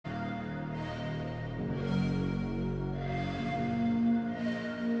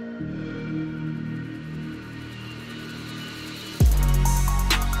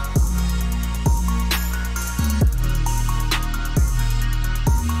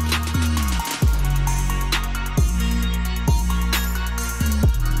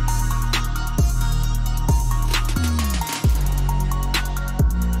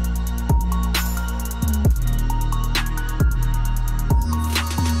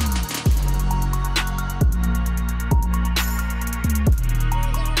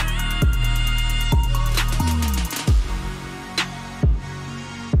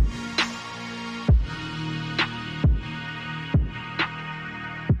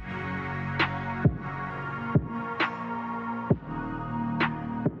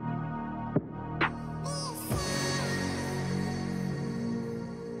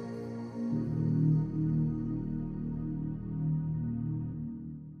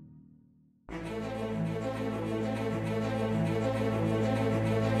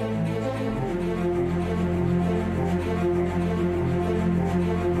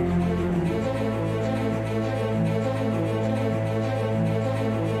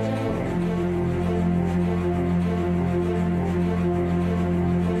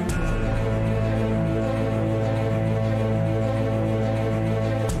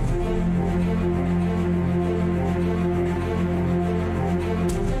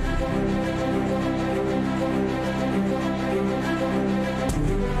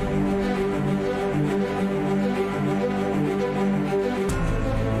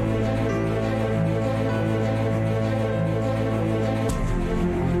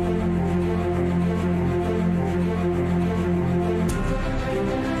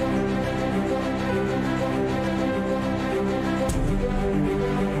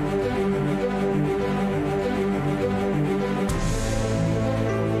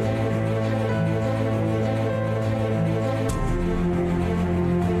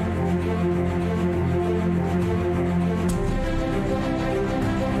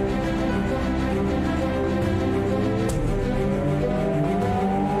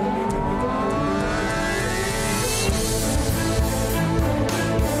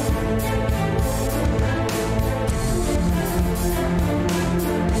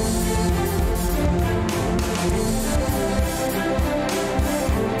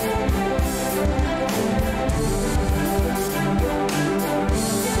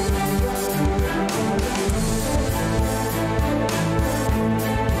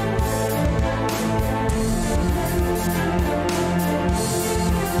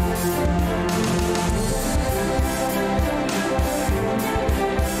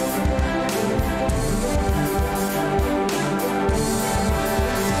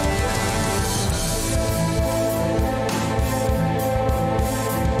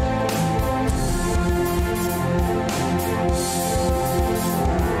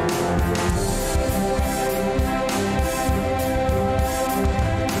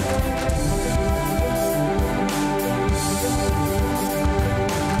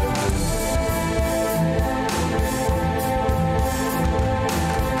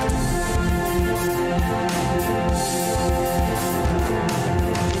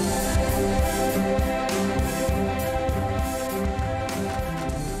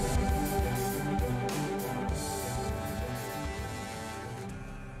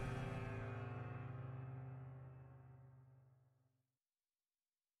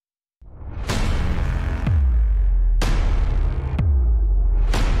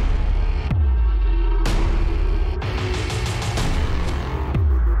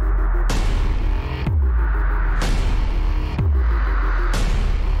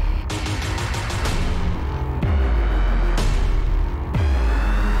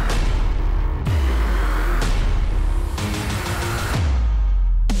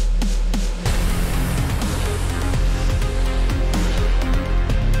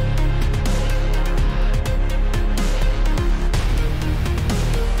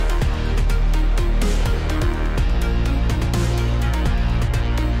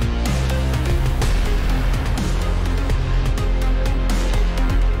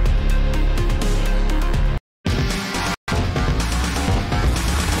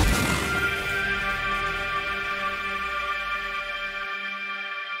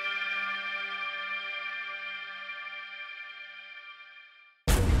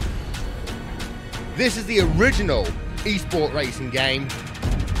This is the original esport racing game.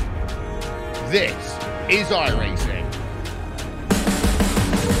 This is iRacing.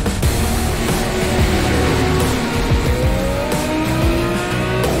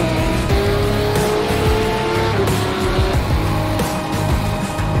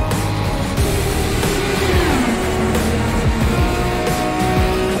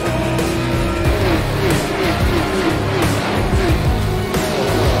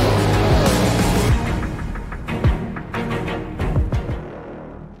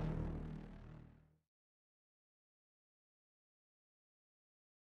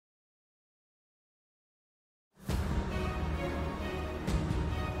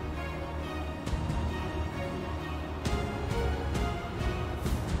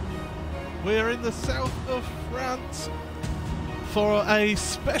 We're in the south of France for a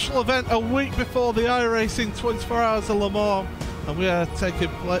special event a week before the iRacing 24 Hours of Le Mans, and we are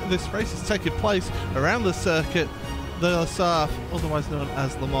this race is taking place around the circuit de Sarthe, otherwise known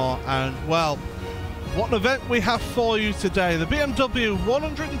as Le Mans. And well, what an event we have for you today! The BMW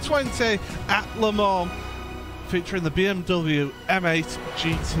 120 at Le Mans, featuring the BMW M8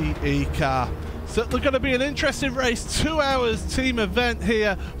 GTE car. Certainly going to be an interesting race, 2 hours team event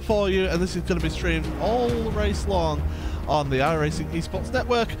here for you, and this is going to be streamed all race long on the iRacing Esports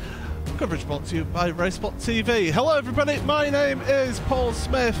Network. Coverage brought to you by RaceSpot TV. Hello everybody, my name is Paul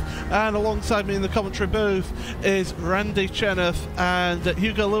Smith, and alongside me in the commentary booth is Randy Cheneth, and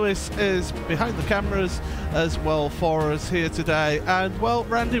Hugo Lewis is behind the cameras as well for us here today. And well,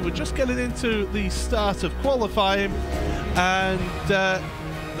 Randy, we're just getting into the start of qualifying, and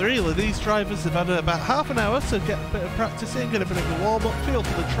really, these drivers have had about half an hour to get a bit of practice in, get a bit of a warm-up, feel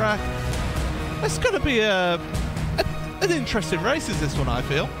for the track. It's going to be an interesting race, is this one, I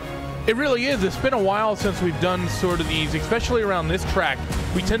feel. It really is. It's been a while since we've done sort of these, especially around this track.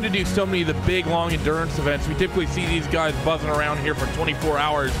 We tend to do so many of the big, long endurance events. We typically see these guys buzzing around here for 24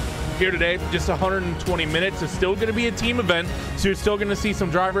 hours. Here today, just 120 minutes. It's still going to be a team event, so you're still going to see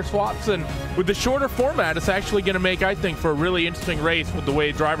some driver swaps. And with the shorter format, it's actually going to make, I think, for a really interesting race with the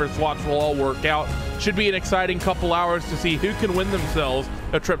way driver swaps will all work out. Should be an exciting couple hours to see who can win themselves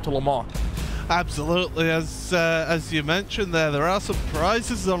a trip to Le Mans. Absolutely, as you mentioned there are some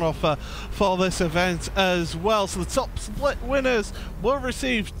prizes on offer for this event as well. So the top split winners will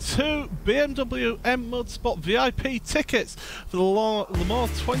receive 2 BMW M Motorsport VIP tickets for the Le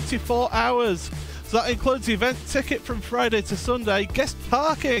Mans 24 hours. So that includes the event ticket from Friday to Sunday, guest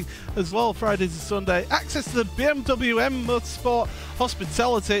parking as well Friday to Sunday, access to the BMW M Motorsport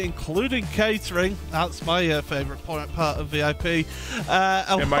Hospitality, including catering. That's my favourite part of VIP.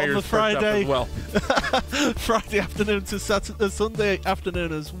 On the Friday, well. Friday afternoon to Sunday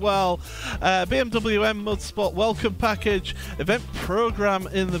afternoon as well. BMW M Motorsport welcome package, event programme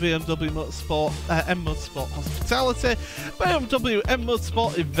in the BMW Motorsport M Motorsport Hospitality, BMW M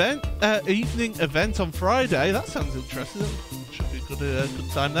Motorsport event evening event on Friday. That sounds interesting. Should be a good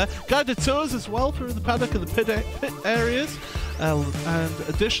time there. Guided tours as well through the paddock and the pit areas. And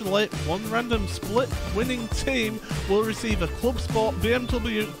additionally, one random split winning team will receive a Club Sport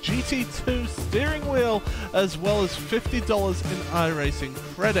BMW GT2 steering wheel, as well as $50 in iRacing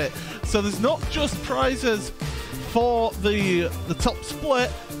credit. So there's not just prizes for the top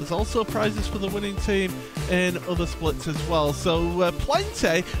split, there's also prizes for the winning team in other splits as well. So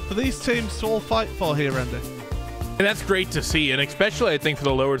plenty for these teams to all fight for here, Randy. And that's great to see, and especially I think for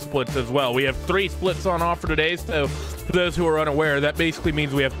the lower splits as well. We have 3 splits on offer today, so for those who are unaware, that basically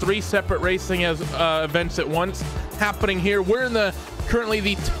means we have 3 separate racing events at once happening here. We're in currently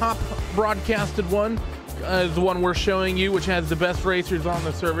the top broadcasted one, is the one we're showing you, which has the best racers on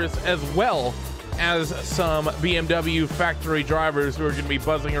the service, as well as some BMW factory drivers who are going to be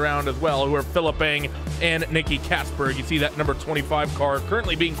buzzing around as well, who are Philip Eng and Nicky Kasper. You see that number 25 car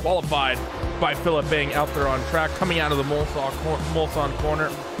currently being qualified by Philip Eng out there on track, coming out of the Mulsanne corner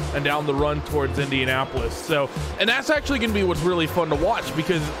and down the run towards Indianapolis. So, and that's actually going to be what's really fun to watch,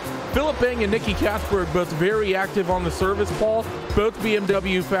 because Philip Eng and Nicky Kasper are both very active on the service, Paul, both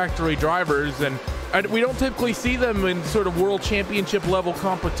BMW factory drivers, and we don't typically see them in sort of world championship level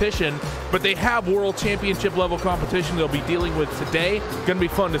competition, but they have world championship level competition they'll be dealing with today. Going to be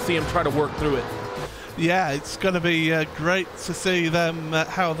fun to see them try to work through it. Yeah, it's going to be great to see them,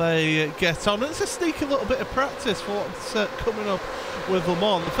 how they get on. It's a sneaky little bit of practice for what's coming up with Le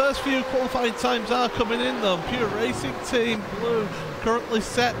Mans. The first few qualifying times are coming in though. Pure Racing Team Blue currently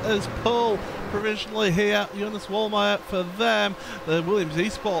set as pole provisionally here. Jonas Wallmeyer for them. The Williams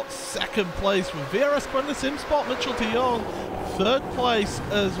Esports second place with VRS Quenda Simsport. Mitchell de Jong third place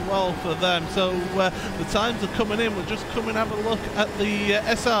as well for them. So the times are coming in. We'll just come and have a look at the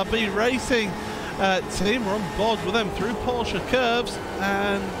SRB Racing team are on board with them through Porsche curves,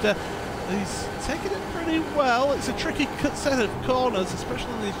 and he's taking it pretty well. It's a tricky set of corners,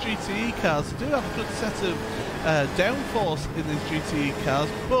 especially in these GTE cars. They do have a good set of downforce in these GTE cars,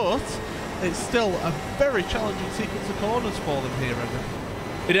 but it's still a very challenging sequence of corners for them here, Edgar.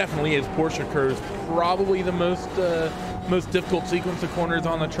 It definitely is. Porsche curves probably the most difficult sequence of corners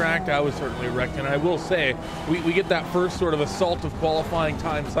on the track, I would certainly reckon. I will say, we get that first sort of assault of qualifying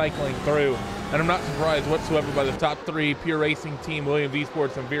time cycling through, and I'm not surprised whatsoever by the top three Pure Racing Team, Williams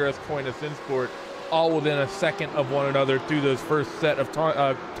Esports and Virus Coin Sport, all within a second of one another through those first set of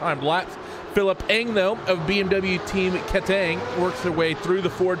timed laps. Philip Eng, though, of BMW Team Catering, works their way through the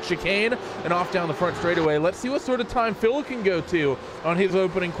Ford chicane and off down the front straightaway. Let's see what sort of time Phil can go to on his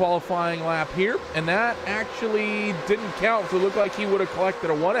opening qualifying lap here. And that actually didn't count, so it looked like he would have collected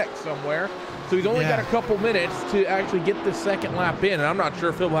a 1X somewhere. So he's only got a couple minutes to actually get the second lap in, and I'm not sure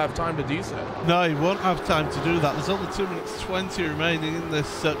if Phil will have time to do so. No, he won't have time to do that. There's only 2 minutes 20 remaining in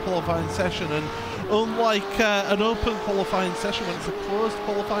this qualifying session, and unlike an open qualifying session, when it's a closed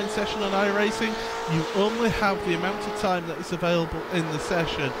qualifying session on iRacing, you only have the amount of time that is available in the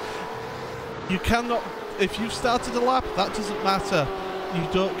session. You cannot, if you've started a lap, that doesn't matter. You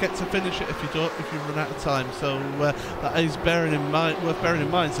don't get to finish it if you run out of time. So that is worth bearing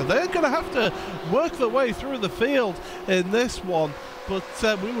in mind. So they're going to have to work their way through the field in this one. But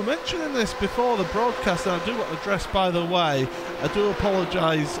we were mentioning this before the broadcast, and I do want to address, by the way, I do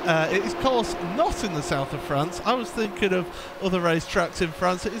apologise. It is, of course, not in the south of France. I was thinking of other racetracks in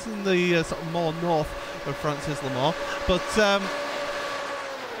France. It is in the sort of more north of France, is Le Mans. But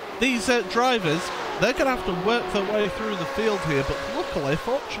these drivers, they're going to have to work their way through the field here. But luckily,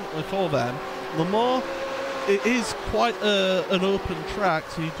 fortunately for them, Le Mans, it is quite an open track,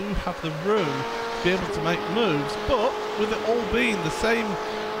 so you do have the room to be able to make moves. But with it all being the same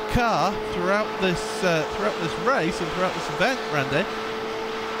car throughout this race and throughout this event, Randy,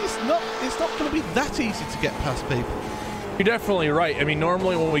 it's not going to be that easy to get past people. You're definitely right. I mean,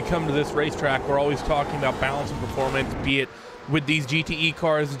 normally when we come to this racetrack, we're always talking about balance and performance, be it with these GTE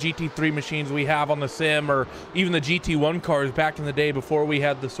cars, the GT3 machines we have on the sim, or even the GT1 cars back in the day before we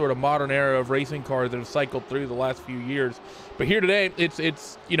had the sort of modern era of racing cars that have cycled through the last few years. But here today,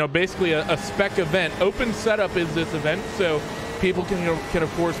 it's you know, basically a spec event. Open setup is this event, so people can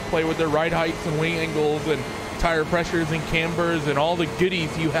of course play with their ride heights and wing angles and tire pressures and cambers and all the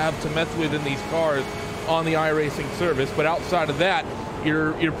goodies you have to mess with in these cars on the iRacing service. But outside of that,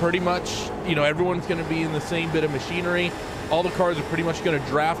 you're pretty much, you know, everyone's going to be in the same bit of machinery. All the cars are pretty much going to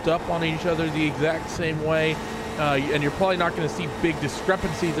draft up on each other the exact same way, and you're probably not going to see big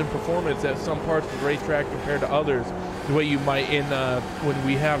discrepancies in performance at some parts of the racetrack compared to others, the way you might in when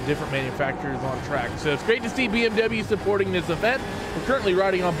we have different manufacturers on track. So it's great to see BMW supporting this event. We're currently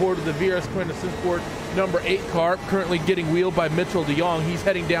riding on board of the Virus Coin Sport number 8 car, currently getting wheeled by Mitchell de Jong. He's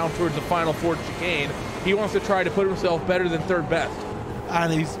heading down towards the final Ford chicane. He wants to try to put himself better than third best.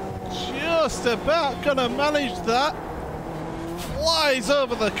 And he's just about going to manage that. Flies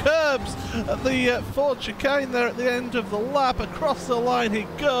over the curbs at the Ford chicane there at the end of the lap. Across the line he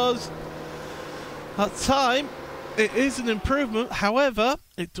goes. That time, it is an improvement. However,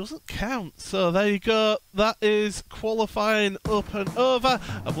 it doesn't count. So there you go. That is qualifying up and over.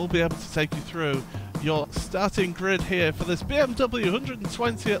 And we'll be able to take you through your starting grid here for this BMW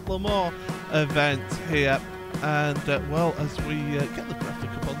 120 at Le Mans event here. And, well, as we get the graphic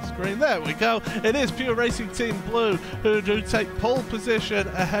up on the screen, there we go. It is Pure Racing Team Blue who do take pole position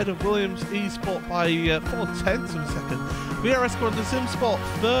ahead of Williams Esport by 4/10 of a second. VRS Quantum Sim Sport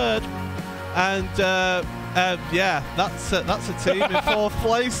third. And, yeah, that's a team in fourth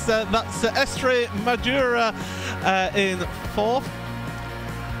place. That's Estre Madura in fourth.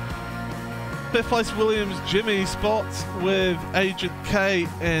 Fifth place Williams Jimmy Spots with Agent K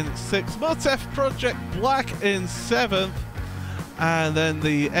in 6th. Motef Project Black in 7th. And then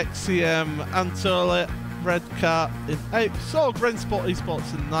the XCM Antola Red Car in 8th. Sorg Rensport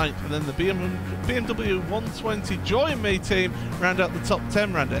Esports in 9th. And then the BMW 120 Join Me team round out the top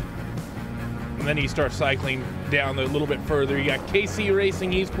 10, Randy. And then you start cycling down a little bit further. You got KC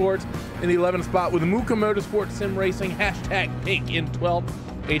Racing Esports in the 11th spot with Muka Motorsport Sim Racing, #Pink in 12th.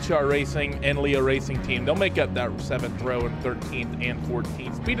 HR Racing and Leo Racing Team. They'll make up that 7th row and 13th and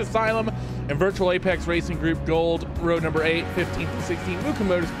 14th. Speed Asylum and Virtual Apex Racing Group Gold, row number 8, 15th and 16th. Muka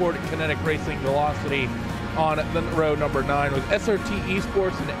Motorsport and Kinetic Racing Velocity on the row number 9 with SRT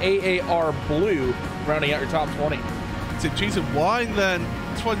Esports and AAR Blue rounding out your top 20. It's a Cheese and Wine then,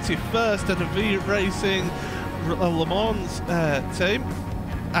 21st, and a V Racing Le Mans team.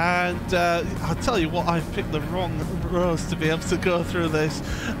 And I'll tell you what, I've picked the wrong rows to be able to go through this.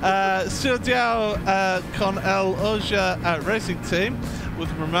 Studio con el Oja Racing Team with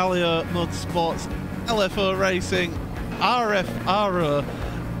Romalio Motorsports, LFO Racing, RF Aro,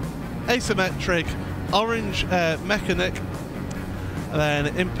 Asymmetric, Orange Mechanic, and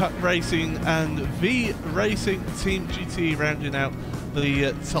then Impact Racing and V Racing Team GT rounding out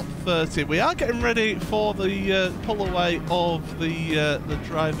the top 30. We are getting ready for the pull away of the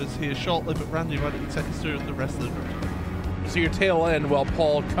drivers here shortly, but Randy, why don't you take us through the rest of the group? So your tail end while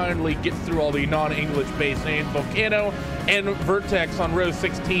Paul kindly gets through all the non-English based names. Volcano and Vertex on row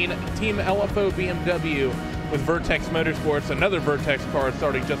 16. Team LFO BMW with Vertex Motorsports, another Vertex car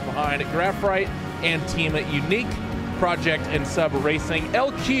starting just behind. Graphite and Team Unique, Project and Sub Racing.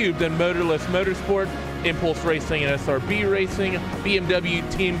 L Cubed and Motorless Motorsport, Impulse Racing and SRB Racing.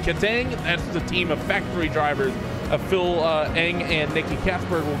 BMW Team Catering, that's the team of factory drivers of Phil Eng and Nikki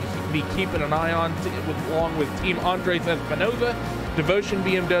Kasper will be keeping an eye on, along with Team Andres Espinoza, Devotion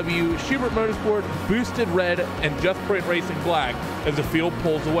BMW, Schubert Motorsport, Boosted Red, and Just Print Racing Black as the field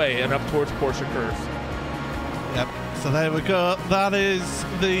pulls away and up towards Porsche Curse. Yep, so there we go. That is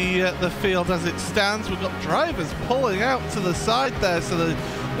the field as it stands. We've got drivers pulling out to the side there, so the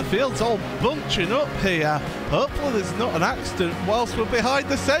field's all bunching up here. Hopefully there's not an accident whilst we're behind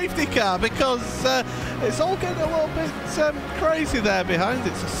the safety car, because it's all getting a little bit crazy there behind.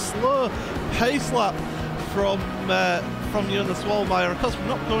 It's a slow pace lap from Jonas Wallmeyer. Of course, we're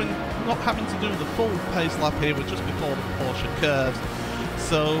not having to do the full pace lap here. We're just before the Porsche curves.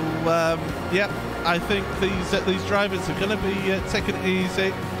 So yeah, I think these drivers are going to be taking it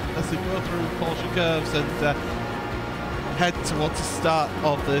easy as they go through Porsche curves and head towards the start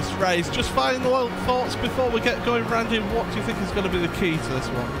of this race. Just final thoughts before we get going, Randy. What do you think is going to be the key to this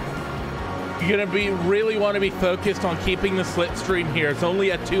one? You're going to really want to be focused on keeping the slipstream here. It's only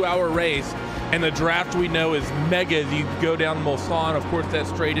a 2-hour race, and the draft we know is mega as you go down Mulsanne. Of course, that's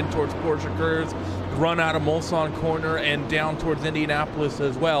straight in towards Porsche curves, run out of Mulsanne corner and down towards Indianapolis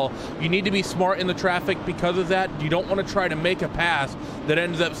as well. You need to be smart in the traffic because of that. You don't want to try to make a pass that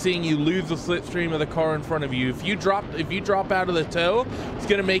ends up seeing you lose the slipstream of the car in front of you. If you drop out of the tow, it's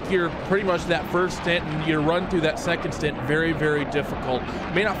going to make your pretty much that first stint and your run through that second stint very, very difficult.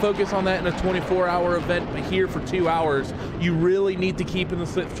 You may not focus on that in a 24-hour event, but here for 2 hours, you really need to keep in the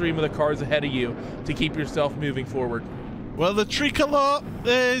slipstream of the cars ahead of you to keep yourself moving forward. Well, the tricolor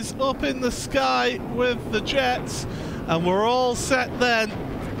is up in the sky with the jets, and we're all set then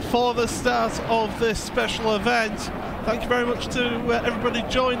for the start of this special event. Thank you very much to everybody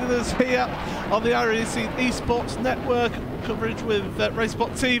joining us here on the iRacing Esports Network. Coverage with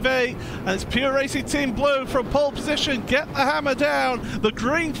Racesport TV, and it's Pure Racing Team Blue from pole position. Get the hammer down. The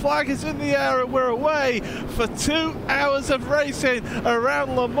green flag is in the air, and we're away for 2 hours of racing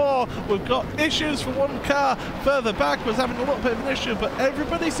around Le Mans. We've got issues for one car further back, was having a little bit of an issue, but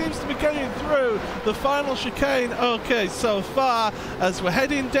everybody seems to be getting through the final chicane okay so far. As we're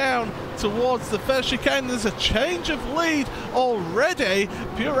heading down towards the first chicane, there's a change of lead already.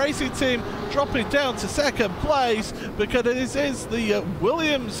 Pure Racing Team dropping down to second place because it is the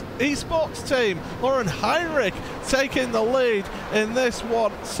Williams Esports team. Lauren Heinrich taking the lead in this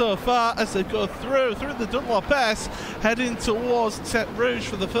one so far as they go through the Dunlop S, heading towards Tête Rouge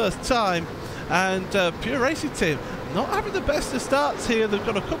for the first time. And Pure Racing Team not having the best of starts here. They've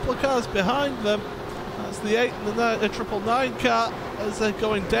got a couple of cars behind them. That's the 8 and the 999 car as they're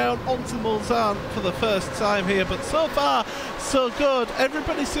going down onto Mulsanne for the first time here. But so far, so good.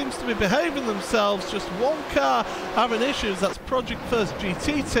 Everybody seems to be behaving themselves. Just one car having issues. That's Project First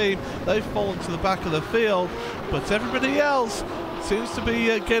GT team. They've fallen to the back of the field. But everybody else seems to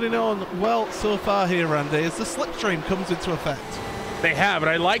be getting on well so far here, Randy, as the slipstream comes into effect. They have, and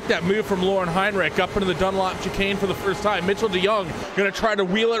I like that move from Lauren Heinrich up into the Dunlop chicane for the first time. Mitchell de Jong going to try to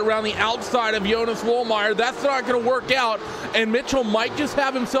wheel it around the outside of Jonas Wallmeyer. That's not going to work out, and Mitchell might just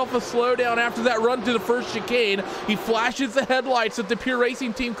have himself a slowdown after that run through the first chicane. He flashes the headlights at the Pure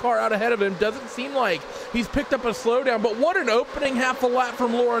Racing Team car out ahead of him. Doesn't seem like he's picked up a slowdown, but what an opening half a lap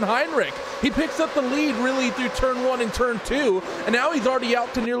from Lauren Heinrich. He picks up the lead really through turn 1 and turn 2, and now he's already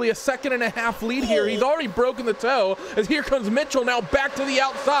out to nearly a 1.5 second lead here. He's already broken the toe, as here comes Mitchell now back to the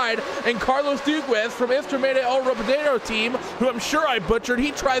outside, and Carlos Duguez from Instrumenta El Rodeo team, who I'm sure I butchered,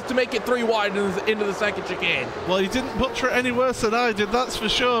 he tries to make it 3 wide into the second chicane. Well, he didn't butcher it any worse than I did, that's for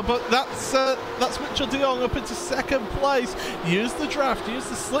sure, but that's Mitchell de Jong up into second place. Use the draft, use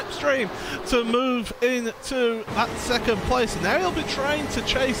the slipstream to move into that second place, and now he'll be trying to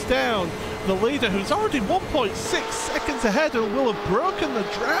chase down the leader, who's already 1.6 seconds ahead and will have broken the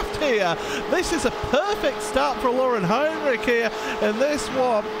draft here. This is a perfect start for Lauren Heinrich here in this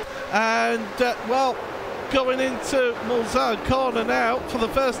one. And, well, going into Mulsanne corner now for the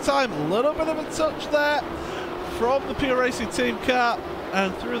first time. A little bit of a touch there from the Pure Racing team car,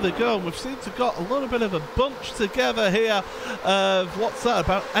 and through they go. And we've seemed to got a little bit of a bunch together here of, what's that,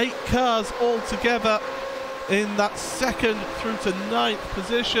 about 8 cars all together in that 2nd through to 9th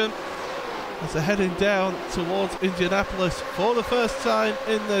position as they're heading down towards Indianapolis for the first time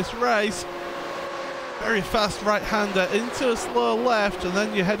in this race. Very fast right-hander into a slow left, and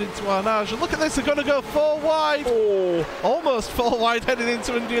then you head into Arnage. And look at this, they're going to go 4 wide. Oh, almost 4 wide heading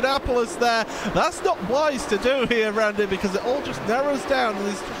into Indianapolis there. That's not wise to do here, Randy, because it all just narrows down, and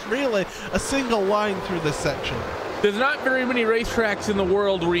there's just really a single line through this section. There's not very many racetracks in the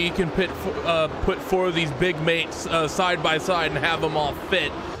world where you can put 4 of these big mates side by side and have them all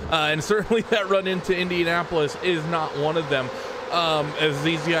fit. And certainly that run into Indianapolis is not one of them. As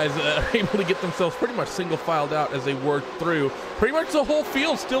these guys are able to get themselves pretty much single filed out as they work through. Pretty much the whole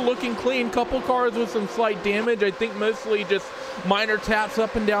field still looking clean. Couple cars with some slight damage. I think mostly just minor taps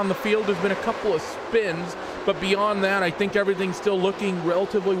up and down the field. There's been a couple of spins, but beyond that, I think everything's still looking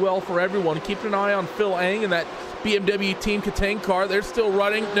relatively well for everyone. Keep an eye on Phil Ang and that BMW Team Catang car. They're still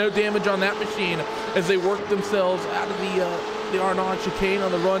running. No damage on that machine as they work themselves out of the Arnaud chicane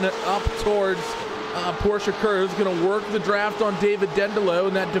on the run up towards Porsche Kerr is going to work the draft on David Dendelo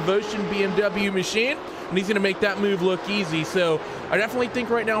in that Devotion BMW machine, and he's going to make that move look easy. So I definitely think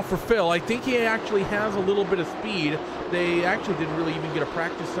right now for Phil, I think he actually has a little bit of speed. They actually didn't really even get a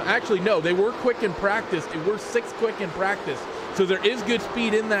practice. Actually, no, they were quick in practice. They were 6th quick in practice. So there is good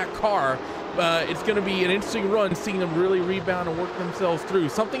speed in that car. It's going to be an interesting run seeing them really rebound and work themselves through.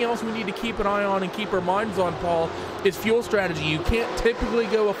 Something else we need to keep an eye on and keep our minds on, Paul, is fuel strategy. You can't typically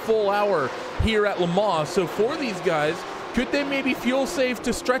go a full hour here at Le Mans. So for these guys, could they maybe fuel save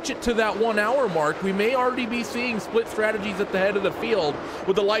to stretch it to that 1 hour mark? We may already be seeing split strategies at the head of the field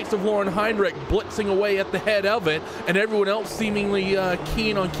with the likes of Lauren Heinrich blitzing away at the head of it and everyone else seemingly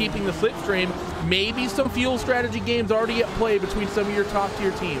keen on keeping the slipstream. Maybe some fuel strategy games already at play between some of your top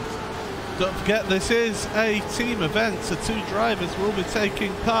tier teams. Don't forget, this is a team event, so 2 drivers will be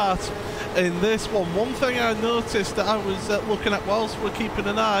taking part in this one. One thing I noticed that I was looking at whilst we're keeping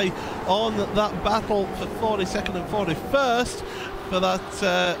an eye on that battle for 42nd and 41st for that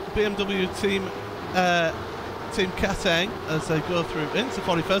BMW team Catang as they go through into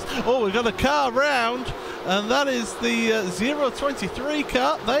 41st. Oh, we've got a car round, and that is the 023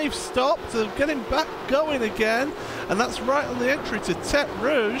 car. They've stopped, they're getting back going again, and that's right on the entry to Tete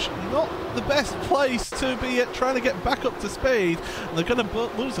Rouge. Not the best place to be trying to get back up to speed, and they're going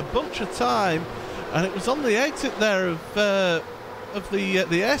to lose a bunch of time. And it was on the exit there of the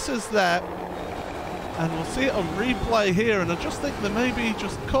S's there, and we'll see it on replay here. And I just think they maybe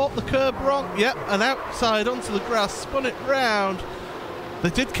just caught the curb wrong. Yep, and outside onto the grass, spun it round. They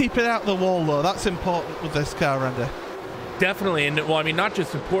did keep it out the wall though. That's important with this car, Randy. Definitely, and well, I mean, not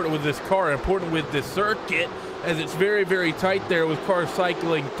just important with this car, important with this circuit, as it's very, very tight there with cars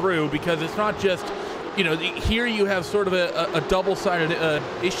cycling through, because it's not just, you know, here you have sort of a double-sided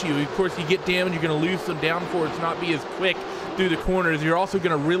issue. Of course, you get damage, you're going to lose some downforce, not be as quick through the corners. You're also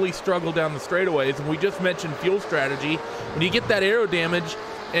going to really struggle down the straightaways, and we just mentioned fuel strategy. When you get that aero damage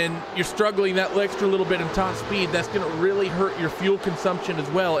and you're struggling that extra little bit in top speed, that's going to really hurt your fuel consumption as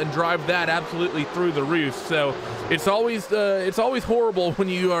well and drive that absolutely through the roof. So it's always horrible when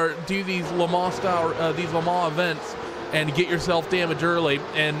you do these Le Mans style these Le Mans events and get yourself damaged early,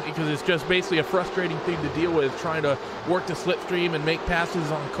 and because it's just basically a frustrating thing to deal with, trying to work the slipstream and make passes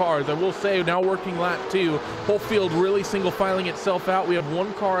on cars. I will say, now working lap 2, whole field really single filing itself out. We have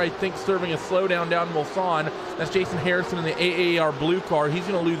one car, I think, serving a slowdown down in Mulsanne. That's Jason Harrison in the AAR blue car. He's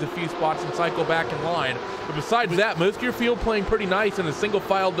going to lose a few spots and cycle back in line. But besides that, most of your field playing pretty nice and has single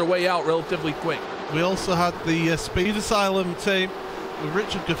filed their way out relatively quick. We also had the Speed Asylum team with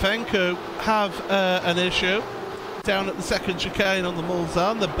Richard Gafenko have an issue down at the second chicane on the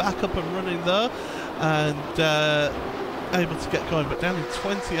Mulsanne. They're back up and running there and able to get going, but down in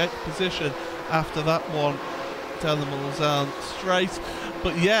 28th position after that one down the Mulsanne straight.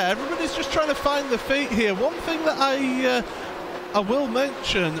 But yeah, everybody's just trying to find their feet here. One thing that I will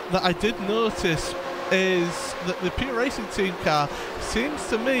mention that I did notice is that the Pure Racing team car seems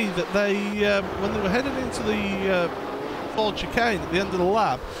to me that they when they were heading into the Ford chicane at the end of the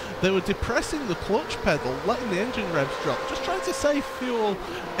lap, they were depressing the clutch pedal, letting the engine revs drop, just trying to save fuel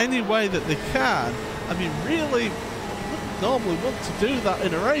any way that they can. I mean, really, you wouldn't normally want to do that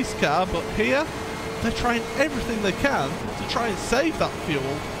in a race car, but here they're trying everything they can to try and save that fuel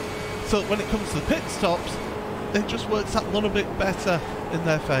So when it comes to the pit stops, it just works that little bit better in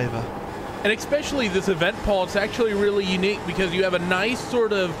their favour. And especially this event, Paul, it's actually really unique because you have a nice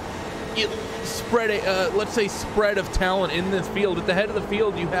sort of spread, let's say spread of talent in this field. At the head of the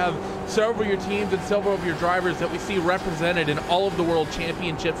field, you have several of your teams and several of your drivers that we see represented in all of the world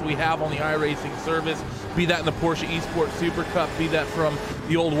championships we have on the iRacing service, be that in the Porsche Esports Super Cup, be that from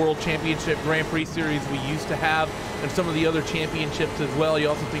the old World Championship Grand Prix Series we used to have, and some of the other championships as well. You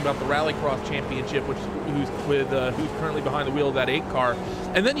also think about the Rallycross Championship, who's currently behind the wheel of that 8 car.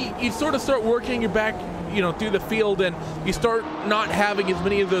 And then you sort of start working your back, through the field, and you start not having as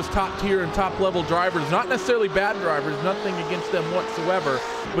many of those top tier and top level drivers, not necessarily bad drivers, nothing against them whatsoever,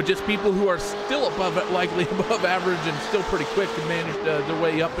 but just people who are still likely above average and still pretty quick to manage their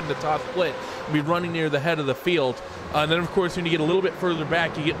way up into top split, be running near the head of the field. And then of course when you get a little bit further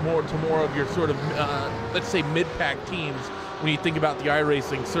back, you get more of your sort of, let's say mid-pack teams. When you think about the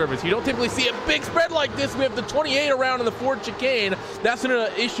iRacing service, you don't typically see a big spread like this. We have the 28 around in the Ford Chicane. That's an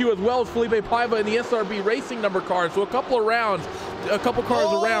issue as well as Felipe Paiva in the SRB Racing number car. So a couple cars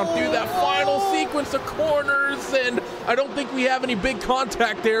around through that final sequence of corners, and I don't think we have any big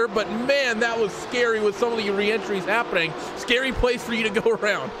contact there, but man, that was scary with some of the re-entries happening. Scary place for you to go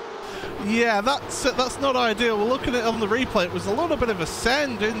around. Yeah, that's not ideal. We're looking at it on the replay. It was a little bit of a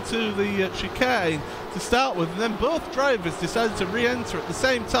send into the chicane to start with, and then both drivers decided to re-enter at the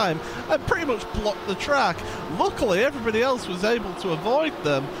same time and pretty much block the track. Luckily, everybody else was able to avoid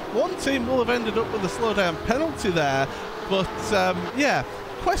them. One team will have ended up with a slowdown penalty there, but yeah,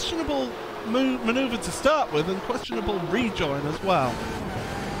 questionable maneuver to start with and questionable rejoin as well.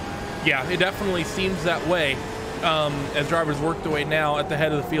 Yeah, it definitely seems that way. As drivers work their way now at the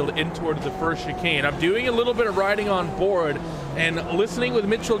head of the field in towards the first chicane. I'm doing a little bit of riding on board and listening with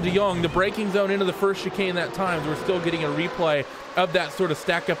Mitchell de Jong, the braking zone into the first chicane that time. We're still getting a replay of that sort of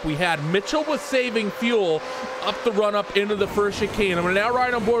stack up we had. Mitchell was saving fuel up the run up into the first chicane. I'm going to now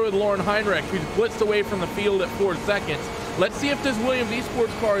ride on board with Lauren Heinrich, who's blitzed away from the field at 4 seconds. Let's see if this Williams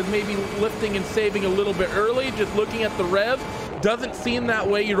Esports car is maybe lifting and saving a little bit early. Just looking at the rev, doesn't seem that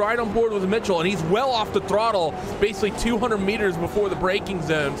way. You ride on board with Mitchell, and he's well off the throttle, basically 200 meters before the braking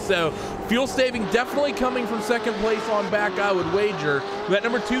zone. So fuel saving definitely coming from second place on back, I would wager. That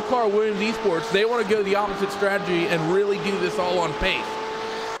number 2 car, Williams Esports, they want to go the opposite strategy and really do this all on pace.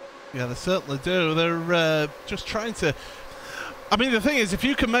 Yeah, they certainly do. They're just trying to... I mean, the thing is, if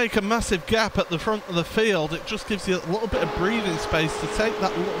you can make a massive gap at the front of the field, it just gives you a little bit of breathing space to take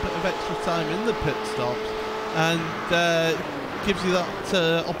that little bit of extra time in the pit stops, and gives you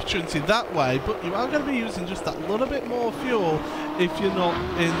that opportunity that way. But you are going to be using just that little bit more fuel if you're not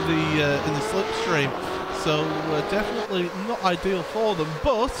in the slipstream. So definitely not ideal for them.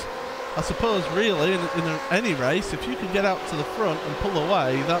 But I suppose really in any race, if you can get out to the front and pull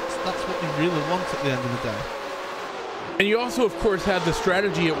away, that's what you really want at the end of the day. And you also, of course, have the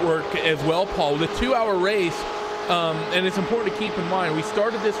strategy at work as well, Paul. The 2-hour race, and it's important to keep in mind, we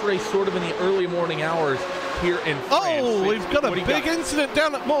started this race sort of in the early morning hours here in France. Oh, we've got a big incident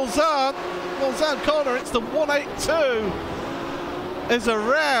down at Mulsanne corner. It's the 182 is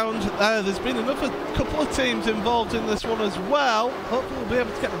around. There's been another couple of teams involved in this one as well. Hopefully we'll be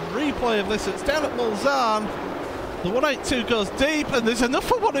able to get a replay of this. It's down at Mulsanne. The 182 goes deep, and there's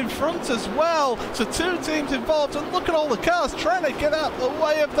another one in front as well. So 2 teams involved, and look at all the cars trying to get out the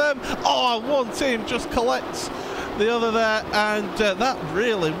way of them. Oh, one team just collects the other there, and that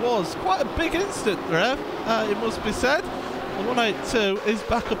really was quite a big incident, Rev, it must be said. The 182 is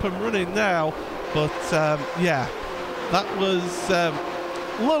back up and running now, but yeah, that was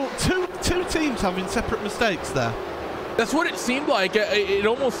two teams having separate mistakes there. That's what it seemed like. It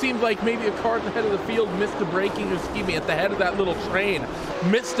almost seemed like maybe a car at the head of the field missed the braking, at the head of that little train,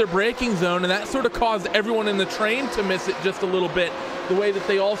 missed their braking zone, and that sort of caused everyone in the train to miss it just a little bit, the way that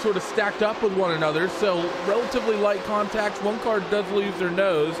they all sort of stacked up with one another. So relatively light contacts. One car does lose their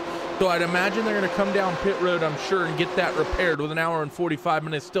nose, so I'd imagine they're going to come down pit road, I'm sure, and get that repaired with 1 hour and 45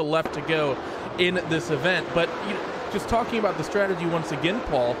 minutes still left to go in this event. But just talking about the strategy once again,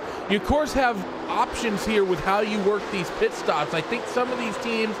 Paul, you of course have options here with how you work these pit stops. I think some of these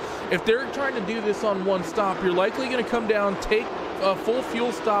teams, if they're trying to do this on one stop, you're likely going to come down, take a full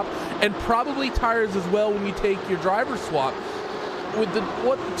fuel stop, and probably tires as well when you take your driver swap. With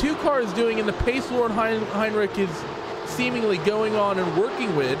what the 2 car is doing and the pace Lauren Heinrich is seemingly going on and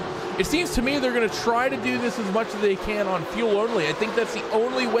working with, it seems to me they're going to try to do this as much as they can on fuel only. I think that's the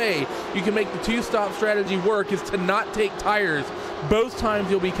only way you can make the 2-stop strategy work, is to not take tires both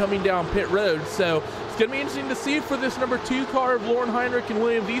times you'll be coming down pit road. So it's going to be interesting to see for this number 2 car of Lauren Heinrich and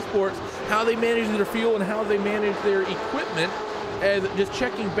Williams Esports how they manage their fuel and how they manage their equipment as just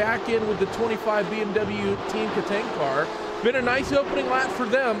checking back in with the 25 BMW Team Catering car. Been a nice opening lap for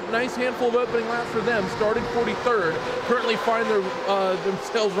them, nice handful of opening laps for them. Started 43rd, currently find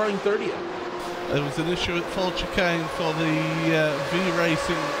themselves running 30th. There was an issue at full chicane for the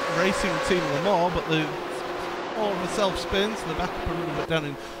Racing Team Le Mans, but the all of the self-spins, the back up a little bit down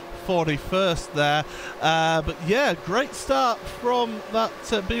in 41st there. But yeah, great start from that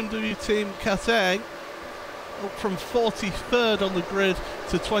BMW Team Catering. Up from 43rd on the grid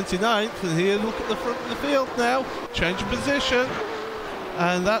to 29th, and here look at the front of the field now, change of position,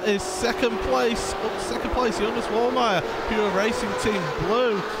 and that is second place, Jonas Wallmeyer, Pure Racing Team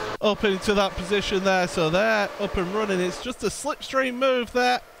Blue, up into that position there, so they're up and running. It's just a slipstream move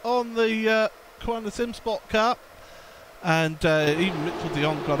there on the Kwana Sim Sport car, and even Mitchell de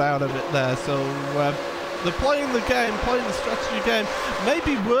Jong got out of it there, so they're playing the game, playing the strategy game,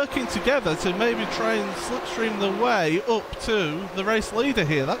 maybe working together to maybe try and slipstream their way up to the race leader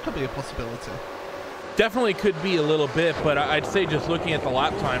here. That could be a possibility. Definitely could be a little bit, but I'd say just looking at the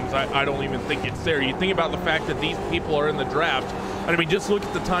lap times, I don't even think it's there. You think about the fact that these people are in the draft. I mean, just look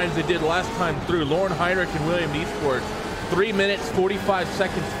at the times they did last time through. Lauren Heinrich and William Eastport, 3 minutes, 45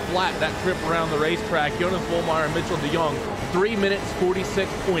 seconds flat that trip around the racetrack. Jonas Wallmeyer and Mitchell de Jong, 3 minutes,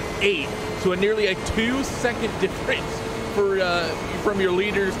 46.8. So nearly a 2-second difference for from your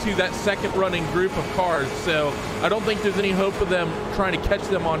leaders to that second running group of cars. So I don't think there's any hope of them trying to catch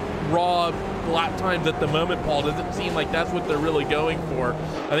them on raw lap times at the moment, Paul. Doesn't seem like that's what they're really going for.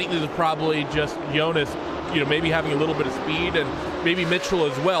 I think this is probably just Jonas, maybe having a little bit of speed, and maybe Mitchell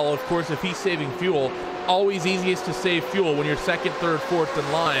as well. Of course, if he's saving fuel, always easiest to save fuel when you're second, third, fourth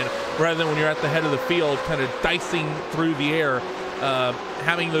in line, rather than when you're at the head of the field, kind of dicing through the air.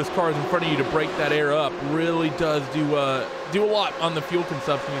 Having those cars in front of you to break that air up really does do a lot on the fuel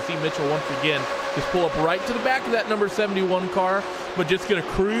consumption. You see Mitchell once again just pull up right to the back of that number 71 car, but just going to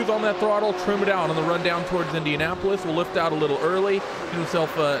cruise on that throttle, trim it out on the run down towards Indianapolis. Will lift out a little early, get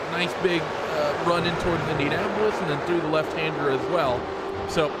himself a nice big run in towards Indianapolis, and then through the left-hander as well.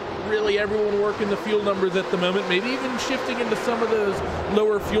 So really everyone working the fuel numbers at the moment, maybe even shifting into some of those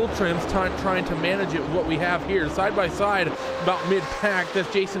lower fuel trims, trying to manage it with what we have here. Side by side, about mid-pack,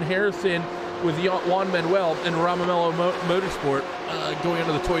 that's Jason Harrison with Juan Manuel and Ramamelo Motorsport going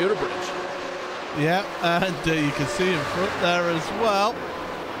under the Toyota bridge. Yeah, and you can see in front there as well,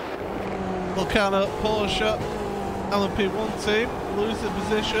 Volcano, Porsche, LMP1 team lose the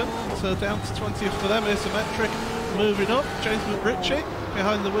position, so down to 20th for them. Asymmetric moving up, James McRitchie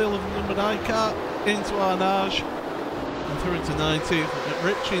behind the wheel of the number 9 car into Arnage and through into 19th.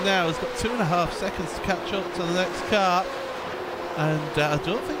 McRitchie now has got 2.5 seconds to catch up to the next car, and I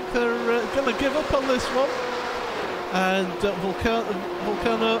don't think they're going to give up on this one. And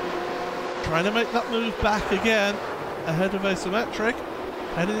Volcano trying to make that move back again ahead of Asymmetric,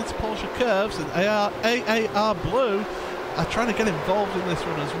 heading into Porsche curves, and AAR Blue are trying to get involved in this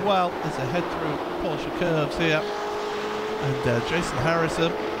one as well as they head through Porsche curves here. And Jason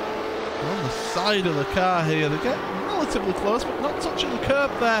Harrison on the side of the car here. They get relatively close, but not touching the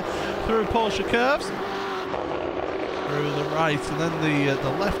curb there through Porsche curves. Through the right, and then the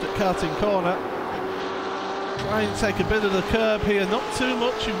left at karting corner. Try and take a bit of the curb here, not too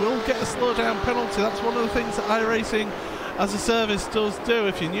much. You will get a slowdown penalty. That's one of the things that iRacing as a service does do.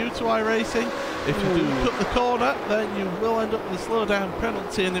 If you're new to iRacing, if you do cut the corner, then you will end up with a slowdown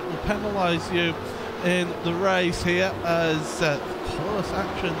penalty, and it will penalise you in the race here, as close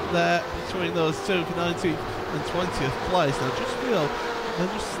action there between those two for 19th and 20th place. And I just feel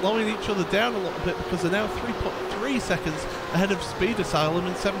they're just slowing each other down a little bit, because they're now 3.3 seconds ahead of Speed Asylum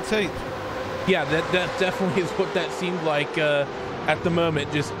in 17th. Yeah, that definitely is what that seemed like at the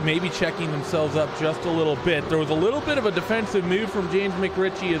moment, just maybe checking themselves up just a little bit. There was a little bit of a defensive move from James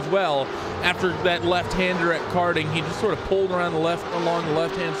McRitchie as well after that left-hander at karting. He just sort of pulled around along the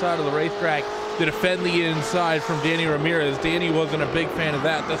left-hand side of the racetrack to defend the inside from Danny Ramirez. Danny wasn't a big fan of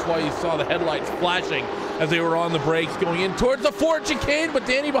that. That's why you saw the headlights flashing as they were on the brakes going in towards the Ford chicane, but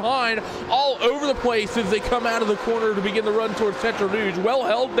Danny behind all over the place as they come out of the corner to begin the run towards Tetra Rouge. Well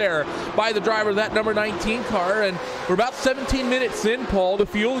held there by the driver of that number 19 car, and we're about 17 minutes in, Paul. The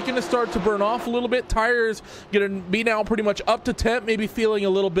fuel is going to start to burn off a little bit. Tires going to be now pretty much up to temp, maybe feeling a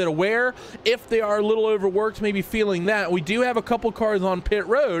little bit of wear. If they are a little overworked, maybe feeling that. We do have a couple cars on pit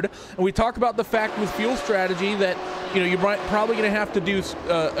road, and we talk about the fact with fuel strategy that you're probably going to have to do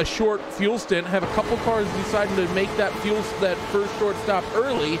a short fuel stint, have a couple cars deciding to make that first short stop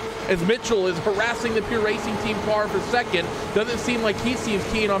early, as Mitchell is harassing the Pure Racing Team car for second. Doesn't seem like he seems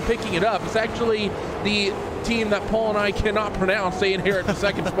keen on picking it up. It's actually the team that Paul and I cannot pronounce. They inherit the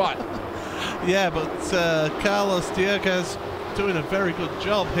second spot. Yeah, but Carlos Dieguez doing a very good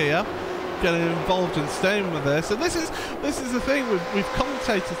job here, getting involved and staying with this. And this is the thing we've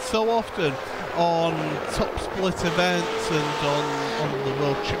commentated so often on top split events and on the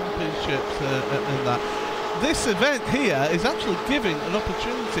World Championships and that. This event here is actually giving an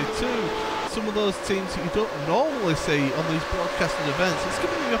opportunity to some of those teams that you don't normally see on these broadcasted events. It's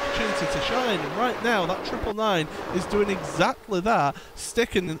giving them the opportunity to shine, and right now that 999 is doing exactly that,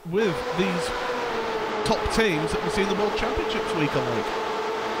 sticking with these top teams that we see in the World Championships week on week.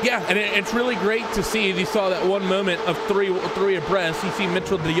 Yeah, and it's really great to see. You saw that one moment of three abreast. You see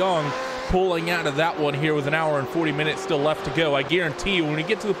Mitchell de Jong pulling out of that one here with an hour and 40 minutes still left to go. I guarantee you, when we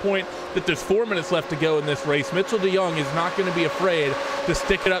get to the point that there's 4 minutes left to go in this race, Mitchell de Jong is not going to be afraid to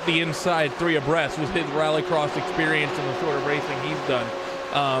stick it up the inside 3 abreast with his rallycross experience and the sort of racing he's done.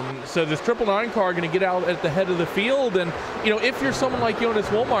 So this 999 car going to get out at the head of the field, and you know, if you're someone like Jonas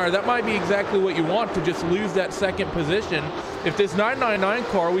Wollmeyer, that might be exactly what you want, to just lose that second position. If this 999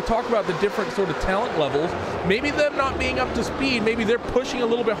 car, we talk about the different sort of talent levels, maybe them not being up to speed, maybe they're pushing a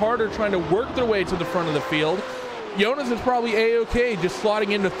little bit harder, trying to work their way to the front of the field. Jonas is probably a-okay just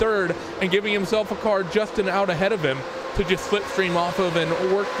slotting into third and giving himself a car just an out ahead of him to just slipstream off of and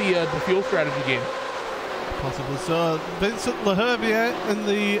work the fuel strategy game. Possibly so. Vincent Lehervier in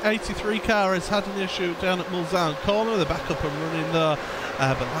the 83 car has had an issue down at Mulsanne corner. They're back up and running there,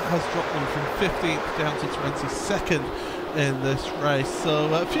 but that has dropped them from 15th down to 22nd in this race.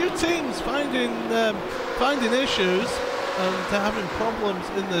 So a few teams finding issues and having problems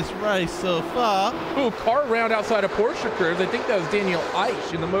in this race so far. Ooh, car round outside of Porsche curves. I think that was Daniel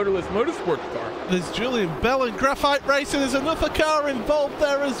Eich in the motorless motorsports car. There's Julian Bell in Graphite Racing. There's another car involved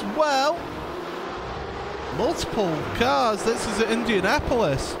there as well. Multiple cars. This is at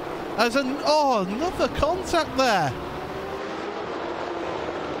Indianapolis. As another contact there.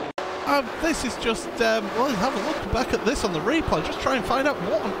 This is just, well, have a look back at this on the replay. Just try and find out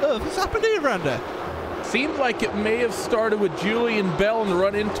what on earth is happening around there. Seems like it may have started with Julian Bell and the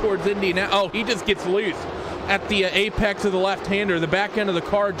run in towards Indianapolis. Oh, he just gets loose at the apex of the left-hander. The back end of the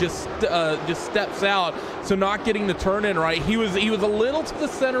car just steps out, so not getting the turn in right. He was a little to the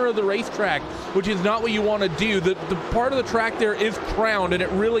center of the racetrack, which is not what you want to do. The part of the track there is crowned, and it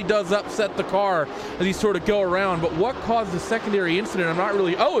really does upset the car as you sort of go around. But what caused the secondary incident, I'm not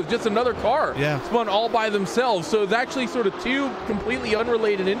really... Oh, it's just another car. Yeah. Spun all by themselves. So it's actually sort of two completely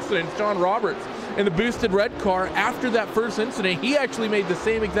unrelated incidents. John Roberts in the boosted red car, after that first incident, he actually made the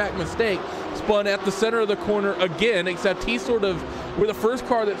same exact mistake, spun at the center of the corner again, except he sort of, where the first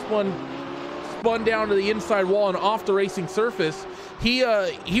car that spun down to the inside wall and off the racing surface, he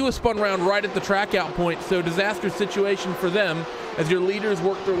was spun around right at the track out point. So disastrous situation for them as your leaders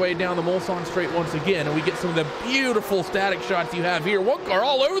work their way down the Mulsanne straight once again, and we get some of the beautiful static shots you have here. One car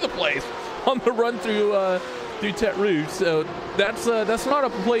all over the place on the run through Tete Rouge. So that's not a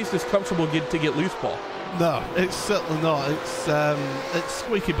place that's comfortable to get loose, Paul. No, it's certainly not. It's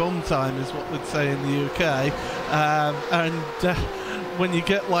squeaky bum time, is what we'd say in the UK. And when you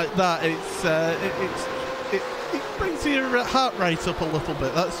get like that, it brings your heart rate up a little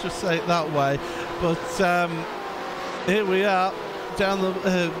bit. Let's just say it that way. But here we are down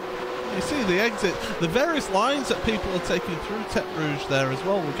the. You see the exit, the various lines that people are taking through Tete Rouge there as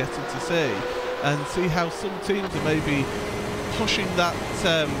well. We're getting to see and see how some teams are maybe pushing that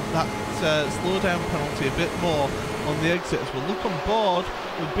slowdown penalty a bit more on the exit. As we'll look on board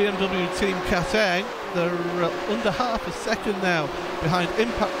with BMW Team catering, they're under half a second now behind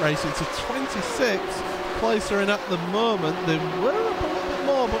Impact Racing, so 26th place they're in at the moment. They were up a little bit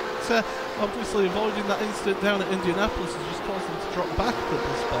more, but obviously avoiding that incident down at Indianapolis has just caused them to drop back a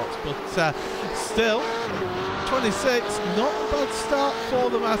couple of spots. But still, 26, not a bad start for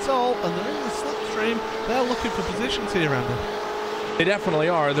them at all, and they're in the slipstream. They're looking for positions here, Andy. They definitely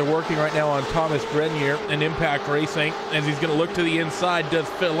are. They're working right now on Thomas Grenier and Impact Racing as he's going to look to the inside, does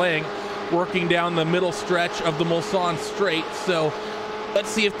Phil Lang, working down the middle stretch of the Mulsanne straight. So let's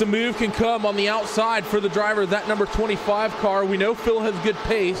see if the move can come on the outside for the driver of that number 25 car. We know Phil has good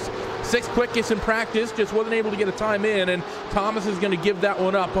pace. 6th quickest in practice, just wasn't able to get a time in, and Thomas is going to give that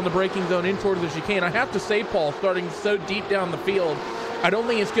one up on the braking zone in towards the chicane. I have to say, Paul, starting so deep down the field, I don't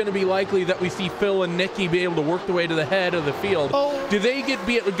think it's going to be likely that we see Phil and Nicky be able to work their way to the head of the field. Oh. Do they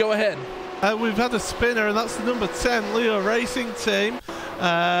go ahead? We've had a spinner, and that's the number 10 Leo Racing Team,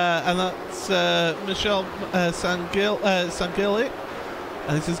 and that's Michel Sangili.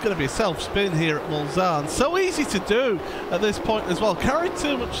 And this is going to be a self-spin here at Mulsanne. So easy to do at this point as well. Carried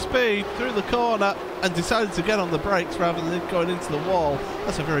too much speed through the corner and decided to get on the brakes rather than going into the wall.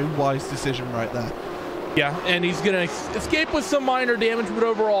 That's a very wise decision right there. Yeah, and he's going to escape with some minor damage, but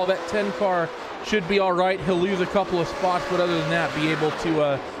overall that 10 car should be all right. He'll lose a couple of spots, but other than that, be able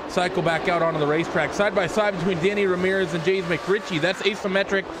to cycle back out onto the racetrack. Side by side between Danny Ramirez and James McRitchie. That's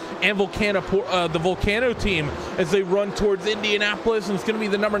asymmetric and the Volcano team as they run towards Indianapolis, and it's going to be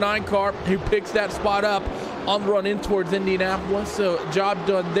the number 9 car who picks that spot up on the run in towards Indianapolis. So job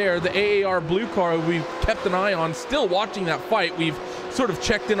done there. The AAR blue car we've kept an eye on, still watching that fight. We've sort of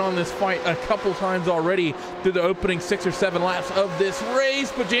checked in on this fight a couple times already through the opening 6 or 7 laps of this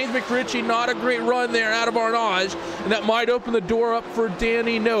race, but James McRitchie, not a great run there out of Arnage, and that might open the door up for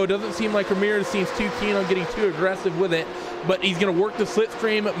Danny. No, it doesn't seem like Ramirez seems too keen on getting too aggressive with it, but he's going to work the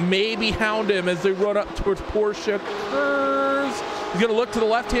slipstream, maybe hound him as they run up towards Porsche curves. He's going to look to the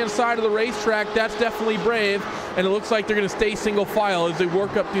left-hand side of the racetrack. That's definitely brave, and it looks like they're going to stay single file as they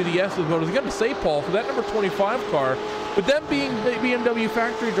work up through the S's. But I was going to say, Paul, for that number 25 car, but them being the BMW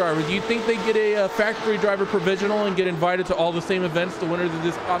factory drivers, do you think they get a factory driver provisional and get invited to all the same events the winners of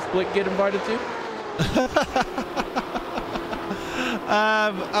this hot split get invited to?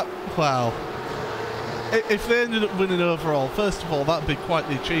 Well, if they ended up winning overall, first of all, that'd be quite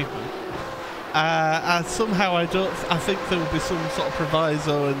the achievement. And somehow I think there will be some sort of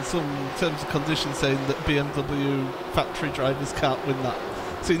proviso and some terms and conditions saying that BMW factory drivers can't win that,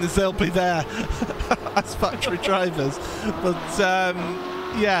 seeing as they'll be there as factory drivers. But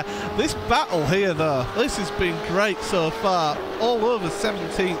yeah, this battle here though, this has been great so far, all over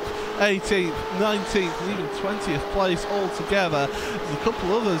 17th, 18th, 19th and even 20th place all together. There's a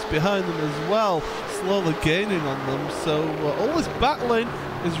couple others behind them as well, slowly gaining on them. So all this battling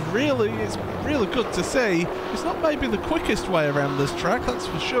is really good to see. It's not maybe the quickest way around this track, that's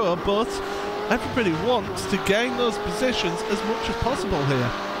for sure, but everybody wants to gain those positions as much as possible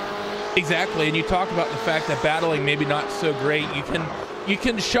here. Exactly, and you talk about the fact that battling maybe not so great. You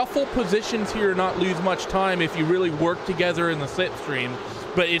can shuffle positions here and not lose much time if you really work together in the slipstream.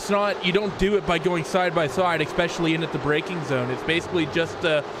 But it's not, you don't do it by going side by side, especially in at the braking zone. It's basically just,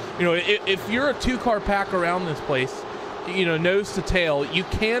 you know, if you're a 2-car pack around this place, you know, nose to tail, you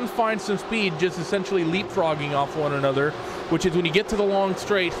can find some speed just essentially leapfrogging off one another, which is when you get to the long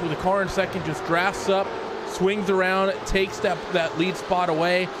straights where the car in second just drafts up, swings around, takes that lead spot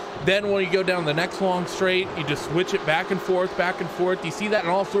away. Then when you go down the next long straight, you just switch it back and forth, back and forth. You see that in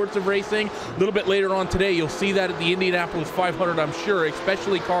all sorts of racing. A little bit later on today, you'll see that at the Indianapolis 500, I'm sure,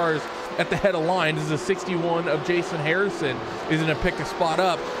 especially cars at the head of line. This is a 61 of Jason Harrison is going to pick a spot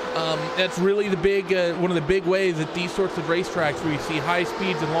up. That's really the big, one of the big ways that these sorts of racetracks where you see high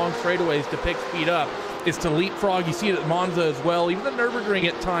speeds and long straightaways to pick speed up is to leapfrog. You see it at Monza as well, even the Nürburgring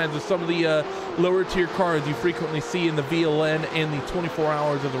at times with some of the lower tier cars you frequently see in the VLN and the 24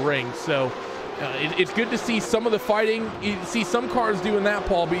 hours of the ring. So it's good to see some of the fighting. You see some cars doing that,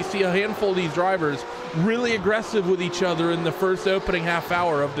 Paul, but you see a handful of these drivers really aggressive with each other in the first opening half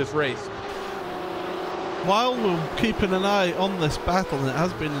hour of this race. While we're keeping an eye on this battle, and it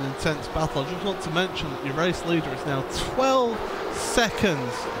has been an intense battle, I just want to mention that your race leader is now 12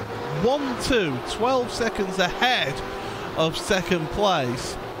 seconds, 12 seconds ahead of second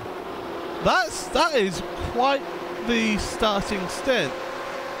place. That is quite the starting stint.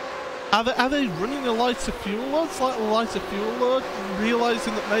 Are they running a lighter fuel load, slightly lighter fuel load,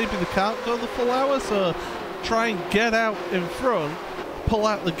 realising that maybe they can't go the full hour, so try and get out in front, pull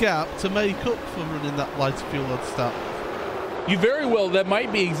out the gap to make up for running that lighter fuel load start? You very well, that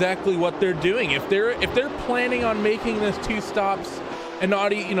might be exactly what they're doing. If they're planning on making this 2 stops and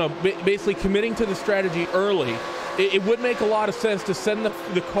not, you know, basically committing to the strategy early, it would make a lot of sense to send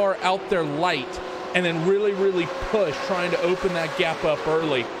the car out there light and then really push, trying to open that gap up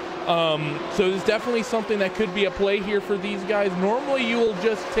early. So there's definitely something that could be a play here for these guys. Normally you will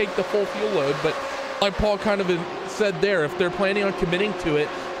just take the full fuel load, but like Paul kind of said there, if they're planning on committing to it,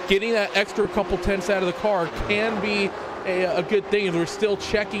 getting that extra couple tenths out of the car can be a good thing. As we're still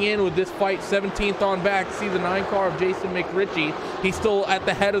checking in with this fight, 17th on back, see the 9 car of Jason McRitchie. He's still at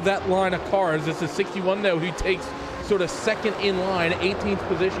the head of that line of cars. This is 61 though, who takes sort of second in line, 18th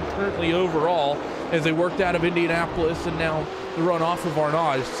position currently overall, as they worked out of Indianapolis and now the run off of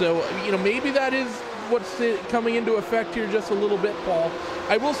Arnage. So, you know, maybe that is what's coming into effect here just a little bit, Paul.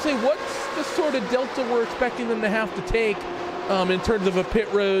 I will say, what's the sort of delta we're expecting them to have to take in terms of a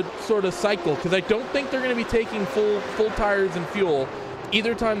pit road sort of cycle? Because I don't think they're going to be taking full tires and fuel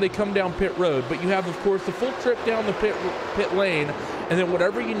either time they come down pit road. But you have, of course, the full trip down the pit lane, and then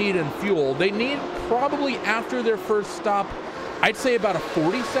whatever you need in fuel. They need probably after their first stop, I'd say about a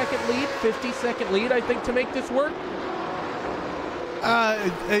 40-second lead, 50-second lead, I think, to make this work.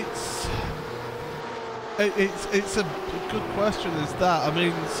 It's a good question, is that. I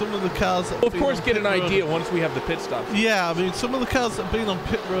mean, some of the cars that We'll of course get an idea once we have the pit stops. Yeah, I mean, some of the cars that have been on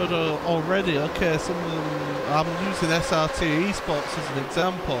pit road already, okay, some of them, I'm using SRT Esports as an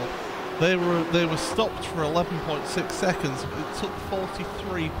example, they were stopped for 11.6 seconds. It took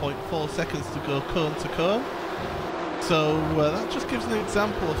 43.4 seconds to go cone to cone. So that just gives an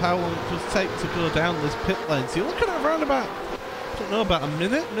example of how long it does take to go down this pit lane. So you're looking at around about, I don't know, about a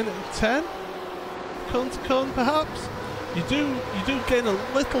minute and 10, cone to cone perhaps. You do gain a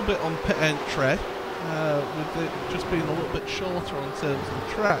little bit on pit entry, with it just being a little bit shorter on terms of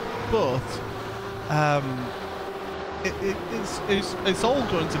the track, but it's all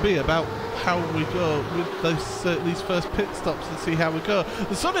going to be about how we go with these first pit stops and see how we go.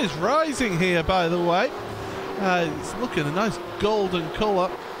 The sun is rising here, by the way. It's looking a nice golden colour.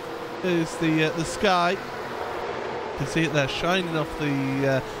 Is the sky. You can see it there shining off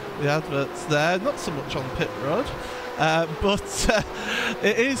the adverts there. Not so much on pit road, but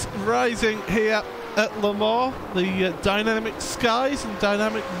it is rising here at Le Mans. The dynamic skies and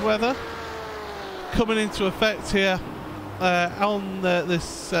dynamic weather coming into effect here on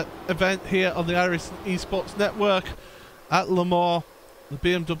this event here on the iRacing Esports Network at Le Mans. The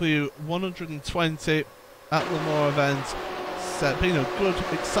BMW 120 at Le Mans event. It's been a good,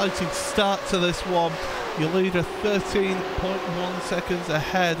 exciting start to this one. Your leader 13.1 seconds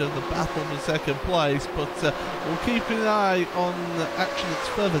ahead of the battle for second place, but we'll keep an eye on action that's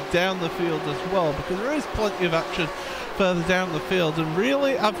further down the field as well, because there is plenty of action further down the field, and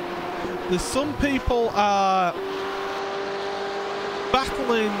really there's some people are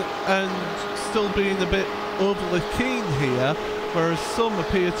battling and still being a bit overly keen here, whereas some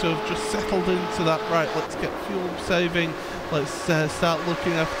appear to have just settled into that, right, let's get fuel saving, let's start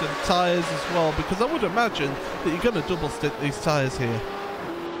looking after the tyres as well, because I would imagine that you're going to double stint these tyres here.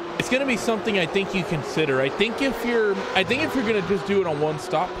 It's going to be something I think you consider. I think if you're going to just do it on one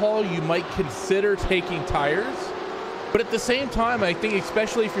stop, Paul, you might consider taking tires. But at the same time, I think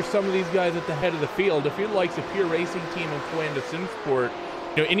especially if you're some of these guys at the head of the field, if you're like the pure racing team in Coanda SimSport,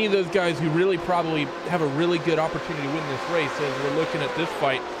 you know, any of those guys who really probably have a really good opportunity to win this race, as we're looking at this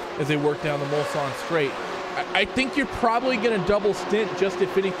fight as they work down the Mulsanne Straight, I think you're probably going to double stint, just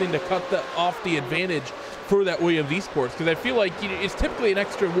if anything, to cut off the advantage for that Williams Esports, because I feel like it's typically an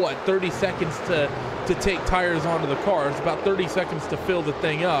extra, 30 seconds to take tires onto the car. It's about 30 seconds to fill the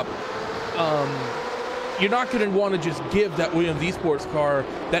thing up. You're not going to want to just give that Williams Esports car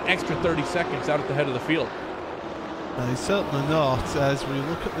that extra 30 seconds out at the head of the field. No, certainly not. As we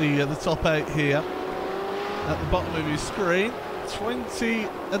look at the top 8 here at the bottom of your screen,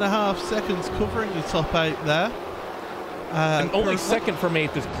 20.5 seconds covering your top 8 there. And only second from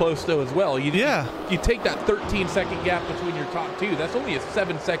 8th is close though as well. You take that 13-second gap between your top 2. That's only a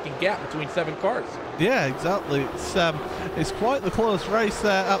 7-second gap between 7 cars. Yeah, exactly. It's quite the close race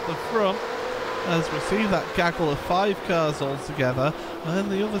there at the front, as we see that gaggle of 5 cars all together, and then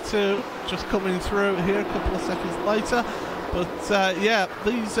the other 2 just coming through here a couple of seconds later. But yeah,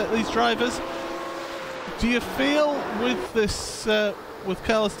 these drivers, do you feel with this with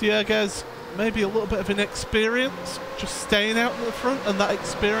Carlos Dieguez maybe a little bit of inexperience just staying out in the front, and that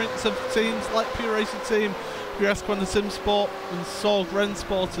experience of teams like Pure Racing Team, Coanda SimSport and Sorg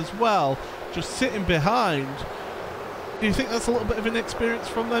Rennsport as well, just sitting behind? Do you think that's a little bit of inexperience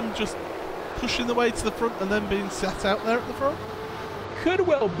from them, just pushing the way to the front and then being sat out there at the front? Could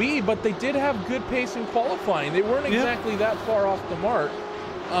well be, but they did have good pace in qualifying. They weren't exactly that far off the mark.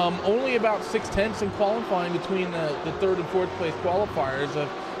 Only about 6/10 in qualifying between the 3rd and 4th place qualifiers of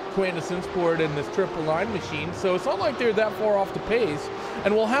Coanda SimSport and this 999 machine, so it's not like they're that far off the pace.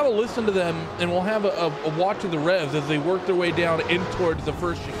 And we'll have a listen to them, and we'll have a watch of the revs as they work their way down in towards the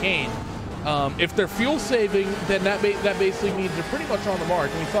first chicane. If they're fuel saving, then that basically means they're pretty much on the mark.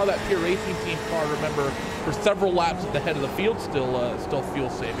 And we saw that Pure Racing Team car, remember, for several laps at the head of the field still fuel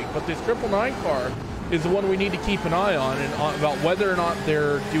saving. But this 999 car is the one we need to keep an eye on, and about whether or not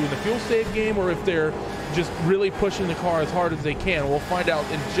they're doing the fuel save game or if they're just really pushing the car as hard as they can. We'll find out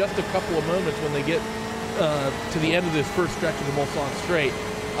in just a couple of moments when they get to the end of this first stretch of the Mulsanne Straight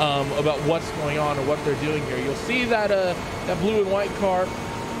about what's going on and what they're doing here. You'll see that that blue and white car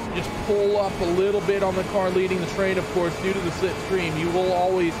just pull up a little bit on the car leading the straight. Of course, due to the slipstream, you will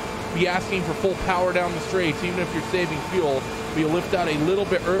always be asking for full power down the straights, even if you're saving fuel. We'll lift out a little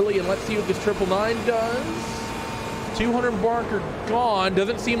bit early, and let's see what this 999 does. 200 marker gone.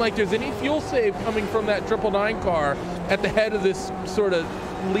 Doesn't seem like there's any fuel save coming from that 999 car at the head of this sort of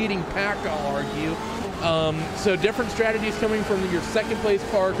leading pack, I'll argue. So different strategies coming from your second place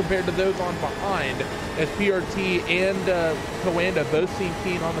car compared to those on behind, as PRT and Coanda both seem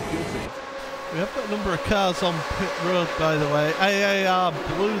keen on the fuel save. We have got a number of cars on pit road, by the way. AAR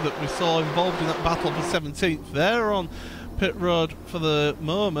Blue that we saw involved in that battle for 17th. They're on pit road for the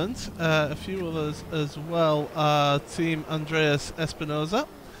moment. A few others as well. Team Andreas Espinoza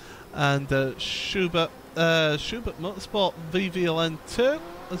and Schubert Motorsport VVLN2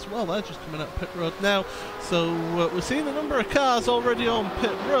 as well. They're just coming out pit road now. So we're seeing a number of cars already on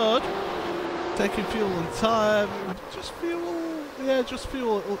pit road, taking fuel and time. Just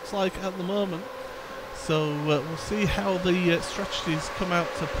fuel it looks like at the moment. So we'll see how the strategies come out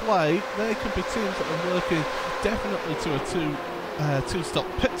to play. There could be teams that are working definitely to a two-stop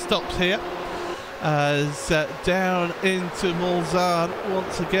pit stops here. As down into Mulsanne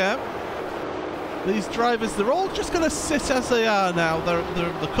once again. These drivers, they're all just going to sit as they are now.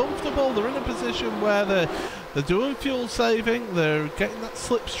 They're comfortable. They're in a position where they're doing fuel saving. They're getting that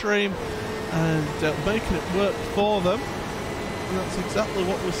slipstream and making it work for them. And that's exactly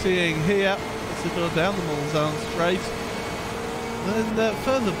what we're seeing here as they go down the Mulsanne straight. Then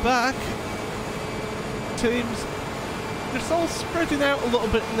further back, teams just all spreading out a little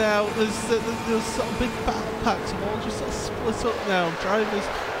bit now. There's sort of big battle packs of all just sort of split up now. Drivers,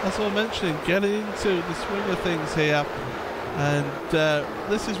 as I was mentioning, getting into the swing of things here. And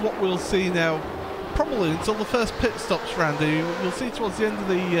this is what we'll see now, probably until the first pit stops, Randy. You'll see towards the end of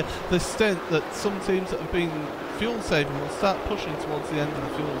the stint that some teams that have been fuel saving will start pushing towards the end of the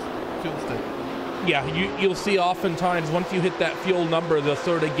fuel stint. Yeah, you'll see oftentimes once you hit that fuel number, they'll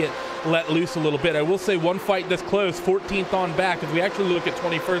sort of get let loose a little bit. I will say one fight that's close, 14th on back, as we actually look at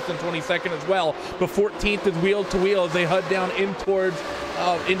 21st and 22nd as well, but 14th is wheel to wheel as they head down in towards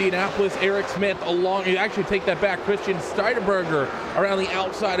Indianapolis. Eric Smith along, you actually take that back, Christian Steiderberger around the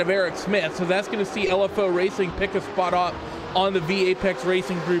outside of Eric Smith, so that's going to see LFO Racing pick a spot up on the V-Apex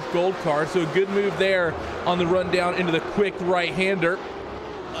Racing Group Gold car, so a good move there on the run down into the quick right-hander.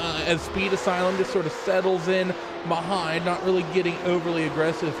 As Speed Asylum just sort of settles in behind, not really getting overly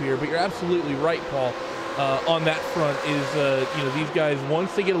aggressive here, but you're absolutely right, Paul. On that front is, these guys,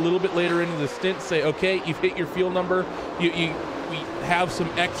 once they get a little bit later into the stint, say, okay, you've hit your fuel number, we have some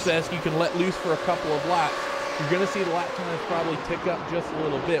excess, you can let loose for a couple of laps. You're going to see the lap times probably tick up just a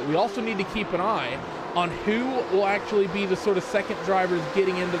little bit. We also need to keep an eye on who will actually be the sort of second drivers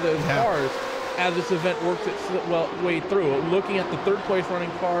getting into those cars as this event works its way through. Looking at the third place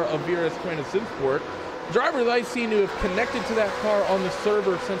running car of Vira's Trainer Simsport, drivers I've seen who have connected to that car on the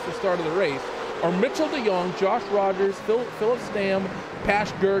server since the start of the race are Mitchell DeYoung, Josh Rogers, Philip Stam,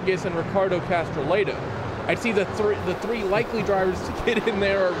 Pash Gergis, and Ricardo Castroledo. I'd see the three likely drivers to get in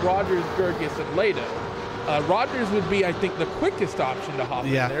there are Rogers, Gergis, and Leda. Rogers would be, I think, the quickest option to hop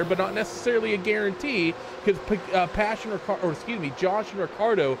in there, but not necessarily a guarantee, because Josh and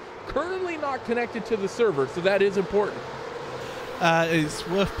Ricardo currently not connected to the server, so that is important. It's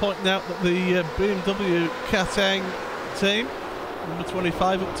worth pointing out that the BMW catering team, number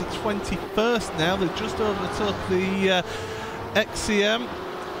 25 up to 21st now, they just overtook the XCM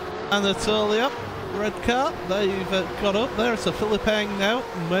Anatolia red car. They've got up there. So Philip Eng now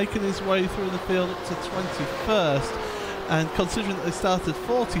making his way through the field up to 21st, and considering that they started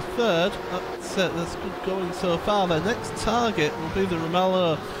 43rd, that's good going so far. Their next target will be the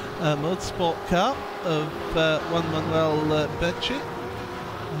Romello Motorsport car of Juan Manuel Becci,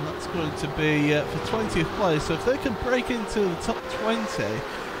 and that's going to be for 20th place. So if they can break into the top 20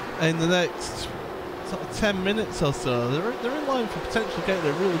 in the next sort of 10 minutes or so, they're in line for potentially getting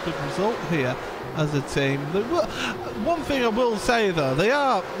a really good result here as a team. One thing I will say though, they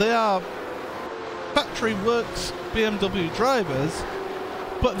are factory works BMW drivers,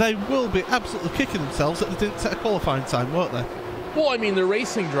 but they will be absolutely kicking themselves that they didn't set a qualifying time, won't they? Well, I mean, they're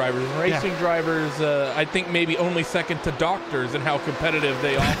racing drivers. And racing drivers, I think maybe only second to doctors in how competitive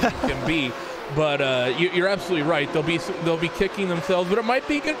they often can be. But you're absolutely right. They'll be kicking themselves, but it might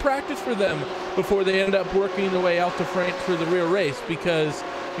be good practice for them before they end up working their way out to France for the real race. Because,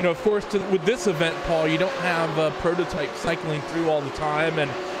 of course, with this event, Paul, you don't have prototypes cycling through all the time,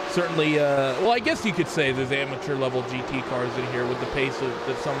 and certainly, I guess you could say there's amateur level GT cars in here with the pace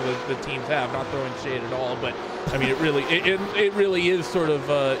that some of the teams have. Not throwing shade at all, but I mean, it really is sort of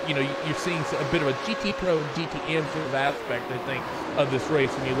you're seeing a bit of a GT Pro and GT sort of aspect, I think, of this race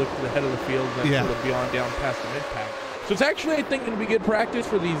when you look to the head of the field and sort of beyond down past the mid-pack. So it's actually, I think, going to be good practice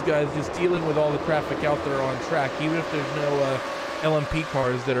for these guys, just dealing with all the traffic out there on track, even if there's no LMP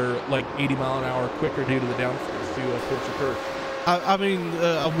cars that are like 80 mile an hour quicker due to the downforce to force occur. I mean,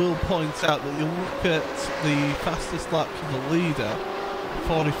 I will point out that you look at the fastest lap for the leader,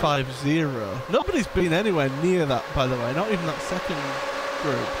 45.0. Nobody's been anywhere near that, by the way, not even that second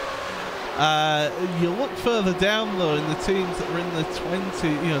group. You look further down though in the teams that are in the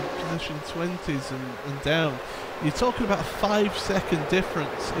position 20s and down. You're talking about a 5-second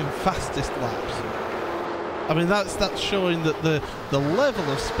difference in fastest laps. I mean, that's showing that the level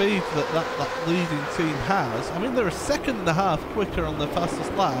of speed that leading team has. I mean, they're a second and a half quicker on the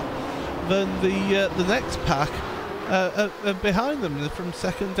fastest lap than the next pack behind them, from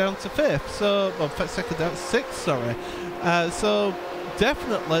second down to fifth. So, well, second down to sixth. Sorry. So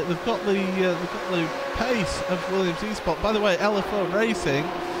definitely they've got the pace of Williams eSport. By the way, LFO Racing,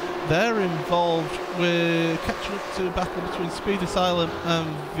 they're involved with catching up to a battle between Speed Asylum and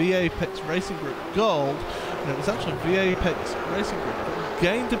V-Apex Racing Group Gold. And it was actually V-Apex Racing Group that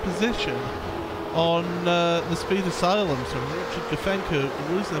gained a position on the Speed Asylum. So Richard Gafenko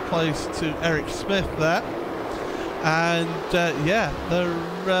losing a place to Eric Smith there. And yeah, they're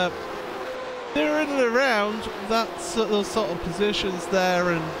in and around those sort of positions there,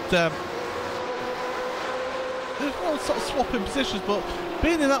 and there's no sort of swapping positions, but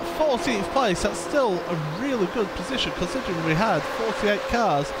being in that 14th place, that's still a really good position considering we had 48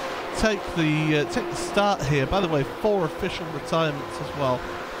 cars take the start here. By the way, 4 official retirements as well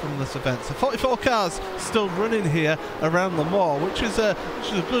from this event, so 44 cars still running here around Le Mans, which is a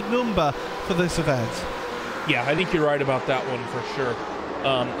good number for this event. Yeah, I think you're right about that one for sure.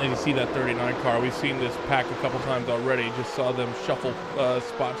 And you see that 39 car. We've seen this pack a couple times already. Just saw them shuffle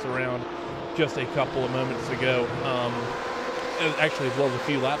spots around just a couple of moments ago. Actually, as well as a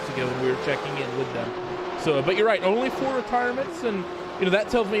few laps ago when we were checking in with them. So, but you're right, only 4 retirements, and that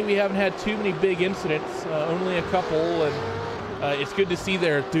tells me we haven't had too many big incidents. Only a couple, and it's good to see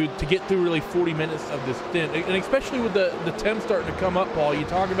there to get through really 40 minutes of this stint, and especially with the temps starting to come up, Paul. You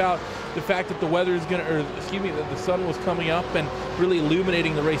talk about the fact that the weather is that the sun was coming up and really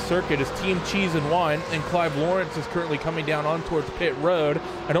illuminating the race circuit as Team Cheese and Wine and Clive Lawrence is currently coming down on towards pit road.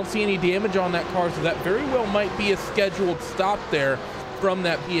 I don't see any damage on that car, so that very well might be a scheduled stop there from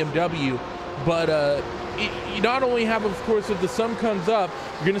that BMW. But you not only have, of course, if the sun comes up,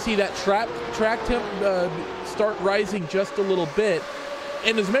 you're going to see that track temp start rising just a little bit.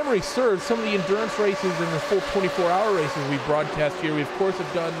 And as memory serves, some of the endurance races and the full 24-hour races we broadcast here, we of course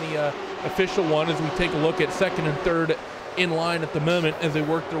have done the official one as we take a look at second and third in line at the moment as they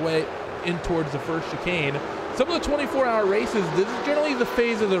work their way in towards the first chicane. Some of the 24-hour races, this is generally the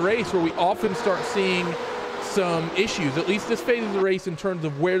phase of the race where we often start seeing some issues, at least this phase of the race in terms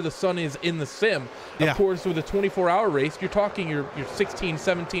of where the sun is in the sim. Yeah. Of course, with a 24-hour race, you're talking you're 16,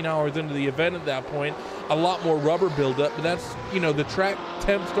 17 hours into the event at that point, a lot more rubber buildup, but that's, the track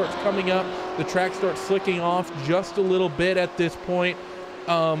temp starts coming up, the track starts slicking off just a little bit at this point,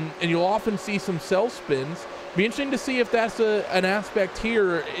 and you'll often see some cell spins. Be interesting to see if that's an aspect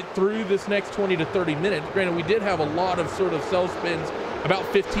here through this next 20 to 30 minutes. Granted, we did have a lot of sort of cell spins about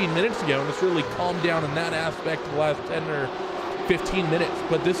 15 minutes ago, and it's really calmed down in that aspect the last 10 or 15 minutes.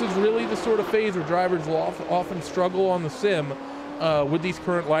 But this is really the sort of phase where drivers will often struggle on the sim with these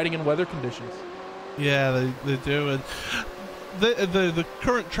current lighting and weather conditions. Yeah, they do. And the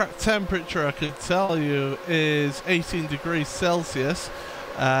current track temperature, I can tell you, is 18 degrees Celsius.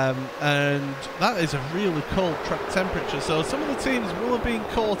 And that is a really cold track temperature, so some of the teams will have been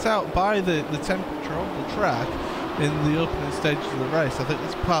caught out by the temperature of the track in the opening stages of the race. I think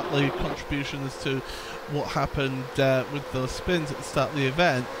that's partly a contribution as to what happened with those spins at the start of the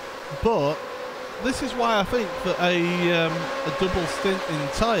event, but this is why I think that a double stint in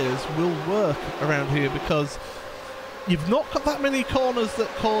tyres will work around here, because you've not got that many corners that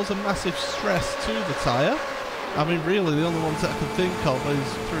cause a massive stress to the tyre. I mean, really, the only ones that I can think of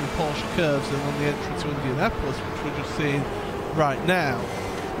is through Porsche curves and on the entry to Indianapolis, which we're just seeing right now.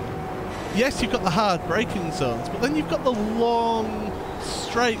 Yes, you've got the hard braking zones, but then you've got the long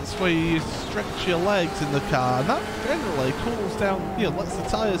straights where you stretch your legs in the car, and that generally cools down, lets the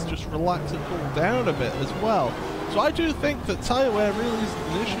tyres just relax and cool down a bit as well. So I do think that tyre wear really isn't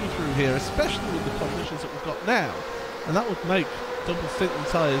an issue through here, especially with the conditions that we've got now, and that would make double stint in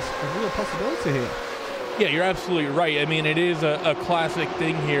tyres a real possibility here. Yeah, you're absolutely right. I mean, it is a classic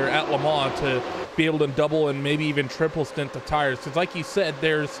thing here at Le Mans to be able to double and maybe even triple stint the tires. Because like you said,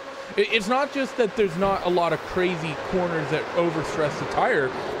 it's not just that there's not a lot of crazy corners that overstress the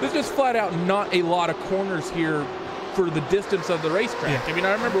tire. There's just flat out not a lot of corners here for the distance of the racetrack. Yeah. I mean,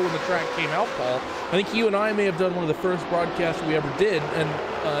 I remember when the track came out, Paul, I think you and I may have done one of the first broadcasts we ever did, and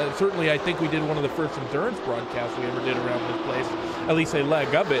certainly I think we did one of the first endurance broadcasts we ever did around this place, at least a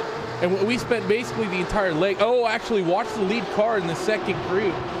leg of it. And we spent basically the entire leg, actually watched the lead car in the second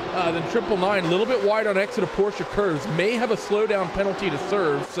group Then 999, a little bit wide on exit of Porsche curves, may have a slowdown penalty to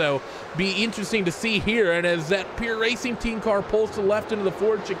serve, so be interesting to see here. And as that Pure Racing team car pulls to the left into the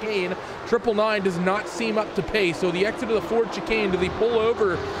Ford chicane, 999 does not seem up to pace. So the exit of the Ford chicane, do they pull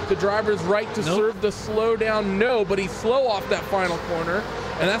over the driver's right to serve the slowdown? No, but he's slow off that final corner.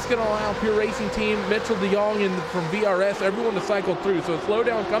 And that's going to allow Pure Racing team, Mitchell de Jong and from VRS, everyone to cycle through. So a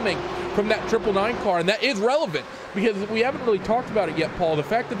slowdown coming from that 999 car, and that is relevant because we haven't really talked about it yet, Paul. The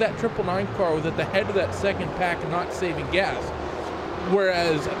fact that that 999 car was at the head of that second pack and not saving gas,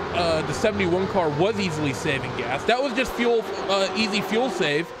 whereas the 71 car was easily saving gas. That was just easy fuel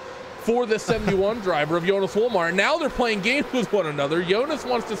save for the 71 driver of Jonas Wolmar. Now they're playing games with one another. Jonas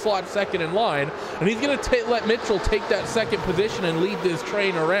wants to slot second in line, and he's going to let Mitchell take that second position and lead this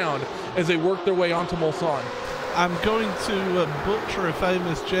train around as they work their way onto Mulsanne. I'm going to butcher a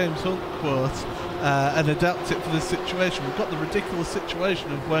famous James Hunt quote and adapt it for this situation. We've got the ridiculous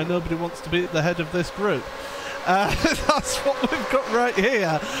situation of where nobody wants to be at the head of this group. That's what we've got right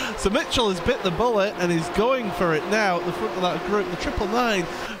here. So Mitchell has bit the bullet and he's going for it now at the front of that group. The 999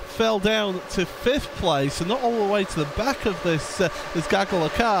 fell down to 5th place and not all the way to the back of this gaggle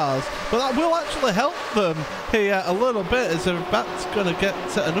of cars, but that will actually help them here a little bit as they're about going to get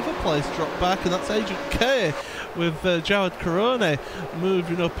another place dropped back, and that's Agent K with Jawad Karone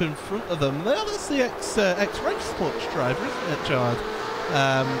moving up in front of them. Now that's the ex-Race Sports driver, isn't it, Jawad?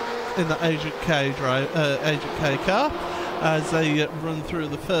 In the Agent K car as they run through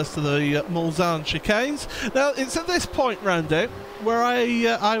the first of the Mulsanne chicanes. Now it's at this point, Randy, where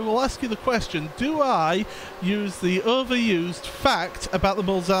I will ask you the question: do I use the overused fact about the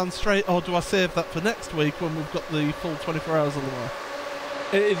Mulsanne straight, or do I save that for next week when we've got the full 24 hours of the war?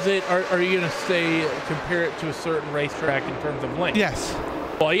 Is it? Are you going to say compare it to a certain racetrack in terms of length? Yes.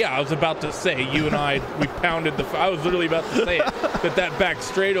 Well, yeah, I was about to say, you and I, we pounded I was literally about to say it, that back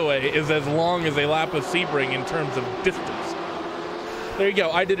straightaway is as long as a lap of Sebring in terms of distance. There you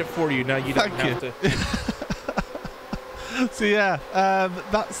go. I did it for you. Now you don't have to. So yeah,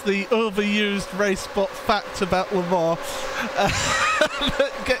 that's the overused race spot fact about Le Mans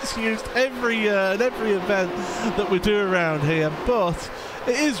that gets used in every event that we do around here. But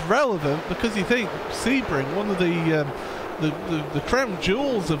it is relevant because you think Sebring, one of the crown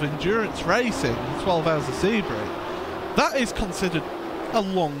jewels of endurance racing, 12 hours of Sebring, that is considered a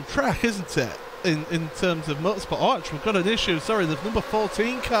long track, isn't it? In terms of motorsport. Oh, actually, we've got an issue. Sorry, the number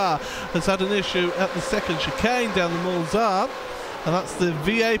 14 car has had an issue at the second chicane down the Mulsanne, and that's the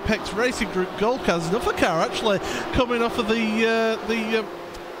V Apex Racing Group Gold car. There's another car actually coming off of the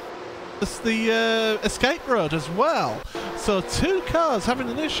escape road as well. So 2 cars having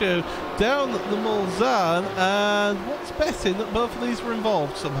an issue down the Mulsanne, and what's betting that both of these were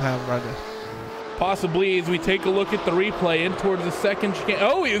involved somehow, Randy? Possibly, as we take a look at the replay in towards the second chicane.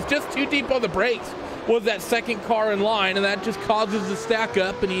 Oh, he was just too deep on the brakes. Was that second car in line, and that just causes the stack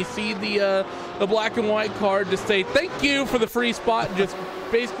up, and you see the black and white car just say thank you for the free spot, and just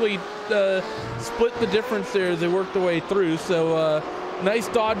basically split the difference there as they work their way through. So nice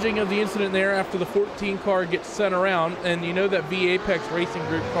dodging of the incident there after the 14 car gets sent around. And you know that V Apex Racing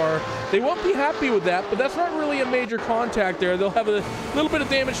Group car, they won't be happy with that, but that's not really a major contact there. They'll have a little bit of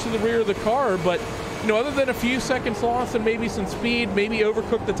damage to the rear of the car, but you know, other than a few seconds lost and maybe some speed, maybe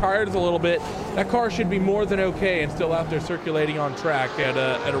overcooked the tires a little bit, that car should be more than okay and still out there circulating on track at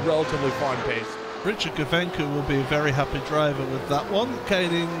a relatively fine pace. Richard Gavenko will be a very happy driver with that one,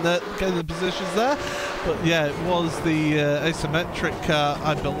 gaining the positions there. But yeah, it was the asymmetric car,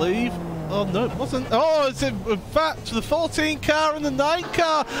 I believe. Oh no, it wasn't. Oh, it's in fact the 14 car and the 9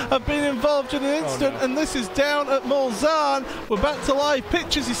 car have been involved in an incident, and this is down at Mulsanne. We're back to live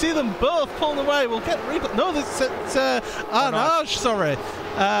pictures. You see them both pulling away. We'll get replay. No, this is at Arnage, sorry.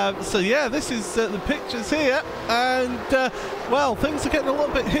 So yeah, this is the pictures here, and well, things are getting a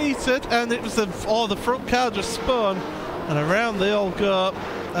little bit heated, and it was the front car just spun, and around they all go.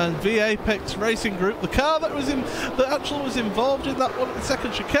 And V Apex Racing Group, the car that actually was involved in that one at the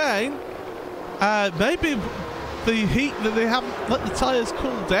second chicane, maybe the heat that they haven't let the tyres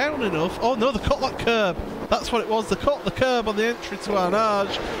cool down enough. Oh no, they caught that curb. That's what it was. They caught the curb on the entry to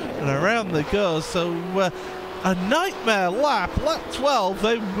Arnage, and around they go. So a nightmare lap 12.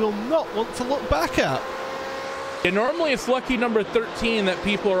 They will not want to look back at. Yeah, normally it's lucky number 13 that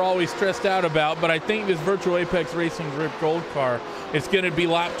people are always stressed out about, but I think this Virtual Apex Racing Group Gold car, it's going to be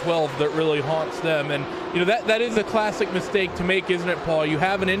lap 12 that really haunts them. And you know, that is a classic mistake to make, isn't it, Paul? You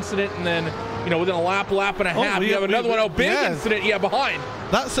have an incident, and then you know, within a lap and a half, you have another one. Oh, big incident, behind.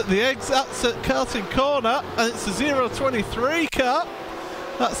 That's at the exit. That's at Carting Corner, and it's the 023 car.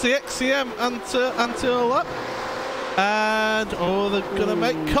 That's the XCM anti-lap. And, oh, they're going to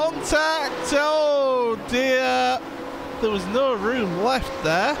make contact. Oh, dear. There was no room left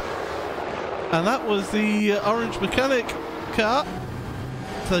there. And that was the orange mechanic car.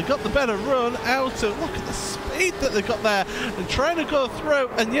 So they got the better run out of, look at the speed that they got there and trying to go through.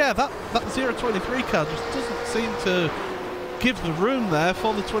 And yeah, that 023 car just doesn't seem to give the room there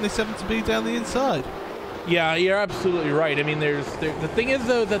for the 27 to be down the inside. Yeah, you're absolutely right. I mean, the thing is,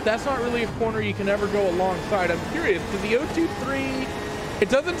 though, that's not really a corner you can ever go alongside. I'm curious, because the 023, it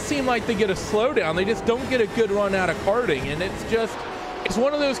doesn't seem like they get a slowdown. They just don't get a good run out of karting. And it's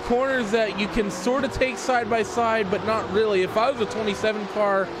one of those corners that you can sort of take side by side, but not really. If I was a 27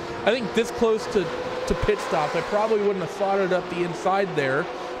 car, I think this close to pit stop, I probably wouldn't have slotted up the inside there.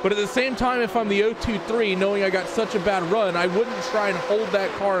 But at the same time, if I'm the 023, knowing I got such a bad run, I wouldn't try and hold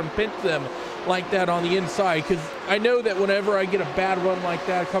that car and pinch them like that on the inside, because I know that whenever I get a bad run like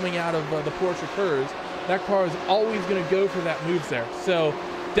that coming out of the Porsche curves, that car is always going to go for that move there. So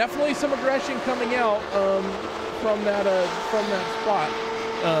definitely some aggression coming out from that spot,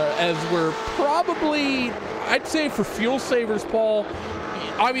 as we're probably, I'd say for fuel savers, Paul,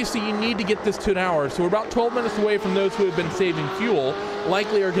 obviously you need to get this to an hour, so we're about 12 minutes away from those who have been saving fuel,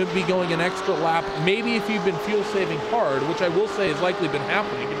 likely are going to be going an extra lap. Maybe if you've been fuel saving hard, which I will say has likely been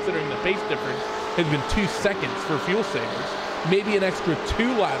happening considering the pace difference has been 2 seconds for fuel savers, maybe an extra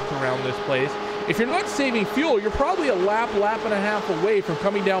 2 laps around this place. If you're not saving fuel, you're probably a lap and a half away from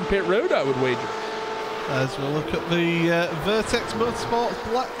coming down pit road, I would wager. As we look at the Vertex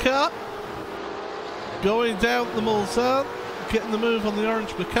Motorsports black car going down the Mulsanne, getting the move on the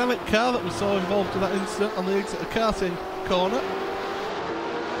orange mechanic car that we saw involved in that incident on the exit of karting corner.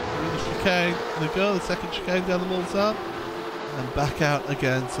 The chicane, they go, the second chicane down the Mulsanne, and back out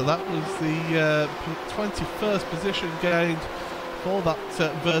again. So that was the 21st position gained for that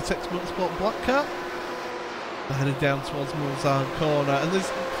Vertex Motorsport black car. They're heading down towards Mulsanne corner, and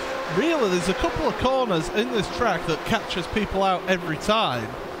there's a couple of corners in this track that catches people out every time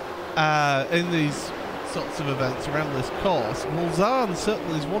in these sorts of events around this course. Mulsanne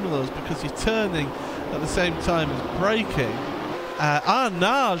certainly is one of those, because you're turning at the same time as braking.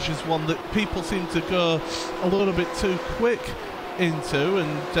 Arnage is one that people seem to go a little bit too quick into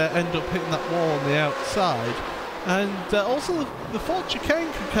and end up hitting that wall on the outside. And also the Ford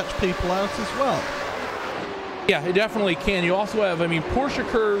chicane can catch people out as well. Yeah, it definitely can. You also have, I mean, Porsche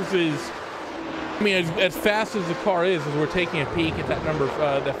curves is, I mean, as fast as the car is, as we're taking a peek at that number,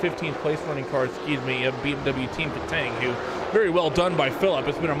 that 15th place running car, of BMW Team Catering, who, very well done by Philip.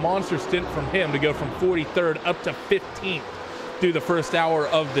 It's been a monster stint from him to go from 43rd up to 15th through the first hour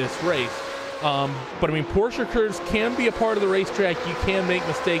of this race. But I mean, Porsche curves can be a part of the racetrack. You can make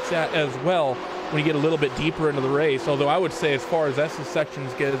mistakes at as well when you get a little bit deeper into the race. Although I would say, as far as S's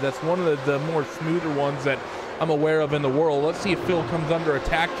sections go, that's one of the more smoother ones that I'm aware of in the world. Let's see if Phil comes under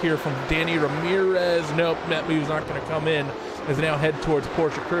attack here from Danny Ramirez. Nope, that move's not going to come in, as they now head towards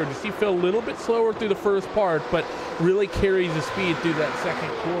Porsche curve. You see Phil a little bit slower through the first part, but really carries the speed through that second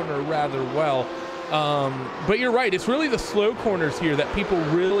corner rather well. But you're right, it's really the slow corners here that people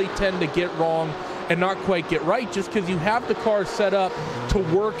really tend to get wrong and not quite get right, just because you have the car set up to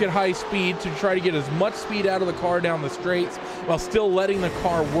work at high speed to try to get as much speed out of the car down the straights while still letting the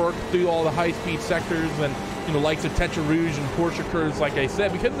car work through all the high speed sectors and, you know, like the Tetra Rouge and Porsche curves, like I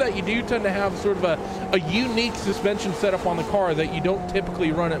said. Because of that, you do tend to have sort of a unique suspension setup on the car that you don't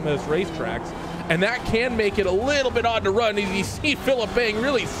typically run at most racetracks. And that can make it a little bit odd to run. As you see Philip Bang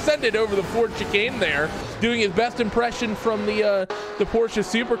really send it over the Ford chicane there, doing his best impression from the Porsche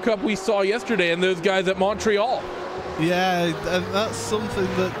Super Cup we saw yesterday and those guys at Montreal. Yeah, and that's something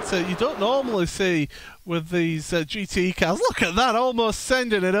that you don't normally see with these GT cars. Look at that, almost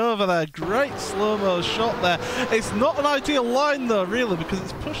sending it over there. Great slow-mo shot there. It's not an ideal line though, really, because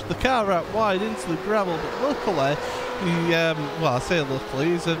it's pushed the car out wide into the gravel, but luckily well, I say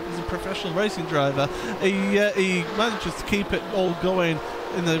luckily, he's a professional racing driver. He manages to keep it all going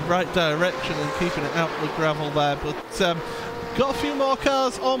in the right direction and keeping it out of the gravel there. But got a few more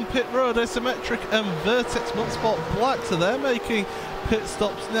cars on pit road, Asymmetric and Vertex Motorsport Black, so they're making pit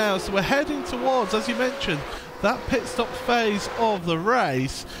stops now. So we're heading towards, as you mentioned, that pit stop phase of the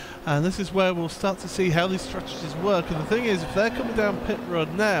race. And this is where we'll start to see how these strategies work. And the thing is, if they're coming down pit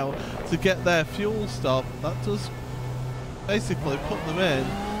road now to get their fuel stop, that does basically put them in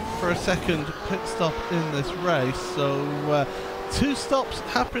for a second pit stop in this race. So 2 stops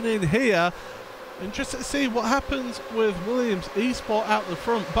happening here. Interested to see what happens with Williams eSport out the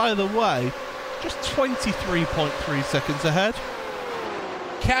front. By the way, just 23.3 seconds ahead.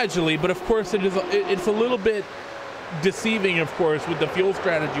 Casually, but of course it's a little bit deceiving, of course, with the fuel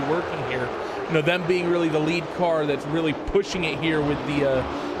strategy working here. them being really the lead car that's really pushing it here with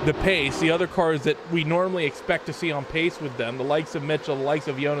the pace. The other cars that we normally expect to see on pace with them, the likes of Mitchell, the likes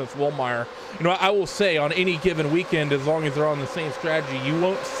of Jonas Wollmeyer. I will say on any given weekend, as long as they're on the same strategy, you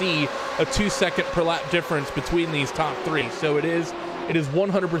won't see a 2-second per lap difference between these top three. So it is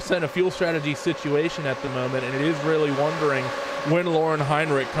 100% a fuel strategy situation at the moment, and it is really wondering when Lauren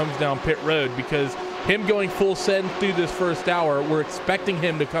Heinrich comes down pit road, because him going full send through this first hour, we're expecting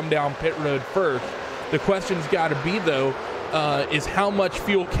him to come down pit road first. The question's got to be, though, is how much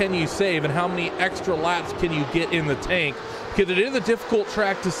fuel can you save and how many extra laps can you get in the tank? Because it is a difficult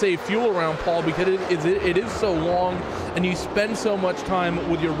track to save fuel around, Paul, because it is so long and you spend so much time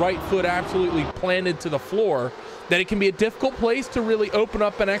with your right foot absolutely planted to the floor that it can be a difficult place to really open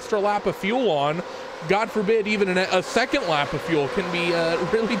up an extra lap of fuel on. God forbid, even a second lap of fuel can be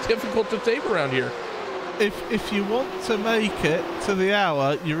really difficult to save around here. If you want to make it to the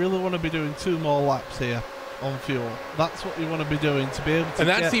hour, you really want to be doing 2 more laps here on fuel. That's what you want to be doing to be able to. And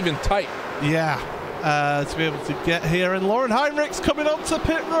that's even tight. Yeah, to be able to get here. And Lauren Heinrich's coming onto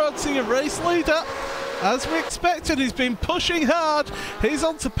pit road, to your race leader. As we expected, he's been pushing hard. He's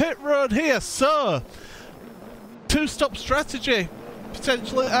onto pit road here. So, 2-stop strategy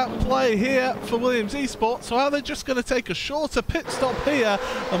potentially at play here for Williams Esports. So are they just going to take a shorter pit stop here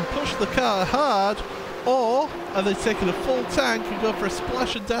and push the car hard, or are they taking a full tank and go for a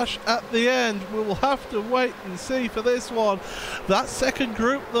splash and dash at the end? We will have to wait and see for this one. That second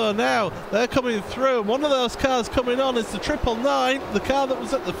group though, now they're coming through. One of those cars coming on is the 999, the car that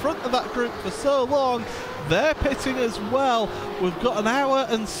was at the front of that group for so long. They're pitting as well. We've got 1 hour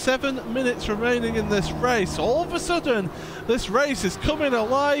and 7 minutes remaining in this race. All of a sudden, this race is coming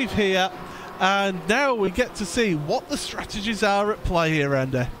alive here, and now we get to see what the strategies are at play here,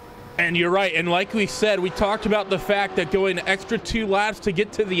 Andy. And you're right, and like we said, we talked about the fact that going an extra 2 laps to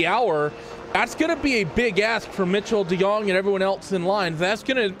get to the hour, that's going to be a big ask for Mitchell, De Jong, and everyone else in line. That's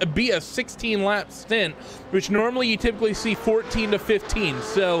going to be a 16-lap stint, which normally you typically see 14 to 15.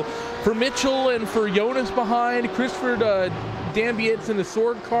 So for Mitchell and for Jonas behind, Christopher Dambietz in the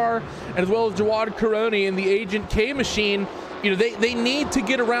Sword car, as well as Jawad Karoni in the Agent K machine, they need to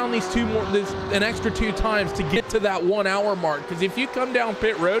get around an extra 2 times to get to that 1 hour mark. Because if you come down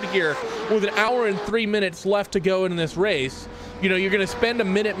pit road here with 1 hour and 3 minutes left to go in this race, you're going to spend a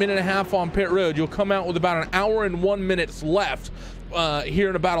minute and a half on pit road. You'll come out with about 1 hour and 1 minute left here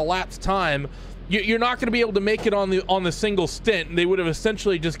in about a lap's time. You're not going to be able to make it on the single stint. They would have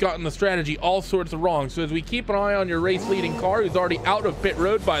essentially just gotten the strategy all sorts of wrong. So as we keep an eye on your race leading car, who's already out of pit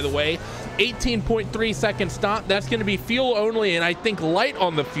road, by the way, 18.3 second stop. That's going to be fuel only, and I think light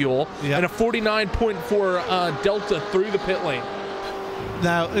on the fuel, and a 49.4 delta through the pit lane.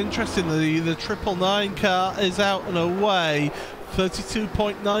 Now, interestingly, the 999 car is out and away.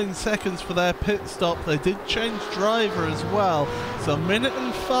 32.9 seconds for their pit stop. They did change driver as well. So 1 minute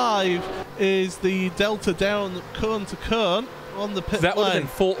and 5 is the delta down cone to cone on the pit lane. That would have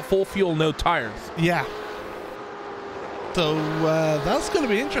been full fuel, no tires. Yeah. So that's going to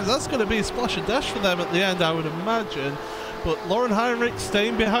be interesting. That's going to be a splash and dash for them at the end, I would imagine. But Lauren Heinrich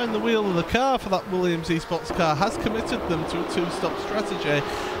staying behind the wheel of the car for that Williams Esports car has committed them to a 2-stop strategy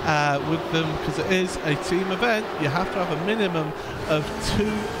with them, because it is a team event. You have to have a minimum of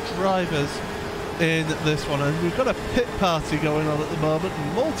 2 drivers in this one, and we've got a pit party going on at the moment,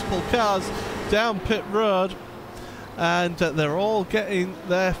 multiple cars down pit road, and they're all getting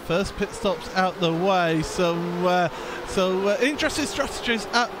their first pit stops out the way. So interesting strategies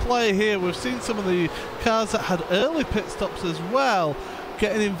at play here. We've seen some of the cars that had early pit stops as well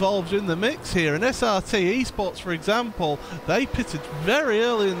getting involved in the mix here. And SRT Esports, for example, they pitted very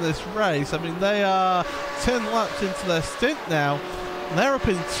early in this race. I mean, they are 10 laps into their stint now. They're up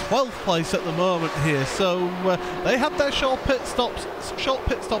in 12th place at the moment here. So they had their short pit stop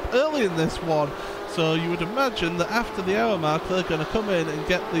early in this one. So you would imagine that after the hour mark, they're going to come in and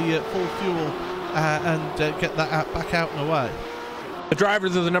get the full fuel and get that back out and away. The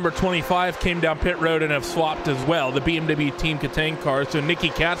drivers of the number 25 came down pit road and have swapped as well, the BMW Team Catering car. So Nicky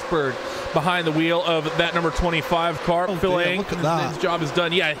Katzberg behind the wheel of that number 25 car. Phil Eng, his job is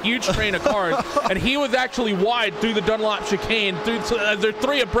done. Yeah, huge train of cars. And he was actually wide through the Dunlop chicane. They're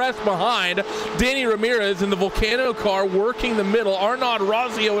 3 abreast behind. Danny Ramirez in the Volcano car working the middle. Arnaud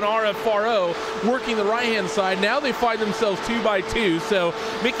Razio and RFRO working the right-hand side. Now they find themselves 2 by 2. So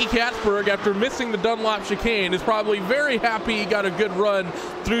Nicky Katzberg, after missing the Dunlop chicane, is probably very happy he got a good run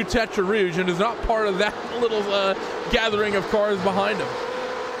through Tetra Rouge and is not part of that little gathering of cars behind him.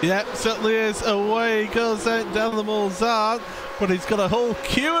 Yeah, certainly is. Away goes out down the Mulsanne. but he's got a whole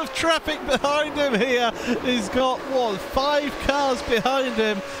queue of traffic behind him here. He's got, what, 5 cars behind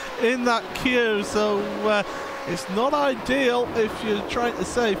him in that queue, so it's not ideal if you're trying to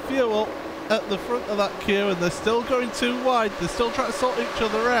save fuel at the front of that queue, and they're still going too wide. They're still trying to sort each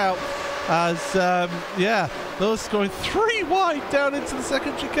other out as, yeah, those going 3 wide down into the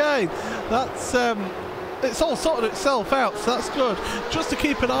second chicane. That's, it's all sorted itself out, so that's good. Just to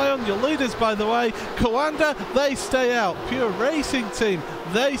keep an eye on your leaders, by the way, Coanda, they stay out. Pure Racing Team,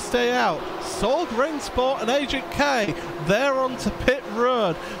 they stay out. Sorg Rainsport and Agent K, they're on to pit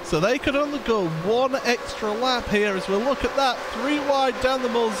road, so they could only go 1 extra lap here as we look at that. 3 wide down the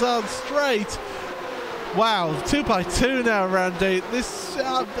Mulsanne straight. Wow, 2x2 now, Randy. This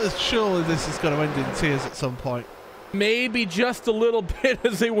surely this is going to end in tears at some point. Maybe just a little bit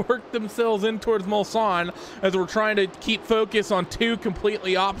as they work themselves in towards Mulsanne, as we're trying to keep focus on 2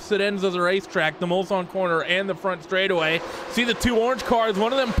 completely opposite ends of the racetrack, the Mulsanne corner and the front straightaway. See the 2 orange cars,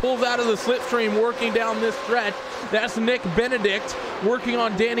 one of them pulls out of the slipstream working down this stretch. That's Nick Benedict working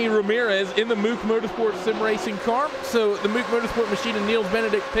on Danny Ramirez in the Mook Motorsport sim racing car. So the Mook Motorsport machine and Niels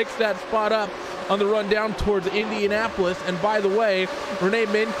Benedict picks that spot up on the run down towards Indianapolis. And by the way, Renee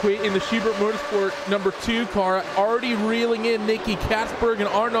Menquit in the Schubert Motorsport number 2 car already reeling in Nikki Katzberg, and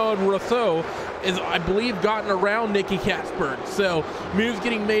Arnaud Rousseau is, I believe, gotten around Nikki Katzberg. So moves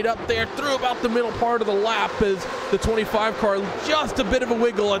getting made up there through about the middle part of the lap as the 25 car just a bit of a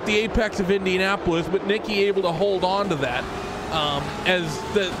wiggle at the apex of Indianapolis, but Nikki able to hold on to that.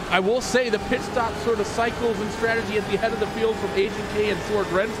 I will say the pit stop sort of cycles and strategy at the head of the field from Agent K and Sorg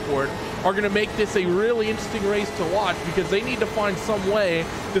Rensport are going to make this a really interesting race to watch, because they need to find some way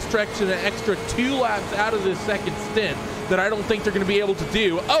to stretch an extra 2 laps out of this second stint that I don't think they're going to be able to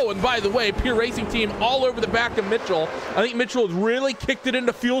do. Oh, and by the way, Pure Racing Team all over the back of Mitchell. I think Mitchell has really kicked it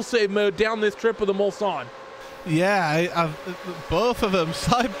into fuel save mode down this trip of the Mulsanne. Yeah, both of them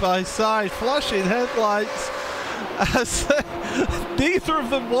side by side, flashing headlights, as neither of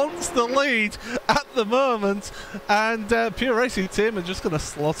them wants the lead at the moment, and Pure Racing Team are just going to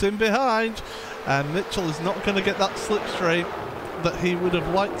slot in behind, and Mitchell is not going to get that slipstream that he would have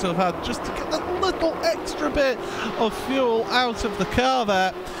liked to have had, just to get that little extra bit of fuel out of the car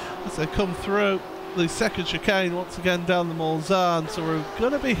there as they come through the second chicane once again down the Mulsanne. So we're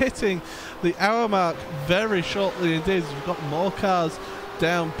going to be hitting the hour mark very shortly indeed. We've got more cars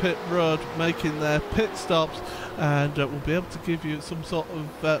down pit road making their pit stops, and we'll be able to give you some sort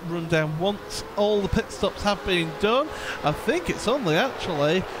of rundown once all the pit stops have been done. I think it's only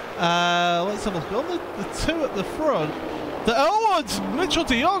actually, let's have a look, only the 2 at the front. It's Mitchell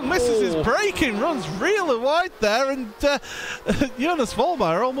de Jong misses his braking, runs really wide there, and Jonas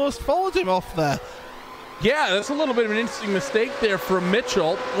Vollmeyer almost followed him off there. Yeah, that's a little bit of an interesting mistake there from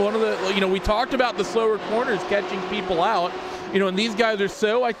Mitchell. One of the, we talked about the slower corners catching people out. And these guys are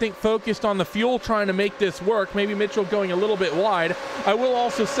so, I think, focused on the fuel trying to make this work. Maybe Mitchell going a little bit wide. I will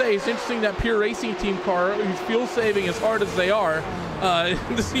also say it's interesting that Pure Racing Team car, who's fuel saving as hard as they are,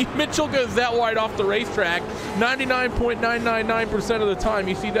 Mitchell goes that wide off the racetrack. 99.999% of the time,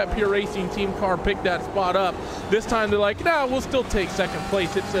 you see that Pure Racing Team car pick that spot up. This time they're like, no, we'll still take second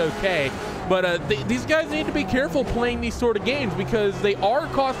place. It's okay. But these guys need to be careful playing these sort of games, because they are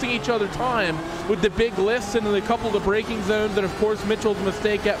costing each other time with the big lists and a couple of the braking zones, and of course Mitchell's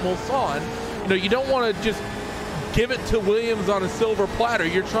mistake at Mulsanne. You don't want to just give it to Williams on a silver platter.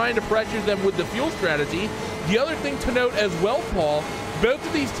 You're trying to pressure them with the fuel strategy. The other thing to note as well, Paul, both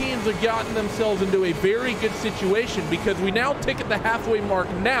of these teams have gotten themselves into a very good situation, because we now tick at the halfway mark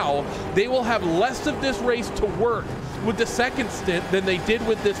now. They will have less of this race to work with the second stint than they did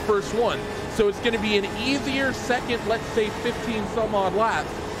with this first one. So it's going to be an easier second, let's say 15 some odd laps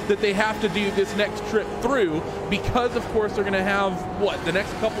that they have to do this next trip through, because of course they're going to have, the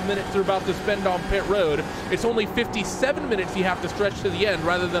next couple minutes they're about to spend on pit road. It's only 57 minutes you have to stretch to the end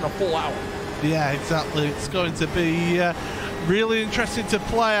rather than a full hour. Yeah, exactly. It's going to be really interesting to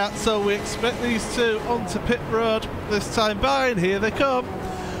play at, so we expect these 2 onto pit road this time by, and here they come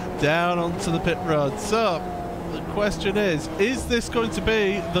down onto the pit road. So the question is this going to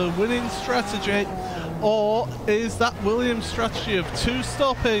be the winning strategy, or is that Williams strategy of 2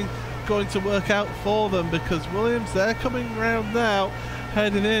 stopping going to work out for them? Because Williams, they're coming around now,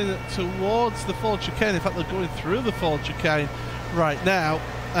 heading in towards the Ford chicane. In fact, they're going through the Ford chicane right now,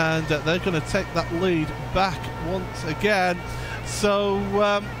 and they're going to take that lead back once again. So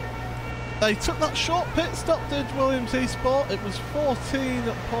they took that short pit stop, did Williams Esport. It was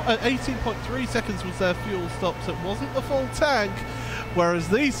 18.3 seconds was their fuel stop, so it wasn't the full tank, Whereas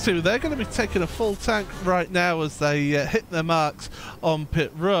these two, they're going to be taking a full tank right now as they hit their marks on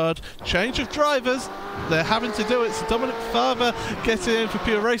pit road. Change of drivers, they're having to do it. So Dominic Farber getting in for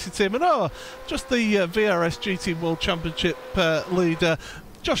Pure Racing Team, and just the VRS GT World Championship leader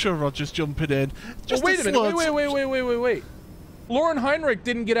Joshua Rogers jumping in. Just wait a minute, wait. Lauren Heinrich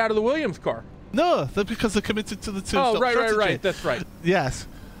didn't get out of the Williams car. No, they're because they're committed to the two-stop strategy. Right, that's right. Yes.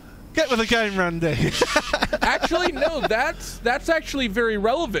 Get with the game, Randy. Actually, no, that's actually very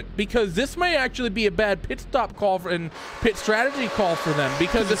relevant, because this may actually be a bad pit stop call and pit strategy call for them,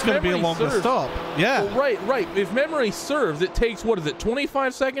 because it's going to be a longer stop. Yeah. Well, right. If memory serves, it takes,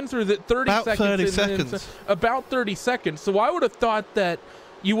 25 seconds, or is it 30 about seconds? 30 seconds. About 30 seconds. So I would have thought that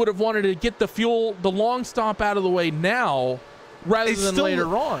you would have wanted to get the long stop out of the way now, rather than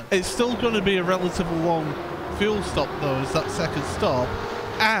later on. It's still going to be a relatively long fuel stop, though, as that second stop.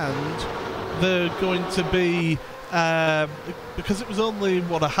 And they're going to be, because it was only,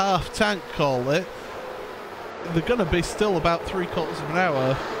 a half tank, call it, they're going to be still about 3/4 of an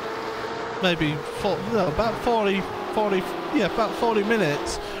hour, maybe about 40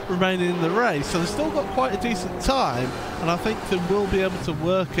 minutes remaining in the race. So they've still got quite a decent time, and I think they will be able to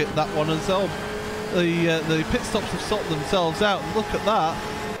work it, that one as well. The pit stops have sorted themselves out, and look at that.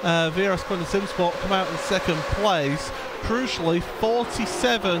 VRS Quinn and SimSport come out in second place. Crucially,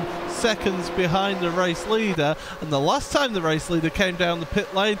 47 seconds behind the race leader, and the last time the race leader came down the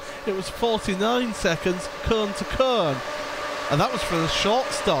pit lane, it was 49 seconds cone to cone, and that was for the short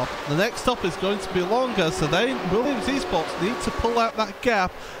stop. The next stop is going to be longer, so Williams Esports need to pull out that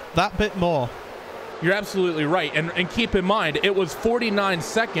gap that bit more. You're absolutely right, and keep in mind, it was 49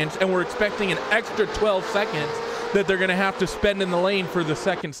 seconds, and we're expecting an extra 12 seconds that they're going to have to spend in the lane for the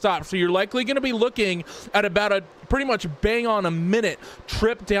second stop. So you're likely going to be looking at about a pretty much bang on a minute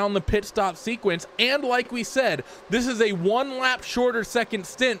trip down the pit stop sequence. And like we said, this is a 1 lap shorter second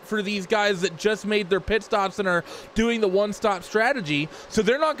stint for these guys that just made their pit stops and are doing the one-stop strategy. So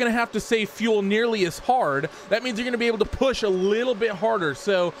they're not going to have to save fuel nearly as hard. That means you're going to be able to push a little bit harder.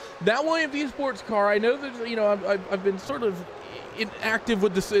 So that Williams Esports car, I know that, I've been sort of active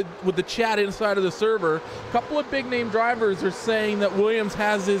with the chat inside of the server. A couple of big name drivers are saying that Williams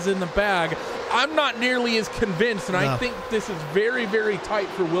has his in the bag. I'm not nearly as convinced, and I think this is very, very tight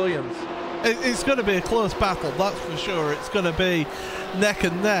for Williams. It's going to be a close battle, that's for sure. It's going to be neck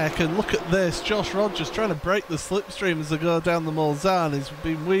and neck, and look at this. Josh Rogers trying to break the slipstream as they go down the Mulsanne. He's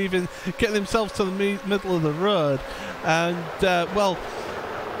been weaving, getting himself to the middle of the road. And, well,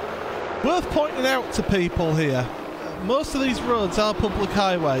 worth pointing out to people here, most of these roads are public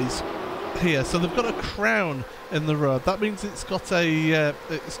highways here, so they've got a crown in the road. That means it's got a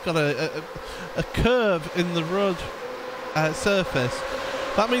curve in the road surface.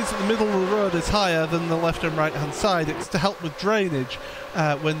 That means that the middle of the road is higher than the left and right hand side. It's to help with drainage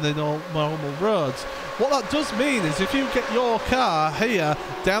when they're normal roads. What that does mean is if you get your car here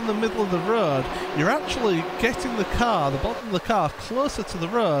down the middle of the road, you're actually getting the car, the bottom of the car, closer to the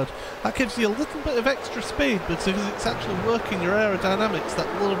road. That gives you a little bit of extra speed because it's actually working your aerodynamics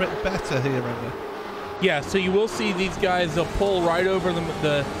that little bit better here, Randy. Yeah, so you will see these guys, they'll pull right over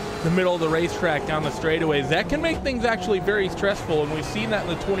the middle of the racetrack down the straightaways. That can make things actually very stressful, and we've seen that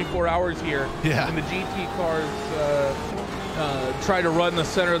in the 24 hours here. Yeah. And the GT cars try to run the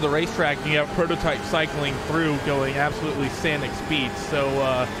center of the racetrack, and you have prototype cycling through going absolutely Sanic speeds.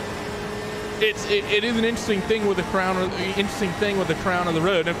 So it is an interesting thing with the crown of the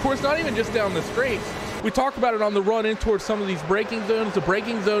road. And of course, not even just down the straights. We talked about it on the run in towards some of these braking zones. The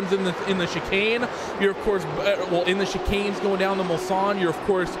braking zones in the chicane. You're of course in the chicanes going down the Mulsanne.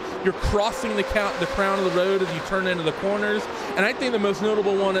 You're crossing the crown of the road as you turn into the corners. And I think the most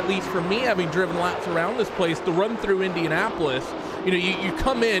notable one, at least for me, having driven laps around this place, the run through Indianapolis. You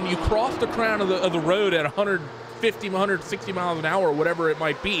come in, you cross the crown of the road at 150, 160 miles an hour, whatever it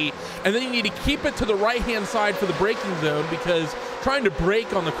might be, and then you need to keep it to the right-hand side for the braking zone, because trying to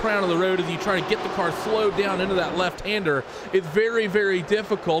brake on the crown of the road as you try to get the car slowed down into that left-hander is very, very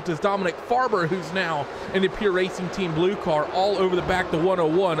difficult, as Dominic Farber, who's now in the Pure Racing Team blue car, all over the back, the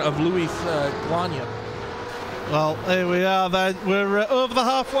 101 of Luis Glania. Well, here we are then. We're over the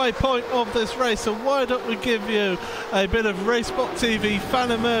halfway point of this race, so why don't we give you a bit of RaceSpot TV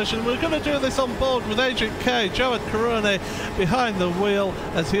fan immersion. We're going to do this on board with Agent K, Joad Corone, behind the wheel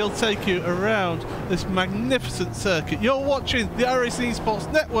as he'll take you around this magnificent circuit. You're watching the iRacing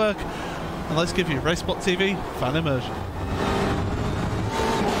Esports Network, and let's give you RaceSpot TV fan immersion.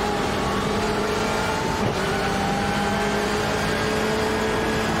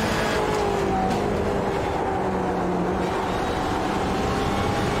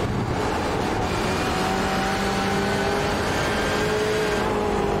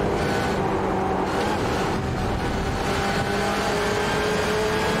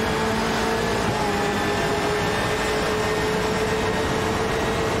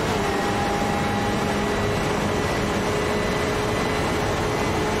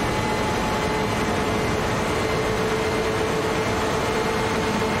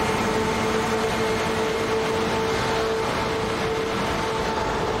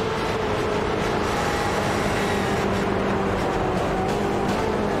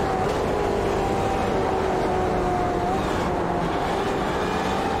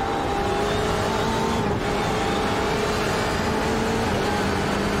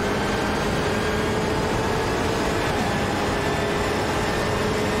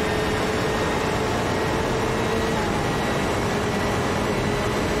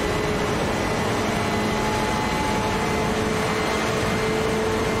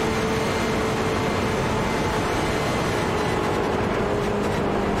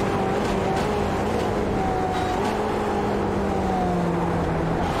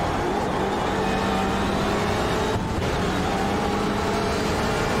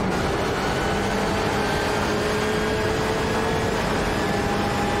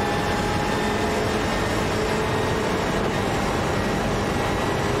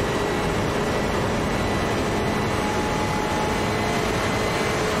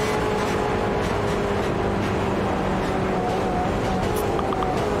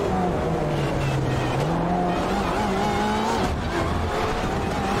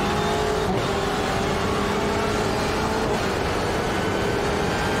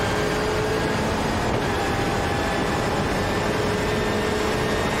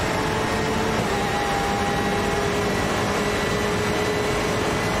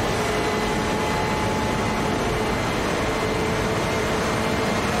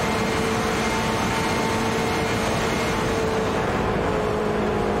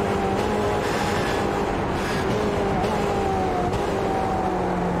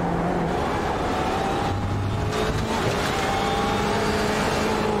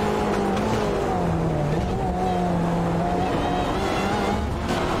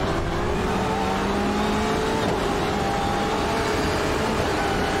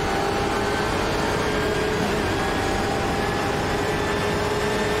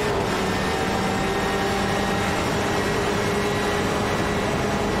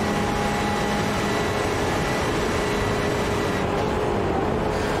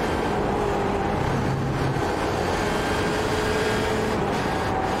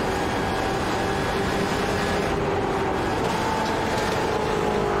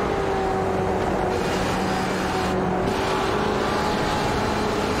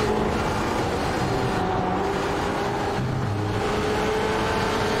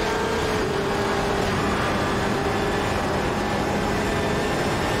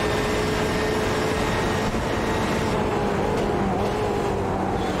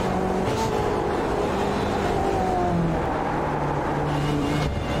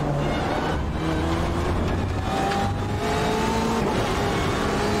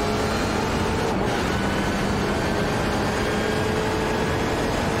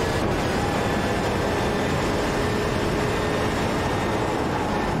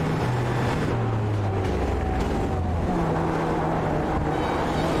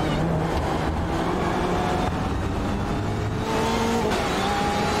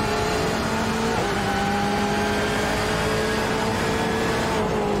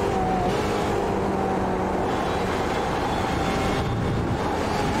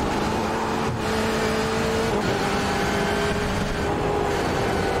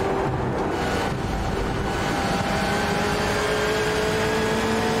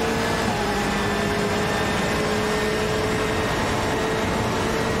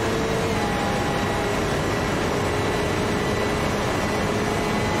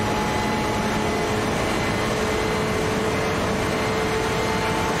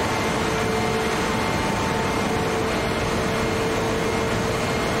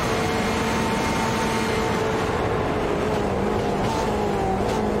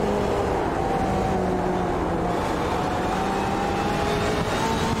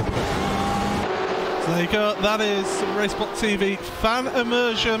 There you go, that is Racebot TV fan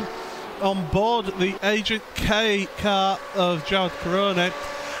immersion on board the Agent K car of Jared Corone.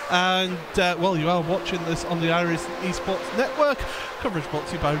 And, well, you are watching this on the iRacing Esports Network. Coverage brought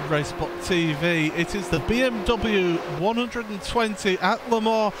to you by Racebot TV. It is the BMW 120 at Le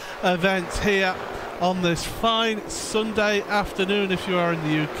Mans event here on this fine Sunday afternoon if you are in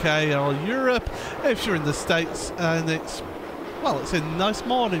the UK or Europe. If you're in the States, and it's, well, it's a nice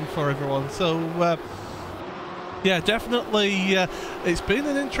morning for everyone. So, yeah, definitely it's been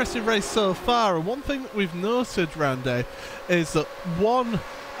an interesting race so far. And one thing that we've noted, Randy, is that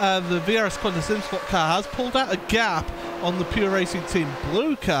the VRS Honda SimSport car has pulled out a gap on the Pure Racing Team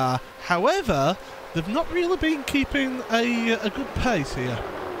Blue car. However, they've not really been keeping a good pace here.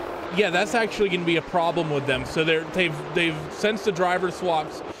 Yeah, that's actually going to be a problem with them. So they've since the driver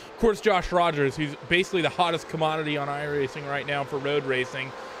swaps. Of course, Josh Rogers, who's basically the hottest commodity on iRacing right now for road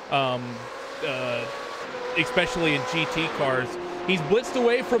racing, especially in GT cars. He's blitzed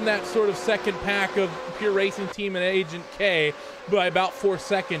away from that sort of second pack of Pure Racing Team and Agent K by about 4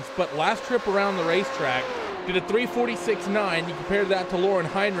 seconds. But last trip around the racetrack, did a 3:46.9. You compare that to Lauren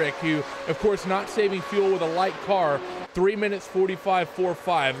Heinrich, who, of course, not saving fuel with a light car, 3 minutes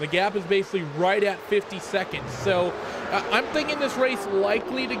 45.45. The gap is basically right at 50 seconds. So I'm thinking this race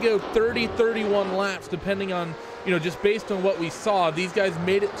likely to go 30-31 laps, depending on, just based on what we saw. These guys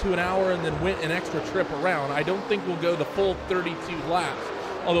made it to an hour and then went an extra trip around. I don't think we'll go the full 32 laps.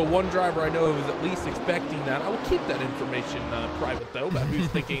 Although one driver I know of is at least expecting that. I will keep that information private, though, about who's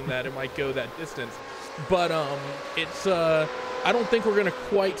thinking that it might go that distance. But it's I don't think we're going to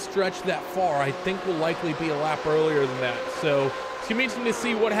quite stretch that far. I think we'll likely be a lap earlier than that. So it's going to be interesting to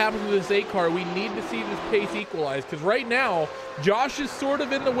see what happens with this 8 car. We need to see this pace equalize, because right now Josh is sort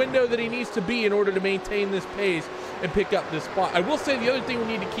of in the window that he needs to be in order to maintain this pace and pick up this spot. I will say the other thing we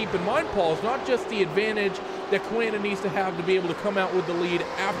need to keep in mind, Paul, is not just the advantage that Coanda needs to have to be able to come out with the lead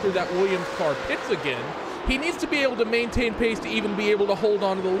after that Williams car pits again. He needs to be able to maintain pace to even be able to hold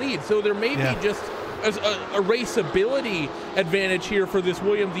on to the lead. So there may be just a raceability advantage here for this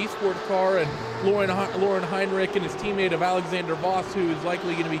Williams eSport car, and Lauren Heinrich and his teammate of Alexander Voss, who is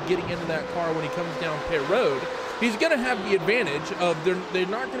likely going to be getting into that car when he comes down pit road. He's going to have the advantage of they're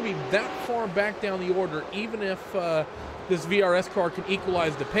not going to be that far back down the order, even if this VRS car can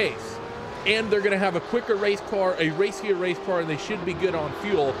equalize the pace. And they're going to have a quicker race car, a racier race car, and they should be good on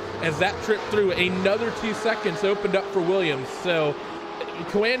fuel, as that trip through another 2 seconds opened up for Williams. So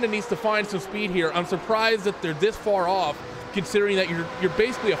Coanda needs to find some speed here. I'm surprised that they're this far off, considering that you're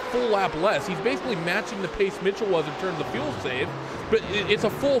basically a full lap less. He's basically matching the pace Mitchell was in terms of fuel save, but it's a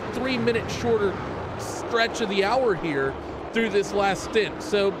full 3 minute shorter stretch of the hour here through this last stint.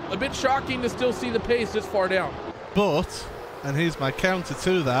 So a bit shocking to still see the pace this far down. But, and here's my counter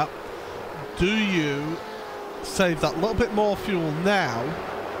to that, do you save that little bit more fuel now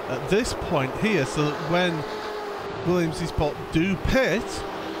at this point here, so that when Williams eSport do pit,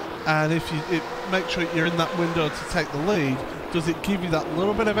 and if you make sure you're in that window to take the lead, does it give you that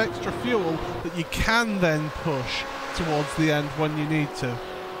little bit of extra fuel that you can then push towards the end when you need to?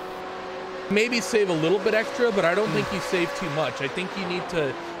 Maybe save a little bit extra, but I don't think you save too much. I think you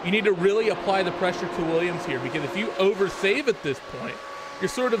need to really apply the pressure to Williams here, because if you oversave at this point, you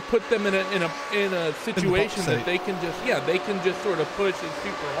sort of put them in a situation that they can just sort of push it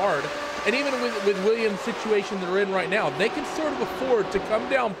super hard. And even with Williams' situation they're in right now, they can sort of afford to come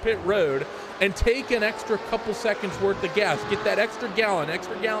down pit road and take an extra couple seconds worth of gas, get that extra gallon and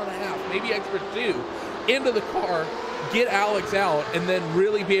a half, maybe extra 2 into the car, get Alex out, and then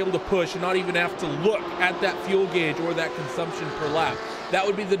really be able to push and not even have to look at that fuel gauge or that consumption per lap. That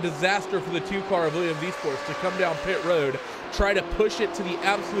would be the disaster for the 2 car of Williams eSports, to come down pit road, try to push it to the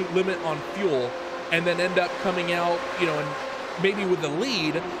absolute limit on fuel, and then end up coming out, and maybe with the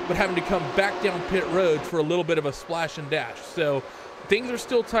lead, but having to come back down pit road for a little bit of a splash and dash. So things are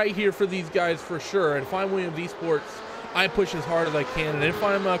still tight here for these guys for sure. And if I'm Williams eSports, I push as hard as I can. And if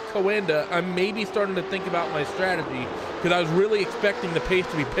I'm Coanda, I'm maybe starting to think about my strategy, because I was really expecting the pace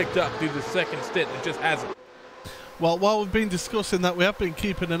to be picked up through the second stint. It just hasn't. Well, while we've been discussing that, we have been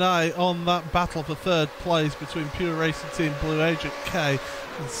keeping an eye on that battle for third place between Pure Racing Team Blue Agent K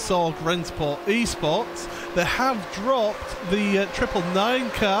and Sorg Rennsport Esports. They have dropped the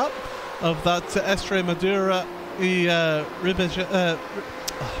 999 car of that Estre Madura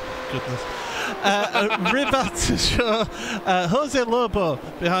Ribatejo, Jose Lobo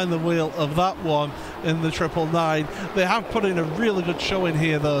behind the wheel of that one in the 999. They have put in a really good showing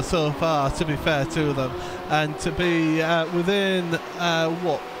here though so far, to be fair to them, and to be within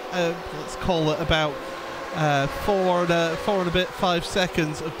let's call it about 4 and a bit, 5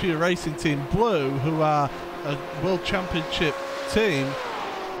 seconds of Pure Racing Team Blue, who are a World Championship team.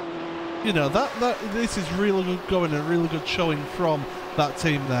 You know, this is really good going, a really good showing from that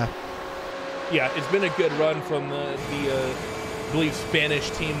team there. Yeah, it's been a good run from the I believe Spanish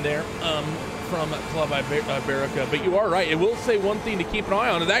team there from Club Iberica. But you are right. I will say one thing to keep an eye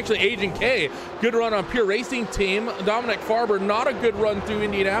on is actually Agent K. Good run on Pure Racing Team. Dominic Farber, not a good run through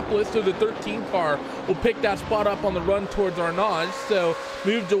Indianapolis. So the 13 car will pick that spot up on the run towards Arnage. So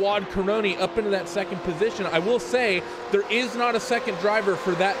move Jawad Karoni up into that second position. I will say there is not a second driver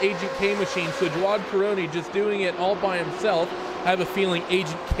for that Agent K machine. So Jawad Karoni just doing it all by himself. I have a feeling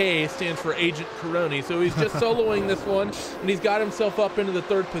Agent K stands for Agent Karoni. So he's just soloing this one, and he's got himself up into the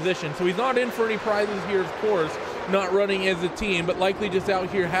third position. So he's not in for any prizes here, of course, not running as a team, but likely just out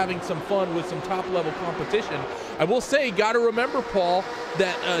here having some fun with some top-level competition. I will say, got to remember, Paul,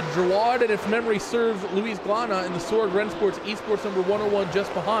 that Jawad, and if memory serves, Luis Glana in the Sorg Rennsports Esports number 101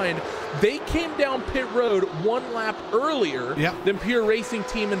 just behind, they came down pit road 1 lap earlier than Pure Racing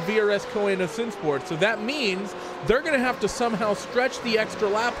Team and VRS Cohen of Sinsport. So that means they're going to have to somehow stretch the extra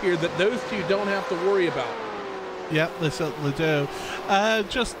lap here that those two don't have to worry about. Yeah, they certainly do.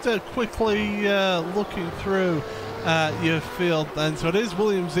 Just quickly looking through your field then. So it is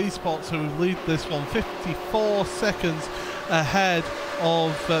Williams Esports who lead this one, 54 seconds ahead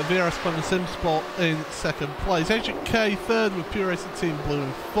of VRS Cohen of Sinsport in second place. Agent K third with Pure Racing Team Blue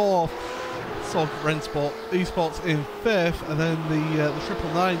in fourth. Sorg Rennsport Esports in fifth, and then the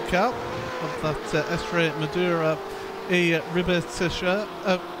 999 car of that Estre Madura e Ribetisha.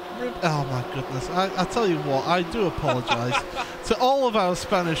 Oh my goodness, I tell you what, I do apologise to all of our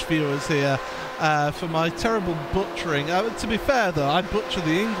Spanish viewers here for my terrible butchering. To be fair though, I butcher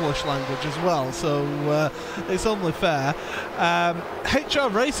the English language as well, so it's only fair. HR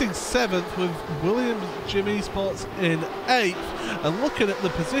Racing 7th with Williams Jim Esports in 8th, and looking at the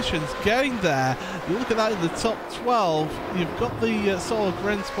positions gained there, you look at that in the top 12, you've got the Sorg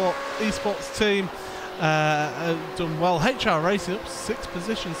Rennsport Esports team done well. HR Racing up 6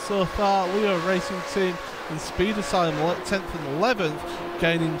 positions so far. Leo Racing Team and Speed Asylum 10th and 11th,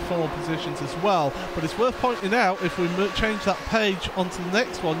 gaining 4 positions as well. But it's worth pointing out, if we change that page onto the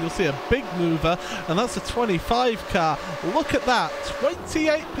next one, you'll see a big mover, and that's a 25 car. Look at that,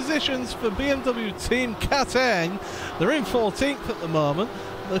 28 positions for BMW Team Catering. They're in 14th at the moment.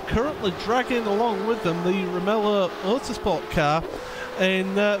 They're currently dragging along with them the Romello Motorsport car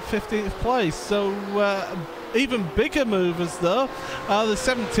in 15th place. So even bigger movers though are the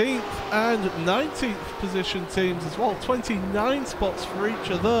 17th and 19th position teams as well. 29 spots for each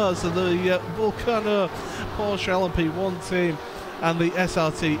of those. So the Vulcano Porsche LMP1 team and the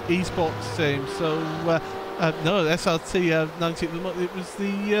SRT Esports team. So no, SRT 19th, it was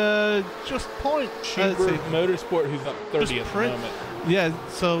the Just Point Motorsport, who's up 30th at the moment. Yeah,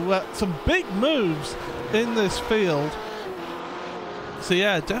 so some big moves in this field. So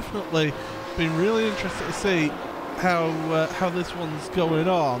yeah, definitely been really interested to see how this one's going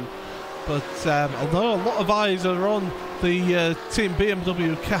on. But although a lot of eyes are on the Team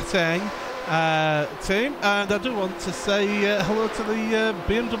BMW Cateng team, and I do want to say hello to the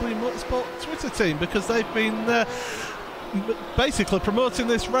BMW Motorsport Twitter team, because they've been basically promoting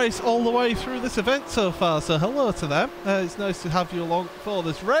this race all the way through this event so far, so hello to them. It's nice to have you along for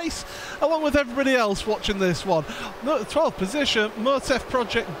this race, along with everybody else watching this one. 12th position, Motef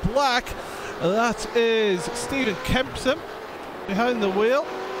Project Black, that is Stephen Kempson behind the wheel,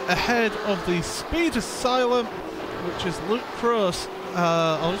 ahead of the Speed Asylum, which is Luke Krause,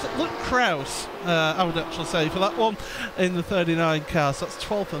 or is it Luke Krause, I would actually say, for that one, in the 39 car. So that's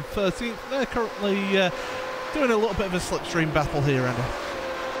 12th and 13th. They're currently doing a little bit of a slipstream battle here, Andy.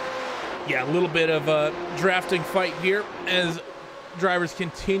 Yeah, a little bit of a drafting fight here as drivers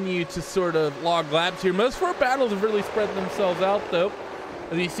continue to sort of log laps here. Most of our battles have really spread themselves out, though,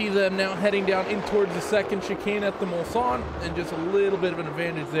 as you see them now heading down in towards the second chicane at the Mulsanne, and just a little bit of an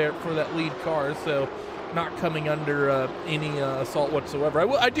advantage there for that lead car, so not coming under any assault whatsoever.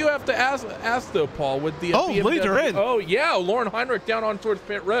 I do have to ask though, Paul, with the BMW, leader in. Oh yeah, Lauren Heinrich down on towards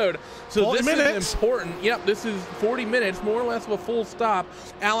pit road. So this is important. Yep, this is 40 minutes, more or less of a full stop.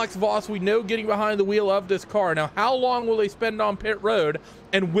 Alex Voss, we know, getting behind the wheel of this car. Now, how long will they spend on pit road,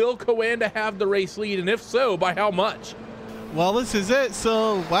 and will Coanda have the race lead, and if so, by how much? Well, this is it.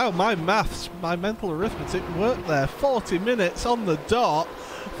 So, wow, my maths, my mental arithmetic worked there. 40 minutes on the dot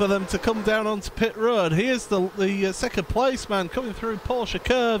for them to come down onto pit road. Here's the second place man coming through Porsche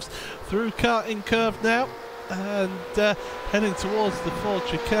curves, through karting curve now, and heading towards the Ford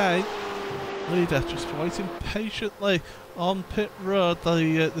chicane. Leader just waiting patiently on pit road.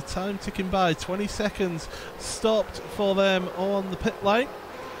 The time ticking by, 20 seconds stopped for them on the pit lane.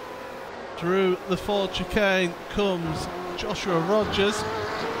 Through the Ford chicane comes Joshua Rogers,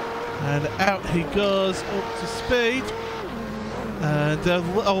 and out he goes up to speed. And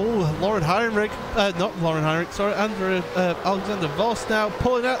Lauren Heinrich, not Lauren Heinrich, sorry, Andrew Alexander Voss now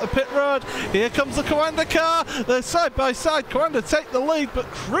pulling out the pit road. Here comes the Coanda car. They're side by side. Coanda take the lead, but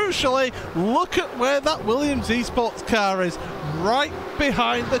crucially, look at where that Williams Esports car is, right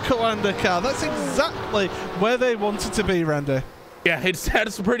behind the Coanda car. That's exactly where they wanted to be, Randy. Yeah,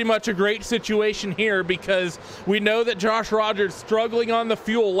 that's pretty much a great situation here because we know that Josh Rogers struggling on the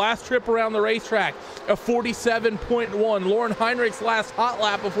fuel. Last trip around the racetrack, a 47.1. Lauren Heinrich's last hot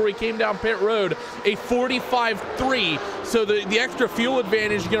lap before he came down pit road, a 45.3. So the extra fuel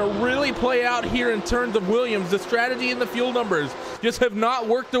advantage is going to really play out here in terms of Williams. The strategy and the fuel numbers just have not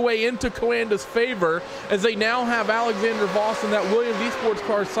worked their way into Coanda's favor as they now have Alexander Voss and that Williams Esports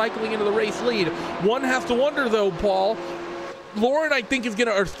car cycling into the race lead. One has to wonder though, Paul, Lauren, I think, is going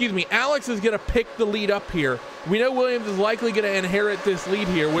to, or excuse me, Alex is going to pick the lead up here. We know Williams is likely going to inherit this lead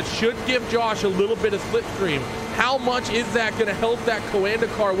here, which should give Josh a little bit of slipstream. How much is that going to help that Coanda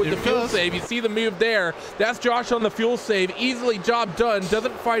car with the fuel save? You see the move there. That's Josh on the fuel save. Easily job done.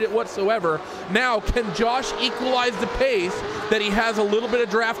 Doesn't fight it whatsoever. Now, can Josh equalize the pace that he has a little bit of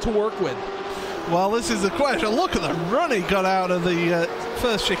draft to work with? Well, this is the question. Look at the run he got out of the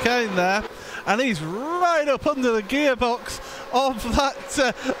first chicane there. And he's right up under the gearbox of that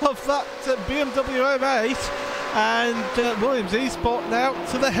BMW M8, and Williams Esport now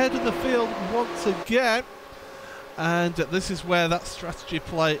to the head of the field once again. And this is where that strategy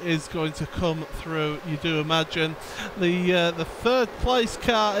play is going to come through. You do imagine the third place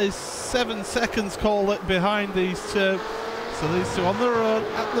car is 7 seconds, call it, behind these two. So these two on their own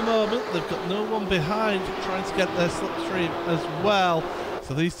at the moment. They've got no one behind trying to get their slipstream as well.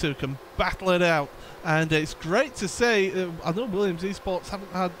 So these two can battle it out, and it's great to see. I know Williams Esports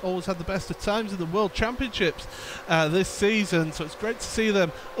haven't always had the best of times in the World Championships this season, so it's great to see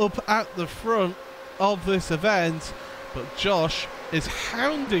them up at the front of this event. But Josh is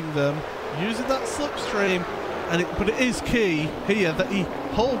hounding them using that slipstream, but it is key here that he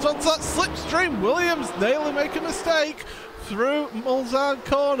holds on to that slipstream. Williams nearly make a mistake through Mulsanne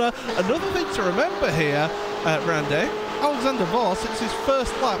corner. Another thing to remember here, Randy, Alexander Voss, it's his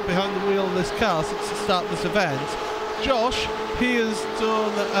first lap behind the wheel of this car since the start of this event. Josh, he has done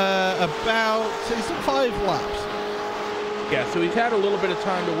he's done 5 laps. Yeah, so he's had a little bit of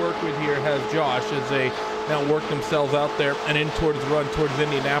time to work with here, has Josh, as they now work themselves out there and in towards the run towards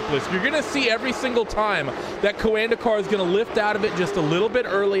Indianapolis. You're going to see every single time that Coanda car is going to lift out of it just a little bit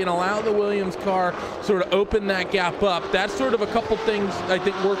early and allow the Williams car sort of open that gap up. That's sort of a couple things, I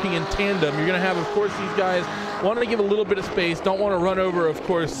think, working in tandem. You're going to have, of course, these guys wanting to give a little bit of space, don't want to run over, of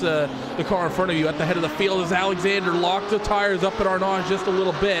course, the car in front of you at the head of the field as Alexander locks the tires up at Arnage just a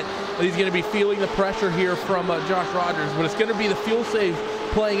little bit. He's going to be feeling the pressure here from Josh Rogers, but it's going to be the fuel save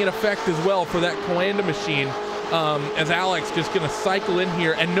playing in effect as well for that Coanda machine, as Alex just going to cycle in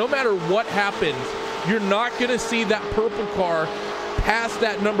here. And no matter what happens, you're not going to see that purple car past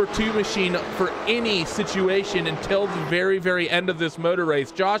that number 2 machine for any situation until the very, very end of this motor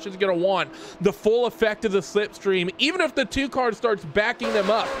race. Josh is going to want the full effect of the slipstream, even if the 2 car starts backing them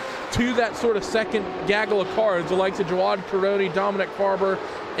up to that sort of second gaggle of cars, the likes of Jawad Karoni, Dominic Farber,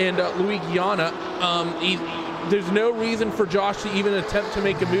 and Louis Guiana. There's no reason for Josh to even attempt to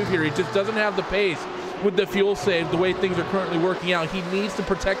make a move here. He just doesn't have the pace with the fuel save the way things are currently working out. He needs to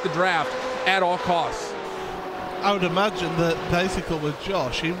protect the draft at all costs. I would imagine that basically with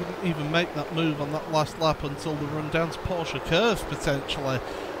Josh, he wouldn't even make that move on that last lap until the run down to Porsche Curve, potentially.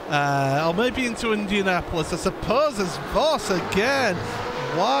 Or maybe into Indianapolis, I suppose, as Voss again,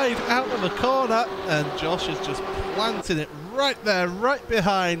 wide out of the corner, and Josh is just planting it right there, right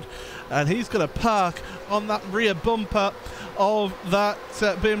behind, and he's going to park on that rear bumper of that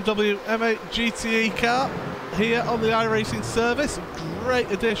BMW M8 GTE car here on the iRacing service.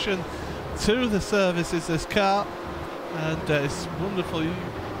 Great addition to the service is this car, and it's wonderful. You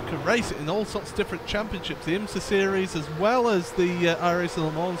can race it in all sorts of different championships, the IMSA series as well as the iRacing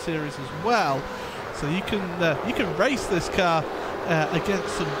Le Mans series as well. So you can race this car against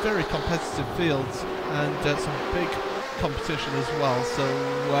some very competitive fields and some big competition as well. So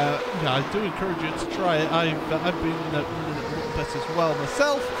yeah, I do encourage you to try it. I've been running it a little bit as well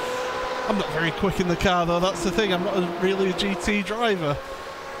myself. I'm not very quick in the car though. That's the thing. I'm not really a GT driver.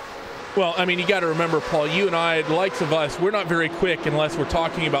 Well, I mean, you got to remember, Paul, you and I, the likes of us, we're not very quick unless we're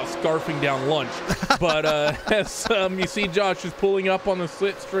talking about scarfing down lunch. But as you see, Josh is pulling up on the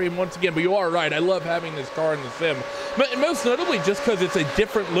slipstream once again. But you are right. I love having this car in the sim. But most notably just because it's a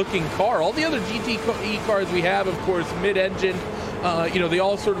different looking car. All the other GTE cars we have, of course, mid-engine, you know, they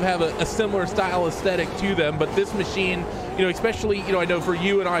all sort of have a similar style aesthetic to them. But this machine, you know, especially, you know, I know for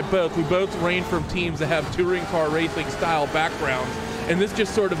you and I both, we both range from teams that have touring car racing style backgrounds. And this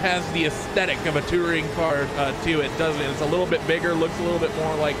just sort of has the aesthetic of a touring car to it, doesn't it? It's a little bit bigger, looks a little bit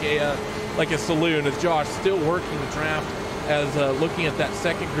more like a saloon. As Josh still working the draft, as looking at that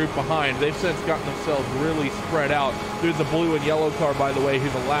second group behind. They've since gotten themselves really spread out. There's a blue and yellow car, by the way,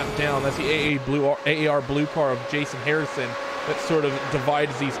 who's a lap down. That's the AAR blue car of Jason Harrison that sort of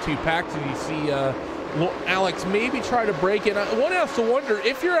divides these two packs. And you see Alex maybe try to break it. One has to wonder,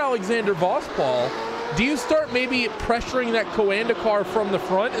 if you're Alexander Voss, Paul, do you start maybe pressuring that Coanda car from the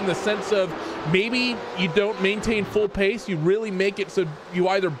front in the sense of maybe you don't maintain full pace, you really make it so you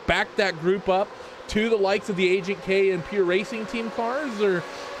either back that group up to the likes of the Agent K and Pure Racing Team cars, or,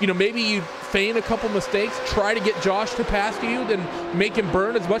 you know, maybe you feign a couple mistakes, try to get Josh to pass you, then make him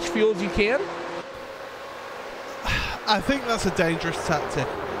burn as much fuel as you can? I think that's a dangerous tactic.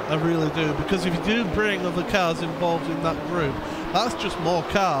 I really do, because if you do bring other cars involved in that group, that's just more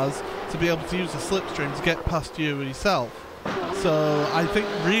cars to be able to use the slipstream to get past you yourself. So I think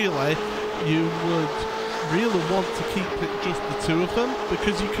really you would really want to keep it just the two of them,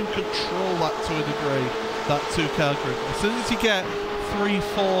 because you can control that to a degree, that two-car group. As soon as you get 3,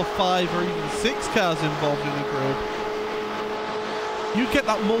 4, 5 or even 6 cars involved in a group, you get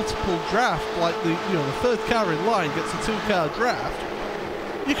that multiple draft, like the third car in line gets a 2-car draft.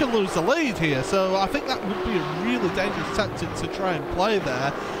 You can lose the lead here, so I think that would be a really dangerous tactic to try and play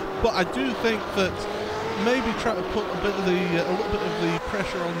there. But I do think that maybe trying to put a little bit of the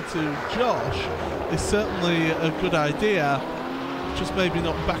pressure onto Josh is certainly a good idea. Just maybe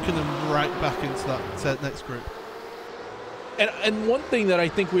not backing them right back into that next group. And one thing that I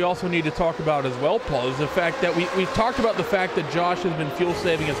think we also need to talk about as well, Paul, is the fact that we've talked about the fact that Josh has been fuel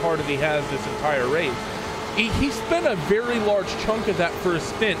saving as hard as he has this entire race. He spent a very large chunk of that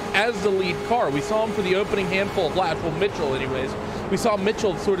first stint as the lead car. We saw him for the opening handful of laps. Well, Mitchell anyways. We saw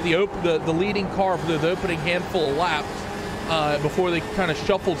Mitchell sort of the leading car for the opening handful of laps before they kind of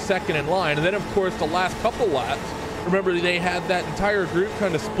shuffled second in line. And then, of course, the last couple laps, remember they had that entire group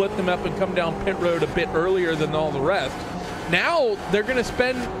kind of split them up and come down pit road a bit earlier than all the rest. Now they're going to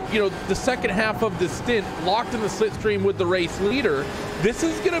spend, the second half of the stint locked in the slipstream with the race leader. This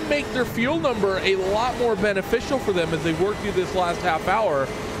is going to make their fuel number a lot more beneficial for them as they work through this last half hour,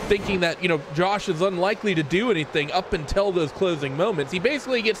 thinking that, Josh is unlikely to do anything up until those closing moments. He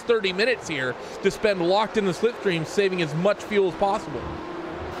basically gets 30 minutes here to spend locked in the slipstream, saving as much fuel as possible.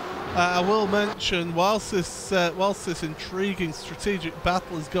 I will mention, whilst this intriguing strategic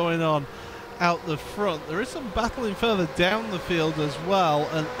battle is going on out the front, there is some battling further down the field as well,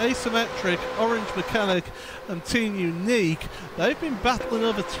 and Asymmetric, Orange Mechanic and Team Unique, they've been battling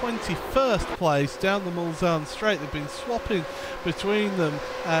over 21st place down the Mulsanne straight. They've been swapping between them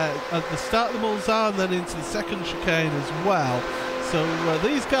at the start of the Mulsanne, then into the second chicane as well. So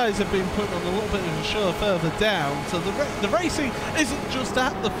these guys have been put on a little bit of a show further down. So the racing isn't just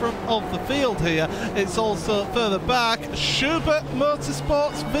at the front of the field here, it's also further back. Schubert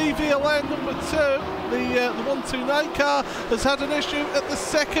Motorsports VVLN number 2, the 129 car, has had an issue at the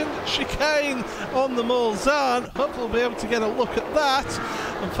second chicane on the Mulsanne. Hopefully we'll be able to get a look at that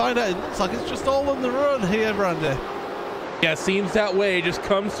and find out. It looks like it's just all on the run here, Randy. Yeah, seems that way. Just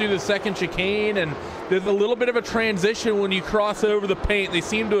comes through the second chicane, and there's a little bit of a transition when you cross over the paint. They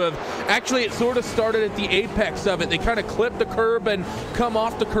seem to have, actually it sort of started at the apex of it. They kind of clip the curb and come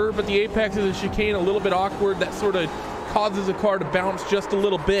off the curb at the apex of the chicane, a little bit awkward. That sort of causes the car to bounce just a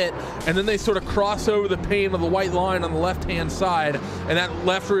little bit, and then they sort of cross over the paint of the white line on the left-hand side, and that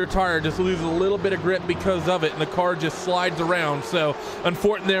left rear tire just loses a little bit of grip because of it, and the car just slides around. So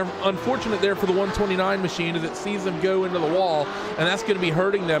unfortunate there for the 129 machine as it sees them go into the wall, and that's going to be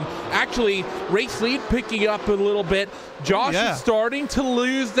hurting them. Actually, race lead picking up a little bit. Josh is starting to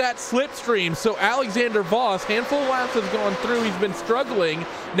lose that slipstream. So Alexander Voss, handful of laps has gone through. He's been struggling.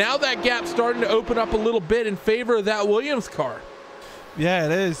 Now that gap's starting to open up a little bit in favor of that Williams car. Yeah,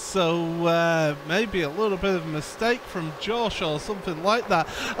 it is. So maybe a little bit of a mistake from Josh or something like that.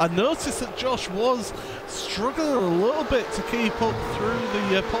 I noticed that Josh was struggling a little bit to keep up through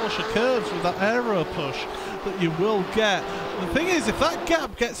the Porsche curves with that aero push that you will get. The thing is, if that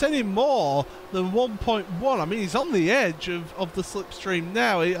gap gets any more than 1.1, I mean, he's on the edge of the slipstream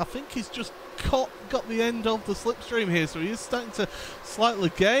now. I think he's just got the end of the slipstream here, so he is starting to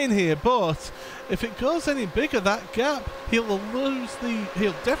slightly gain here. But if it goes any bigger, that gap, he'll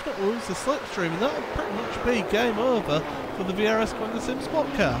definitely lose the slipstream, and that'll pretty much be game over for the VRS Quenda Sim Sport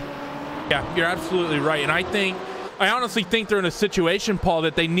car. Yeah, you're absolutely right, and I honestly think they're in a situation, Paul,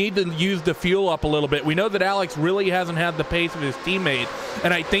 that they need to use the fuel up a little bit. We know that Alex really hasn't had the pace of his teammate,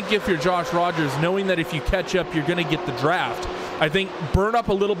 and I think if you're Josh Rogers, knowing that if you catch up, you're going to get the draft, I think burn up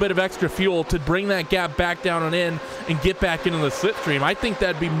a little bit of extra fuel to bring that gap back down and in and get back into the slipstream. I think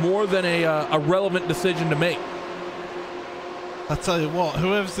that'd be more than a relevant decision to make. I tell you what,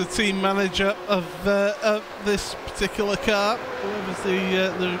 whoever's the team manager of this particular car, whoever's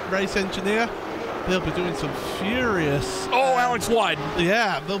the race engineer, they'll be doing some furious... Oh, Alex wide.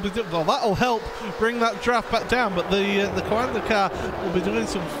 Yeah, they'll be well, that'll help bring that draft back down, but the Quenda car will be doing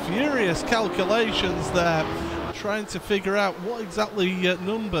some furious calculations there, trying to figure out what exactly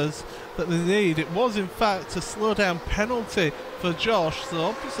numbers that they need. It was in fact a slow down penalty for Josh, so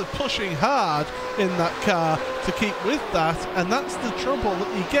obviously pushing hard in that car to keep with that, and that's the trouble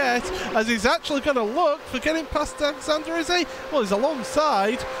that you get as he's actually going to look for getting past Alexander, is he? Well, he's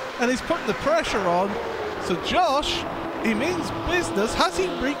alongside and he's putting the pressure on, so Josh, he means business. Has he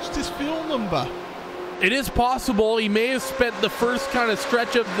reached his fuel number? It is possible. He may have spent the first kind of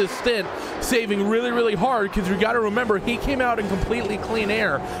stretch of the stint saving really, really hard, because you got to remember he came out in completely clean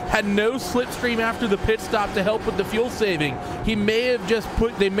air, had no slipstream after the pit stop to help with the fuel saving. He may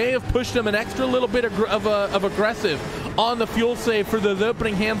have they may have pushed him an extra little bit of aggressive on the fuel save for the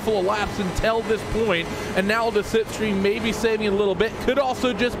opening handful of laps until this point, and now the slipstream may be saving a little bit. Could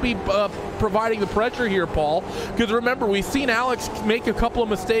also just be providing the pressure here, Paul, because remember, we've seen Alex make a couple of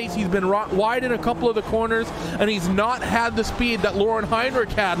mistakes. He's been wide in a couple of the corners, and he's not had the speed that Lauren Heinrich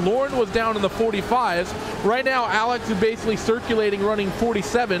had. Lauren was down in the 45s. Right now, Alex is basically circulating running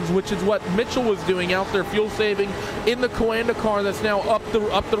 47s, which is what Mitchell was doing out there, fuel saving in the Quenda car that's now up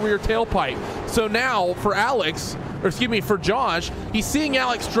the rear tailpipe. So now for Alex, or excuse me, for Josh, he's seeing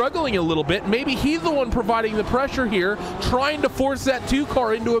Alex struggling a little bit. Maybe he's the one providing the pressure here, trying to force that 2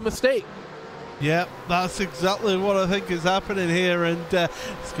 car into a mistake. Yeah, that's exactly what I think is happening here, and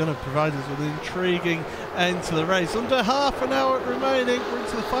it's going to provide us with an intriguing end to the race. Under half an hour remaining, we're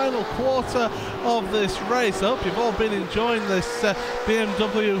into the final quarter of this race. I hope you've all been enjoying this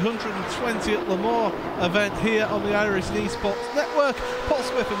BMW 120 at Le Mans event here on the iRacing Esports Network. Paul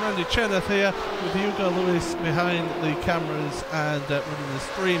Smith and Randy Cheneth here with Hugo Lewis behind the cameras and running the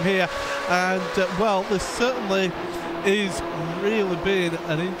stream here. And well, this certainly is really been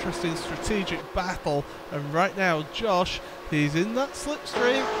an interesting strategic battle, and right now Josh, he's in that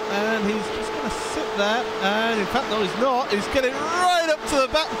slipstream and he's just going to sit there, and in fact no, he's not, he's getting right up to the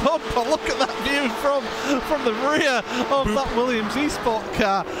back bumper. Look at that view from the rear of that Williams eSport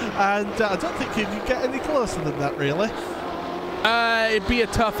car, and I don't think you can get any closer than that, really. It'd be a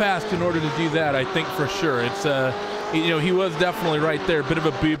tough ask in order to do that, I think, for sure. It's you know, he was definitely right there. Bit of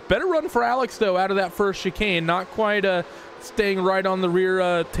a boot. Better run for Alex, though, out of that first chicane. Not quite staying right on the rear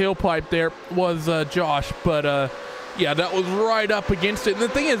tailpipe there was Josh. But, yeah, that was right up against it. And the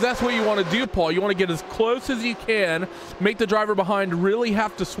thing is, that's what you want to do, Paul. You want to get as close as you can, make the driver behind really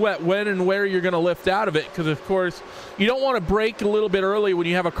have to sweat when and where you're going to lift out of it. Because, of course, you don't want to brake a little bit early when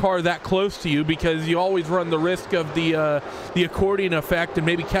you have a car that close to you, because you always run the risk of the accordion effect and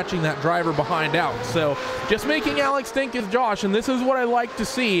maybe catching that driver behind out. So just making Alex think is Josh, and this is what I like to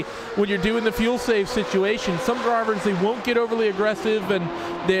see when you're doing the fuel save situation. Some drivers, they won't get overly aggressive, and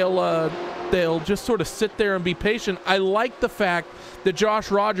they'll just sort of sit there and be patient. I like the fact that Josh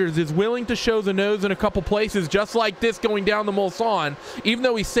Rogers is willing to show the nose in a couple places, just like this going down the Mulsanne. Even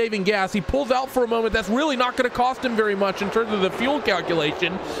though he's saving gas, he pulls out for a moment. That's really not going to cost him very much in terms of the fuel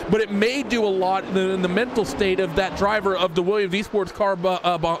calculation, but it may do a lot in the mental state of that driver of the Williams eSports car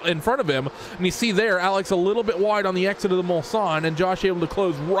in front of him. And you see there, Alex a little bit wide on the exit of the Mulsanne, and Josh able to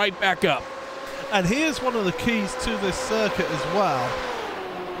close right back up. And here's one of the keys to this circuit as well.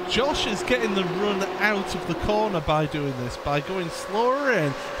 Josh is getting the run out of the corner by doing this, by going slower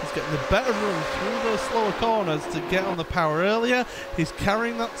in. He's getting the better run through those slower corners to get on the power earlier. He's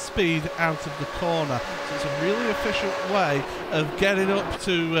carrying that speed out of the corner. So it's a really efficient way of getting up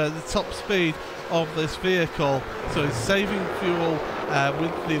to the top speed of this vehicle. So he's saving fuel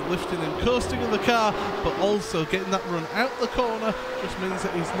with the lifting and coasting of the car, but also getting that run out the corner just means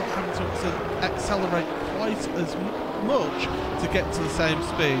that he's not having to accelerate quite as much to get to the same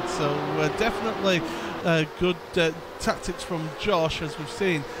speed. So definitely good tactics from Josh. As we've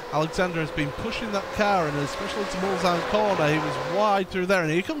seen, Alexander has been pushing that car, and especially to Mulsanne corner, he was wide through there,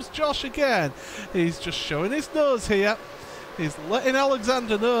 and here comes Josh again. He's just showing his nose here. He's letting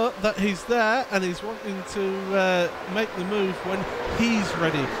Alexander know that he's there, and he's wanting to make the move when he's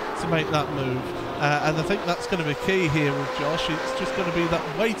ready to make that move. And I think that's going to be key here with Josh. It's just going to be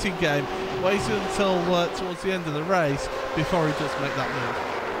that waiting game, waiting until towards the end of the race before he does make that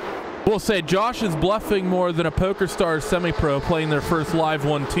move. We'll say Josh is bluffing more than a PokerStars semi-pro playing their first live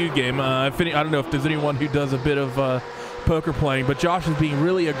 1-2 game. I don't know if there's anyone who does a bit of poker playing, but Josh is being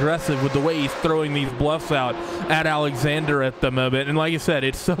really aggressive with the way he's throwing these bluffs out at Alexander at the moment. And like I said,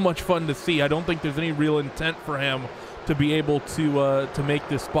 it's so much fun to see. I don't think there's any real intent for him to be able to make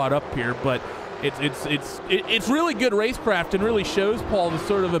this spot up here, but it's really good racecraft and really shows, Paul, the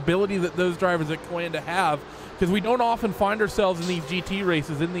sort of ability that those drivers at Coanda have, because we don't often find ourselves in these GT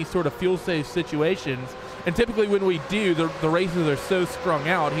races in these sort of fuel-safe situations. And typically when we do, the races are so strung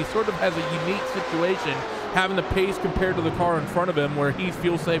out. He sort of has a unique situation, having the pace compared to the car in front of him where he's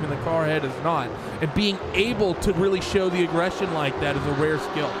fuel-saving, the car ahead is not. And being able to really show the aggression like that is a rare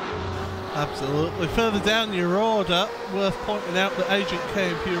skill. Absolutely. Further down your order, worth pointing out that Agent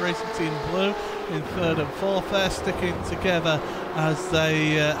K&P Racing Team Blue in third and fourth. They're sticking together as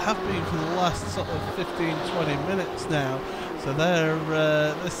they have been for the last sort of 15-20 minutes now. So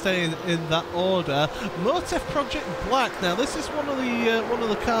they're staying in that order. Motif Project Black. Now this is one of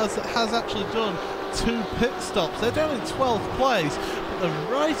the cars that has actually done 2 pit stops. They're down in 12th place, but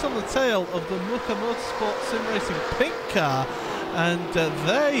they're right on the tail of the Muka Motorsport Sim Racing pink car. And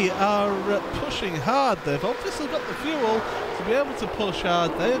they are pushing hard. They've obviously got the fuel to be able to push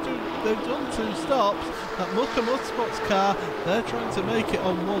hard. They've done 2 stops. That Muka Motorsports car, they're trying to make it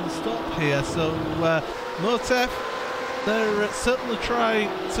on 1 stop here. So Motif, they're certainly trying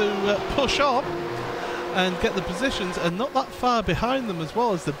to push on and get the positions, and not that far behind them as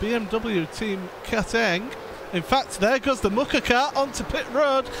well as the BMW team Catering. In fact, there goes the Muka car onto pit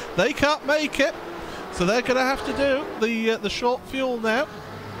road. They can't make it. So they're going to have to do the short fuel now.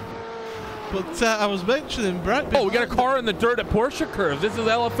 But I was mentioning, Brett. Oh, we got a car in the dirt at Porsche Curves. This is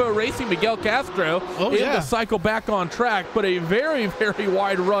LFO Racing, Miguel Castro. Oh, yeah. To cycle back on track, but a very, very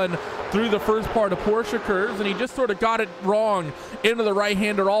wide run through the first part of Porsche Curves, and he just sort of got it wrong into the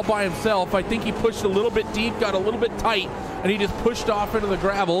right-hander all by himself. I think he pushed a little bit deep, got a little bit tight, and he just pushed off into the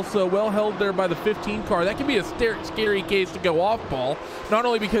gravel. So well held there by the 15 car. That can be a scary case to go off, Paul. Not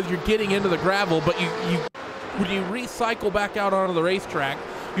only because you're getting into the gravel, but when you recycle back out onto the racetrack,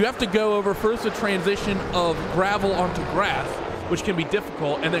 you have to go over first a transition of gravel onto grass, which can be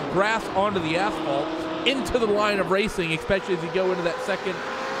difficult, and then grass onto the asphalt into the line of racing, especially as you go into that second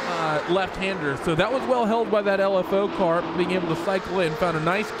left-hander. So that was well held by that LFO car, being able to cycle in, found a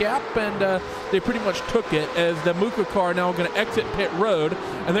nice gap, and they pretty much took it, as the Muka car now going to exit pit road,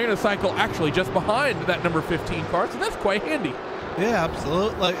 and they're going to cycle actually just behind that number 15 car, so that's quite handy. Yeah,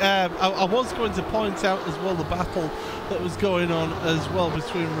 absolutely. I was going to point out as well the battle that was going on as well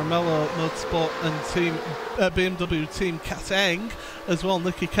between Romello Motorsport and team BMW team Cateng as well.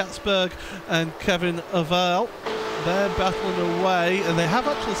 Nicky Katzberg and Kevin Oval. They're battling away, and they have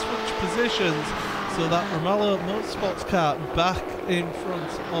actually switched positions, so that Romello Motorsports car back in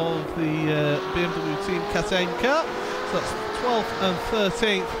front of the BMW team Cateng car. So that's 12th and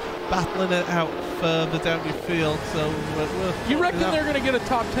 13th, battling it out further down your field. So you reckon they're going to get a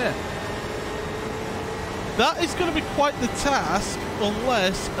top 10? That is going to be quite the task,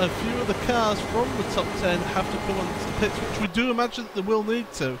 unless a few of the cars from the top 10 have to come onto the pits, which we do imagine that they will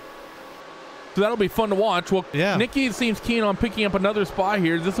need to. So that'll be fun to watch. Well, yeah. Nicky seems keen on picking up another spot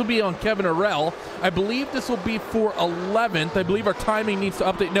here. This will be on Kevin Arell. I believe this will be for 11th. I believe our timing needs to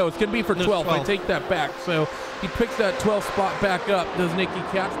update. No, it's going to be for 12th. I take that back. So he picks that 12th spot back up, does Nicky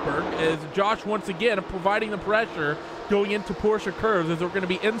Katzberg, as Josh once again providing the pressure going into Porsche Curves, as we're going to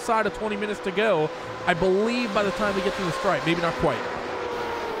be inside of 20 minutes to go. I believe by the time we get to the stripe, maybe not quite.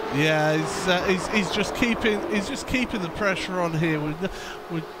 Yeah, he's just keeping the pressure on here. We're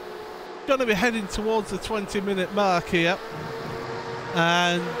going to be heading towards the 20-minute mark here,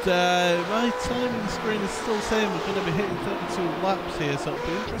 and my timing screen is still saying we're going to be hitting 32 laps here, so it'll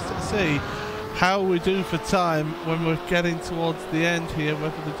be interesting to see how we do for time when we're getting towards the end here,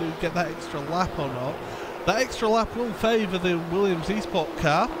 whether they do get that extra lap or not. That extra lap will favour the Williams eSport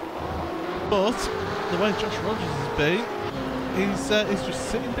car, but the way Josh Rogers has been, he's just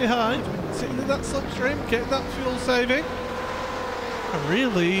sitting behind, sitting in that slipstream, getting that fuel saving. And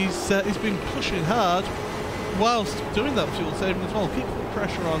really, he's been pushing hard whilst doing that fuel saving as well, keeping the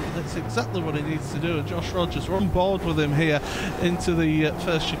pressure on. That's exactly what he needs to do. And Josh Rogers, we're on board with him here into the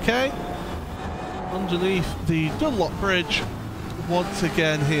first chicane. Underneath the Dunlop Bridge, once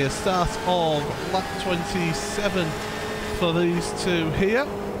again here, start of lap 27 for these two here.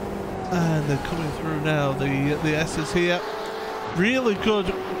 And they're coming through now, the S's here. really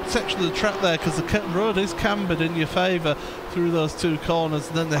good section of the track there, because the road is cambered in your favour through those two corners,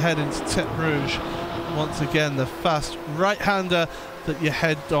 and then they head into Tête Rouge. Once again, the fast right-hander that you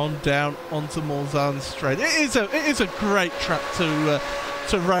head on down onto Mulsanne Straight. It is a great track to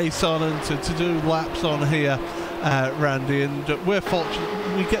race on and to do laps on here, Randy, and we're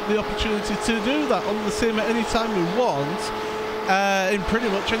fortunate we get the opportunity to do that on the sim at any time we want. In pretty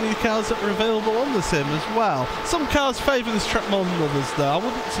much any cars that are available on the sim as well. Some cars favour this track more than others, though. I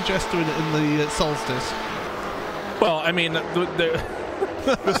wouldn't suggest doing it in the Solstice. Well, I mean,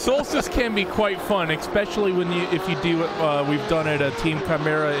 the Solstice can be quite fun, especially if you do it. We've done it at Team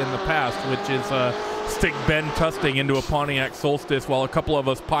Chimera in the past, which is stick Ben Tusting into a Pontiac Solstice while a couple of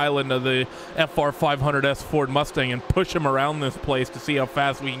us pile into the FR500S Ford Mustang and push him around this place to see how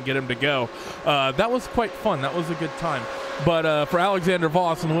fast we can get him to go. That was quite fun. That was a good time. But for Alexander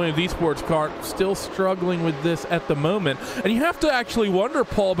Voss and the Williams Esports car, still struggling with this at the moment. And you have to actually wonder,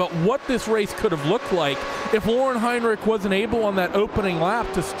 Paul, about what this race could have looked like if Lauren Heinrich wasn't able on that opening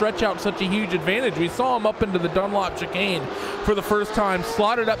lap to stretch out such a huge advantage. We saw him up into the Dunlop chicane for the first time,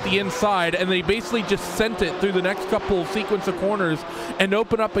 slotted up the inside, and they basically just sent it through the next couple sequence of corners and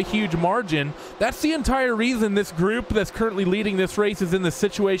open up a huge margin. That's the entire reason this group that's currently leading this race is in the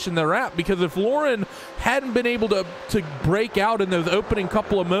situation they're at, because if Lauren hadn't been able to break out in those opening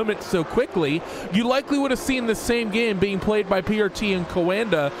couple of moments so quickly, you likely would have seen the same game being played by PRT and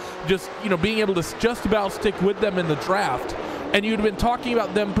Coanda, just being able to just about stick with them in the draft. And you'd have been talking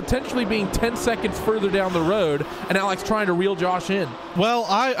about them potentially being 10 seconds further down the road, and Alex trying to reel Josh in. Well,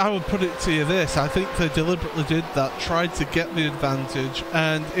 I would put it to you this. I think they deliberately did that, tried to get the advantage,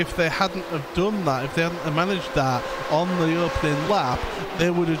 and if they hadn't have done that, if they hadn't have managed that on the opening lap,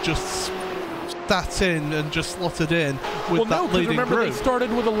 they would have just sat in and just slotted in with that leading remember, group. They started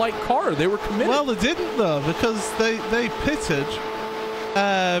with a light car. They were committed. Well, they didn't, though, because they pitted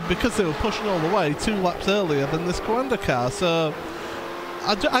because they were pushing all the way 2 laps earlier than this Coanda car. So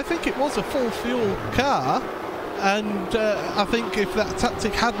I think it was a full fuel car, and I think if that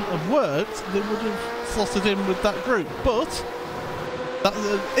tactic hadn't have worked, they would have slotted in with that group. But that,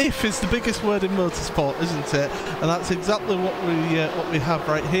 if is the biggest word in motorsport, isn't it? And that's exactly what we have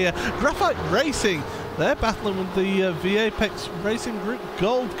right here. Graphite Racing, they're battling with the V-Apex Racing Group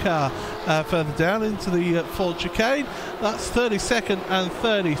Gold car further down into the Ford chicane. That's 32nd and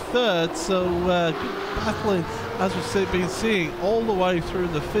 33rd, so good battling as we've been seeing all the way through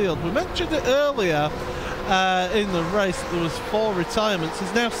the field. We mentioned it earlier in the race that there was 4 retirements.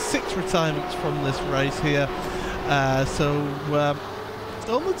 There's now 6 retirements from this race here.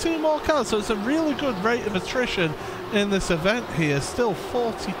 Only 2 more cars, so it's a really good rate of attrition in this event here. Still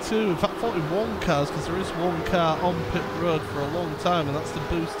 42, in fact 41 cars, because there is 1 car on pit road for a long time, and that's the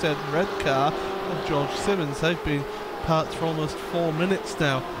boosted red car of George Simmons. They've been parked for almost 4 minutes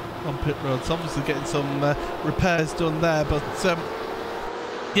now on pit road, so obviously getting some repairs done there. But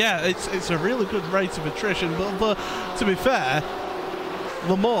yeah, it's a really good rate of attrition. But to be fair,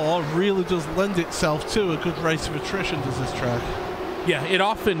 Le Mans really does lend itself to a good rate of attrition, does this track? Yeah, it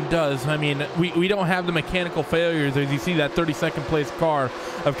often does. I mean, we don't have the mechanical failures as you see that 32nd place car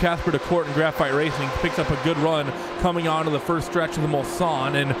of Casper DeCourt and Graphite Racing picks up a good run coming onto the first stretch of the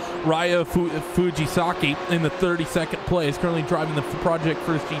Mulsanne, and Ryo Fujisaki in the 32nd place, currently driving the Project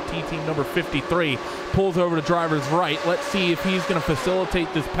First GT team number 53, pulls over to driver's right. Let's see if he's going to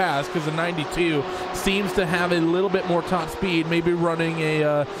facilitate this pass, because the 92 seems to have a little bit more top speed, maybe running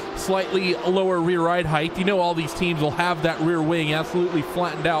a slightly lower rear ride height. You know, all these teams will have that rear wing absolutely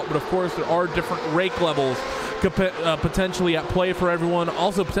flattened out, but of course there are different rake levels potentially at play for everyone,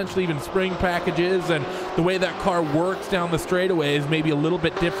 also potentially even spring packages, and the way that car works down the straightaway is maybe a little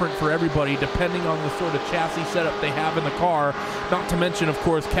bit different for everybody depending on the sort of chassis setup they have in the car. Not to mention, of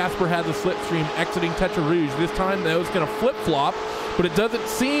course, Casper had the slipstream exiting Tête Rouge. This time that was going to flip-flop, but it doesn't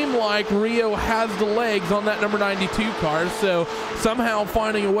seem like Rio has the legs on that number 92 car, so somehow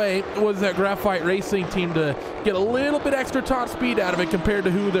finding a way was that Graphite Racing team to get a little bit extra top speed out of it compared to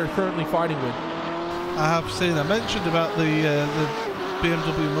who they're currently fighting with. I mentioned about the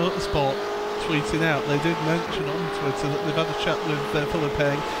BMW Motorsport tweeting out. They did mention on Twitter that they've had a chat with Philippe,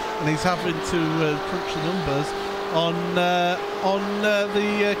 and he's having to crunch the numbers on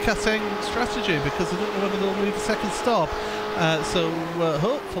the catering strategy, because they don't know whether they'll need a second stop. So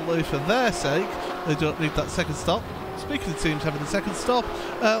hopefully for their sake they don't need that second stop. Speaking of teams having the second stop,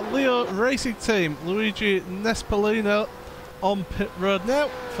 Leo Racing Team, Luigi Nespolino on pit road now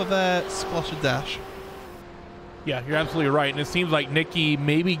for their Splasher Dash. Yeah, you're absolutely right. And it seems like Nicky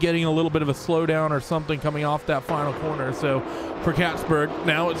maybe getting a little bit of a slowdown or something coming off that final corner. So for Katzberg,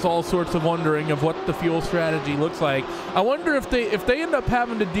 now it's all sorts of wondering of what the fuel strategy looks like. I wonder if they end up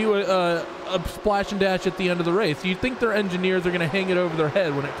having to do a splash and dash at the end of the race. Do you think their engineers are going to hang it over their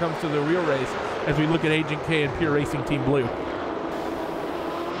head when it comes to the real race as we look at Agent K and Pure Racing Team Blue?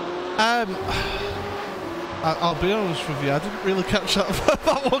 I'll be honest with you, I didn't really catch that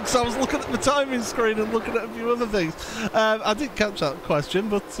one because I was looking at the timing screen and looking at a few other things. I did catch that question,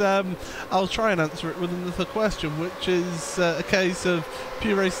 but I'll try and answer it with another question, which is a case of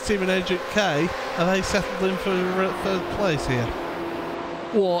Pure Racing Team and Agent K. Are they settled in for third place here?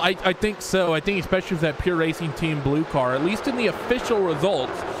 Well, I think so. I think especially with that Pure Racing Team Blue car, at least in the official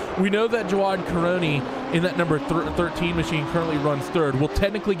results, we know that Jawad Karoni in that number 13 machine currently runs third. Will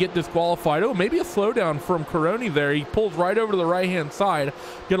technically get disqualified. Oh, maybe a slowdown from Karoni there. He pulls right over to the right-hand side.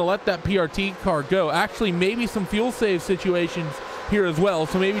 Going to let that PRT car go. Actually, maybe some fuel save situations here as well.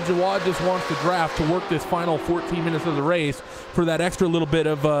 So maybe Jawad just wants to draft to work this final 14 minutes of the race for that extra little bit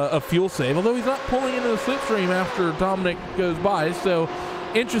of fuel save. Although he's not pulling into the slipstream after Dominic goes by. So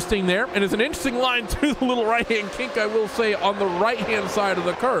interesting there, and it's an interesting line through the little right-hand kink, I will say, on the right-hand side of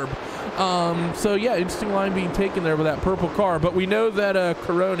the curb. So yeah, interesting line being taken there with that purple car, but we know that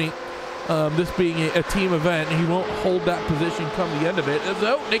Karoni, this being a team event, he won't hold that position come the end of it.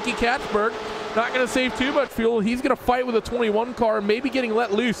 So Nicky Katzberg not going to save too much fuel. He's going to fight with a 21 car, maybe getting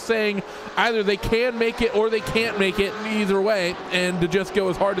let loose, saying either they can make it or they can't make it, either way, and to just go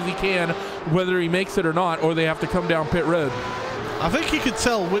as hard as he can, whether he makes it or not, or they have to come down pit road. I think you could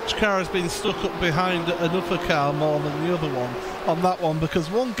tell which car has been stuck up behind another car more than the other one on that one, because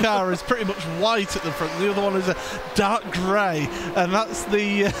one car is pretty much white at the front, the other one is a dark grey, and that's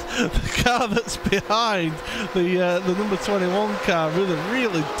the car that's behind the number 21 car with a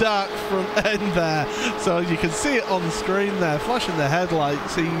really dark front end there. So you can see it on the screen there, flashing the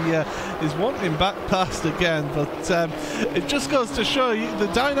headlights. He is wanting back past again, but it just goes to show you the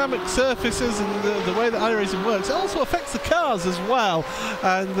dynamic surfaces and the way that iRacing works. It also affects the cars as well,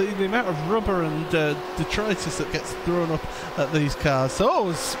 and the amount of rubber and detritus that gets thrown up at these cars.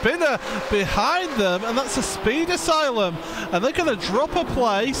 So spinner behind them, and that's a speed asylum, and they're going to drop a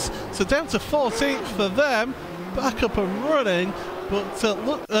place, so down to 14th for them, back up and running. But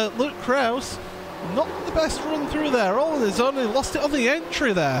Luke Krause, not the best run through there, all on his own. He lost it on the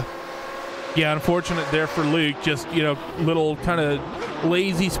entry there. Yeah, unfortunate there for Luke. Just, little kind of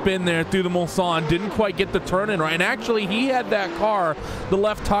lazy spin there through the Mulsanne. Didn't quite get the turn in right. And actually, he had that car, the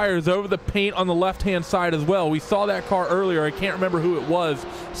left tires, over the paint on the left-hand side as well. We saw that car earlier. I can't remember who it was.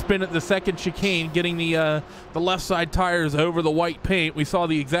 Spin at the second chicane, getting the left side tires over the white paint. We saw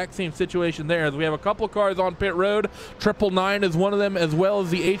the exact same situation there. As we have a couple of cars on pit road. 999 is one of them, as well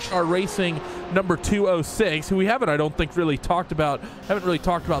as the HR Racing number 206, who we haven't, I don't think, really talked about. Haven't really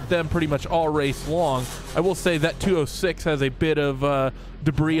talked about them pretty much all race long. I will say that 206 has a bit of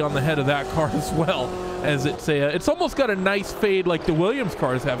debris on the head of that car as well, as it's almost got a nice fade like the Williams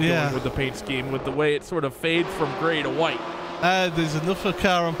cars have going with the paint scheme, with the way it sort of fades from gray to white. There's another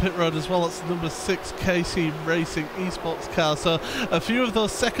car on pit road as well. That's the number 6 KC Racing eSports car. So a few of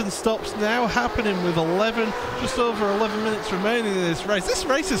those second stops now happening with just over 11 minutes remaining in this race. This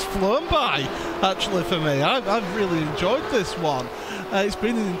race has flown by, actually, for me. I've really enjoyed this one. It's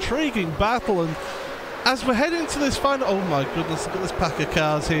been an intriguing battle, and as we're heading to this final, oh my goodness, look at this pack of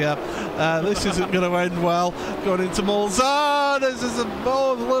cars here. This isn't going to end well. Going into Mulsanne, there's a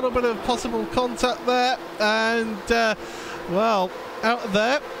little bit of possible contact there, and well, out of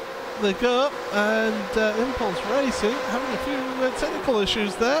there they go, and Impulse Racing having a few technical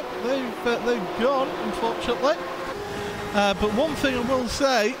issues there. They've gone, unfortunately. But one thing I will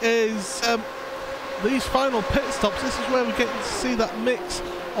say is these final pit stops, this is where we're getting to see that mix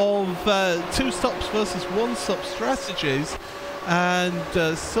of 2 stops versus 1 stop strategies.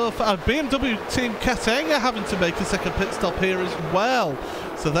 And so far, BMW Team Catering are having to make a second pit stop here as well.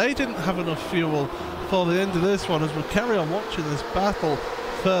 So they didn't have enough fuel for the end of this one, as we'll carry on watching this battle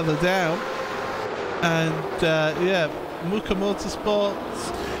further down. And yeah, Muka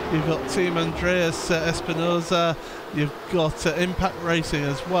Motorsports, you've got Team Andreas Espinosa, you've got Impact Racing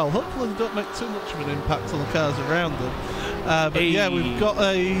as well. Hopefully they don't make too much of an impact on the cars around them. But yeah, we've got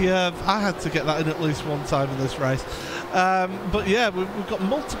I had to get that in at least one time in this race. But yeah, we've got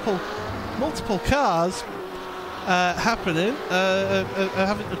multiple cars happening,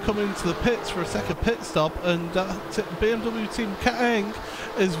 having to come into the pits for a second pit stop, and BMW Team Cateng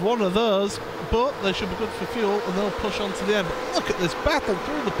is one of those, but they should be good for fuel and they'll push on to the end. But look at this battle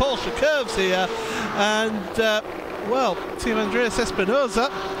through the Porsche curves here, and well, Team Andreas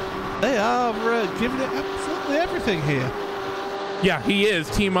Espinosa, they are giving it absolutely absolutely everything here. Yeah, he is.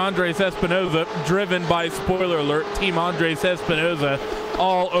 Team Andres Espinosa, driven by, spoiler alert, Team Andres Espinosa,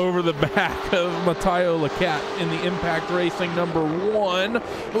 all over the back of Matteo Lacat in the Impact Racing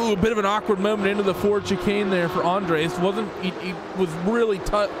 #1. Ooh, a bit of an awkward moment into the Ford chicane there for Andres. He was really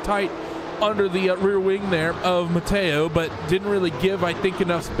tight under the rear wing there of Matteo, but didn't really give, I think,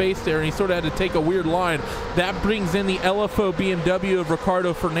 enough space there, and he sort of had to take a weird line. That brings in the LFO BMW of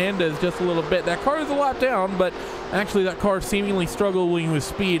Ricardo Fernandez just a little bit. That car is a lap down, but actually that car seemingly struggling with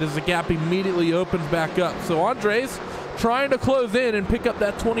speed as the gap immediately opens back up. So Andres trying to close in and pick up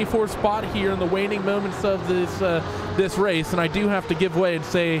that 24th spot here in the waning moments of this race, and I do have to give way and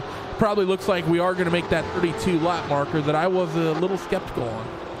say probably looks like we are going to make that 32 lap marker that I was a little skeptical on.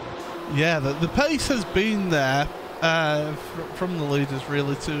 Yeah, the pace has been there from the leaders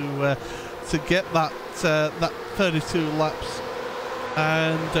really to get that 32 laps,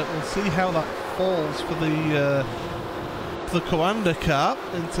 and we'll see how that falls for the Coanda car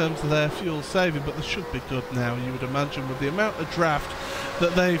in terms of their fuel saving, but they should be good now. You would imagine with the amount of draft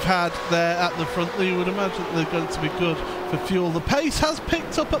that they've had there at the front, you would imagine they're going to be good for fuel. The pace has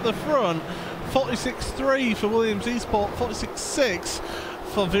picked up at the front, 46.3 for Williams eSport, 46.6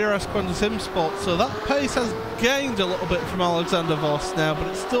 for Viras Quantum Sim Sport, so that pace has gained a little bit from Alexander Voss now, but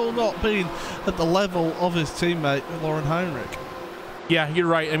it's still not been at the level of his teammate Lauren Heinrich. Yeah, you're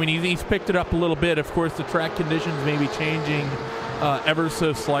right. I mean, he's picked it up a little bit. Of course, the track conditions may be changing ever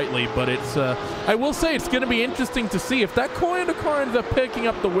so slightly, but it's I will say it's going to be interesting to see if that Coanda car ends up picking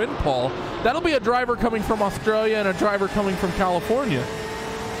up the win, Paul. That'll be a driver coming from Australia and a driver coming from California.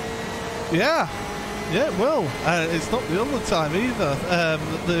 Yeah, it will. It's not the only time either.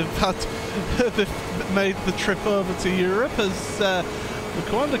 They've made the trip over to Europe, as the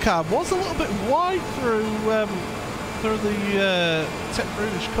Coanda car was a little bit wide through the Tech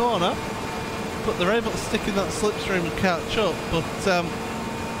Brutish corner, but they're able to stick in that slipstream and catch up. But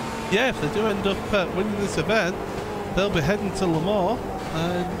yeah, if they do end up winning this event, they'll be heading to Le Mans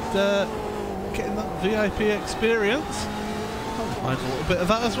and getting that VIP experience. I wouldn't mind a little bit of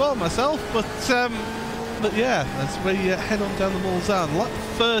that as well myself, but yeah, as we head on down the Mulsanne, lap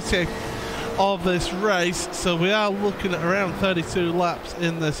 30 of this race, so we are looking at around 32 laps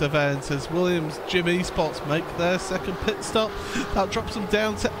in this event as Williams Gym Esports make their second pit stop. That drops them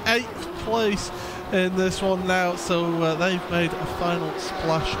down to 8th place in this one now, so they've made a final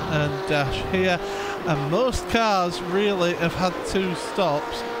splash and dash here, and most cars really have had 2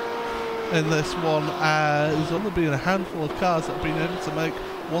 stops in this one. There's only been a handful of cars that have been able to make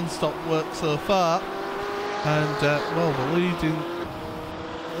 1 stop work so far, and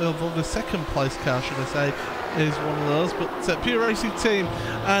well, the second place car, should I say, is one of those. But Pure Racing Team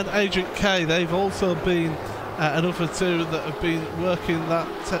and Agent K, they've also been another 2 that have been working that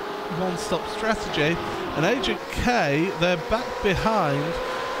one-stop strategy. And Agent K, they're back behind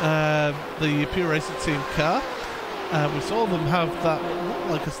the Pure Racing Team car. We saw them have that looked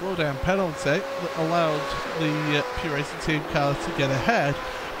like a slowdown penalty that allowed the Pure Racing Team car to get ahead.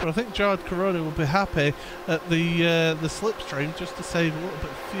 But I think Jared Corona will be happy at the slipstream just to save a little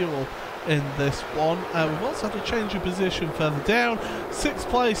bit of fuel in this one. We've also had a change of position further down. 6th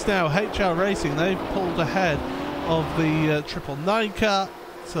place now, HR Racing. They've pulled ahead of the 999 car,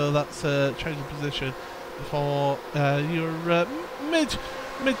 so that's a change of position for your mid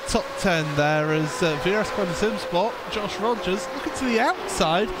top 10 there, as Viras Quantum Sim Sport, Josh Rogers, looking to the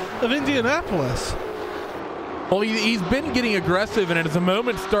outside of Indianapolis. Well, he's been getting aggressive, and as the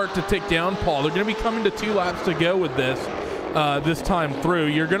moments start to tick down, Paul, they're going to be coming to 2 laps to go with this time through.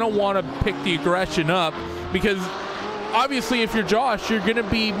 You're going to want to pick the aggression up, because obviously if you're Josh, you're going to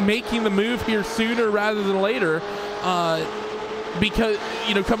be making the move here sooner rather than later, because,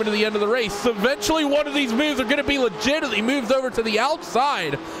 you know, coming to the end of the race. So eventually one of these moves are going to be legit. He moves over to the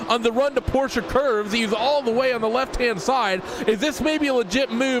outside on the run to Porsche curves. He's all the way on the left-hand side. Is this maybe a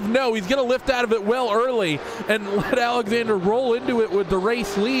legit move? No, he's going to lift out of it well early and let Alexander roll into it with the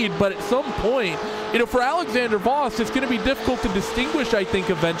race lead. But at some point, you know, for Alexander Voss, it's going to be difficult to distinguish, I think,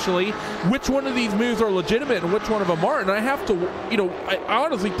 eventually, which one of these moves are legitimate and which one of them aren't. And I have to, you know, I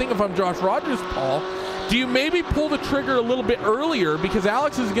honestly think if I'm Josh Rogers, Paul, do you maybe pull the trigger a little bit earlier, because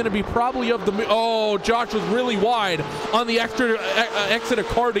Alex is going to be probably of the... Oh, Josh was really wide on the exit of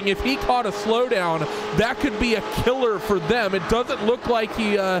karting. If he caught a slowdown, that could be a killer for them. It doesn't look like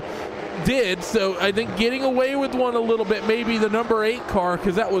he did. So I think getting away with one a little bit, maybe the number 8 car,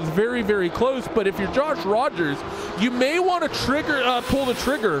 because that was very, very close. But if you're Josh Rogers, you may want to pull the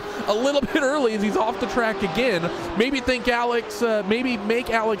trigger a little bit early as he's off the track again. Maybe make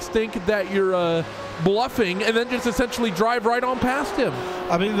Alex think that you're bluffing, and then just essentially drive right on past him.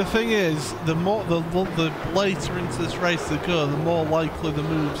 I mean, the thing is, the later into this race they go, the more likely the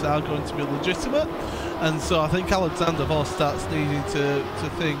moves are going to be legitimate. And so I think Alexander Voss starts needing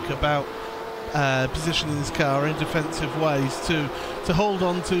to think about positioning his car in defensive ways to hold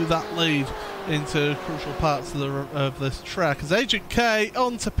on to that lead into crucial parts of this track. As Agent K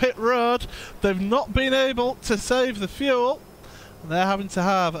onto pit road, they've not been able to save the fuel. They're having to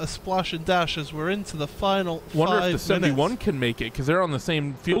have a splash and dash as we're into the final 5 minutes. Wonder if the 71 can make it, because they're on the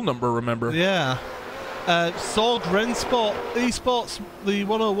same fuel number, remember? Yeah. Sorg Rensport Esports, the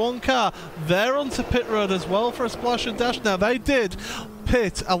 101 car, they're onto pit road as well for a splash and dash. Now, they did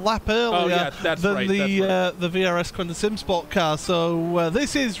pit a lap earlier than the VRS Quinta SimSport car, so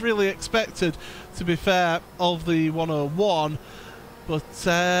this is really expected, to be fair, of the 101. But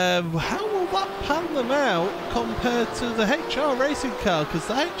how will that pan them out compared to the HR Racing car? Because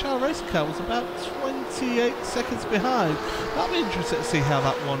the HR Racing car was about 28 seconds behind. That'll be interesting to see how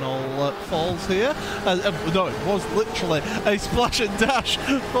that one all falls here. No, it was literally a splash and dash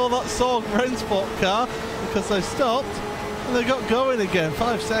for that Sorg Rensport car, because they stopped and they got going again.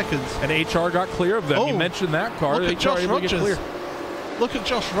 5 seconds. And HR got clear of them. Oh, you mentioned that car. Look at Josh Rogers. Look at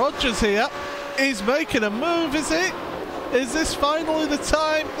Josh Rogers here. He's making a move, is he? Is this finally the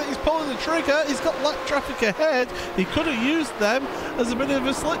time that he's pulling the trigger? He's got lap traffic ahead. He could have used them as a bit of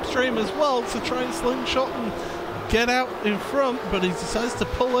a slipstream as well to try and slingshot and get out in front, but he decides to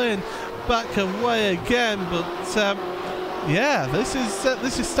pull in back away again. But yeah, this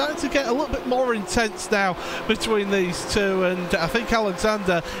is starting to get a little bit more intense now between these two, and I think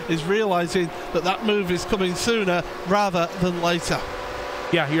Alexander is realising that move is coming sooner rather than later.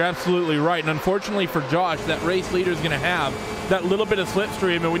 Yeah, you're absolutely right. And unfortunately for Josh, that race leader is going to have that little bit of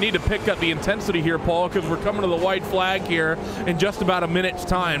slipstream, and we need to pick up the intensity here, Paul, because we're coming to the white flag here in just about a minute's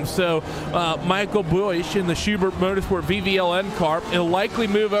time. So Michael Bush in the Schubert Motorsport VVLN car, he'll likely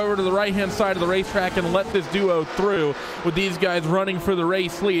move over to the right-hand side of the racetrack and let this duo through with these guys running for the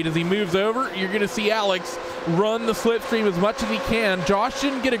race lead. As he moves over, you're going to see Alex run the slipstream as much as he can. Josh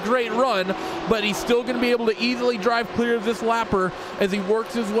didn't get a great run, but he's still going to be able to easily drive clear of this lapper as he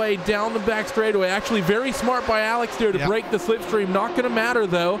works his way down the back straightaway. Actually, very smart by Alex there to break the slipstream. Not going to matter,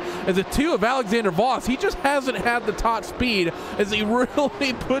 though, as a 2 of Alexander Voss. He just hasn't had the top speed as he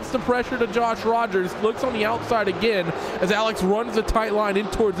really puts the pressure to Josh Rogers. Looks on the outside again as Alex runs a tight line in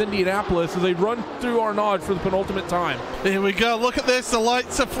towards Indianapolis as they run through Arnaud for the penultimate time. Here we go. Look at this. The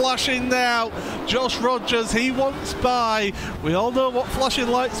lights are flashing now. Josh Rogers, he wants by. We all know what flashing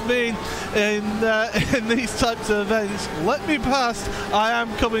lights mean in these types of events. Let me past. I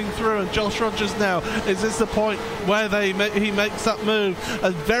am coming through. And Josh Rogers now, is this the point where he makes that move?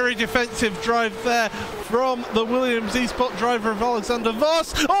 A very defensive drive there from the Williams eSport driver of Alexander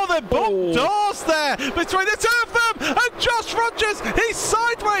Voss. Oh, they bumped doors there between the two of them. And Josh Rogers, he's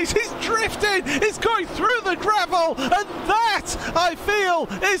sideways, he's drifting, he's going through the gravel. And that, I feel,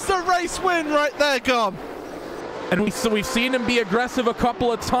 is the race win right there gone. And we've seen him be aggressive a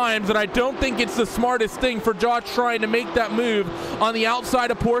couple of times, and I don't think it's the smartest thing for Josh trying to make that move on the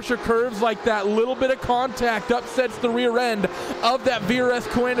outside of Porsche curves like that. Little bit of contact upsets the rear end of that VRS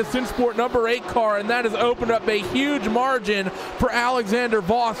Quinta SimSport number 8 car, and that has opened up a huge margin for Alexander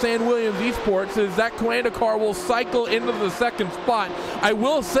Voss and Williams Esports as that Quinta car will cycle into the second spot. I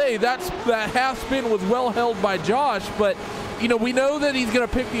will say that half spin was well held by Josh, but you know, we know that he's going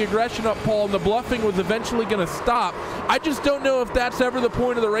to pick the aggression up, Paul, and the bluffing was eventually going to stop. I just don't know if that's ever the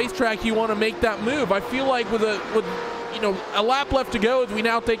point of the racetrack you want to make that move. I feel like with a lap left to go as we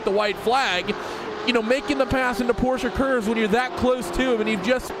now take the white flag, you know, making the pass into Porsche curves when you're that close to him and you've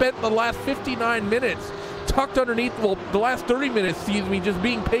just spent the last 59 minutes tucked underneath, well, the last 30 minutes, excuse me, just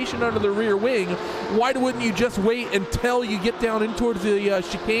being patient under the rear wing. Why wouldn't you just wait until you get down in towards the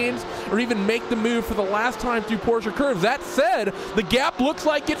chicanes or even make the move for the last time through Porsche curves? That said, the gap looks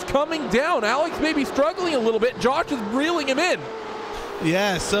like it's coming down. Alex may be struggling a little bit. Josh is reeling him in.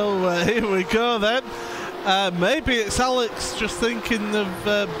 Yeah, so here we go then. Maybe it's Alex just thinking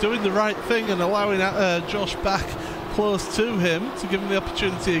of doing the right thing and allowing Josh back close to him to give him the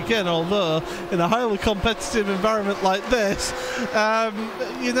opportunity again, although in a highly competitive environment like this,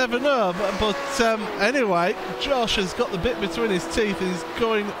 you never know. But anyway, Josh has got the bit between his teeth and he's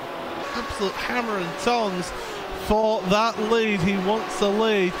going absolute hammer and tongs for that lead. He wants the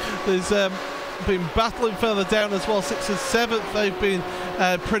lead. There's been battling further down as well. 6th and 7th, they've been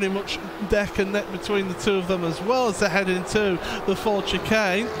pretty much neck and neck between the two of them, as well as they're heading to the Ford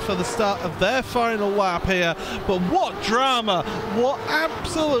chicane for the start of their final lap here. But what drama, what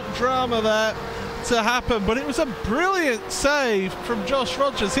absolute drama there to happen. But it was a brilliant save from Josh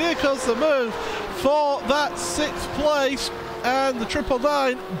Rogers. Here comes the move for that 6th place, and the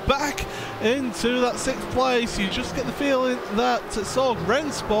 999 back into that 6th place. You just get the feeling that Sorg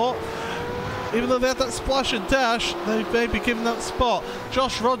Rennsport, even though they had that splash and dash, they may be given that spot.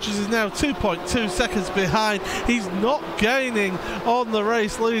 Josh Rogers is now 2.2 seconds behind. He's not gaining on the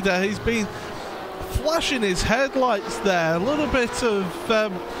race leader. He's been flashing his headlights there. A little bit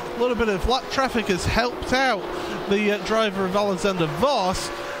of lap traffic has helped out the driver of Alexander Voss.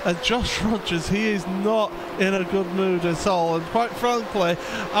 And Josh Rogers, he is not in a good mood at all. And quite frankly,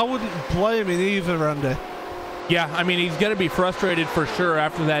 I wouldn't blame him either, Andy. Yeah, I mean, he's going to be frustrated for sure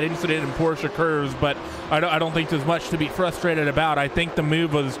after that incident in Porsche curves, but I don't think there's much to be frustrated about. I think the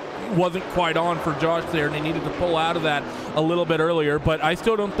move wasn't quite on for Josh there, and he needed to pull out of that a little bit earlier, but I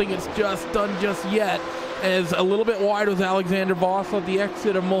still don't think it's just done just yet. As a little bit wide with Alexander Voss at the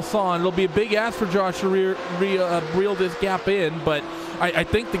exit of Mulsanne. It'll be a big ask for Josh to reel this gap in, but I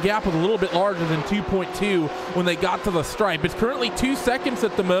think the gap was a little bit larger than 2.2 when they got to the stripe. It's currently 2 seconds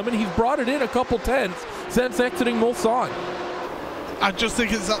at the moment. He's brought it in a couple tenths since exiting Mulsanne. I just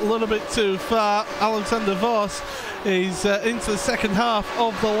think it's a little bit too far. Alexander Voss is into the second half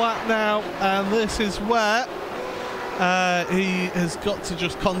of the lap now, and this is where he has got to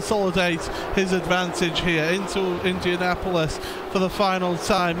just consolidate his advantage here into Indianapolis for the final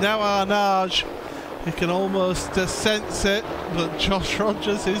time. Now Arnage, he can almost sense it, but Josh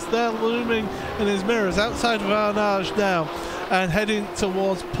Rogers is there looming in his mirrors outside of Arnage now, and heading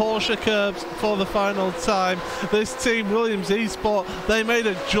towards Porsche curves for the final time. This team, Williams Esport, they made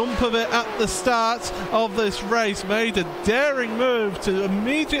a jump of it at the start of this race, made a daring move to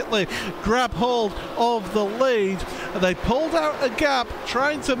immediately grab hold of the lead. They pulled out a gap,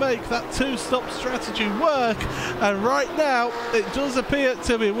 trying to make that two-stop strategy work, and right now it does appear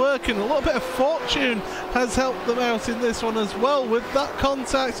to be working. A little bit of fortune has helped them out in this one as well, with that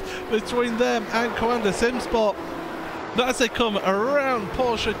contact between them and Commander Simsport. But as they come around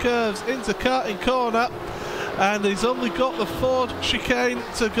Porsche curves into karting corner, and he's only got the Ford chicane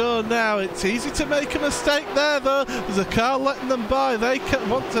to go now. It's easy to make a mistake there though. There's a car letting them by. They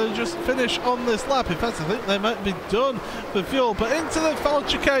want to just finish on this lap. In fact, I think they might be done for fuel. But into the Ford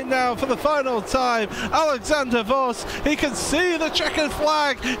chicane now for the final time. Alexander Voss, he can see the checkered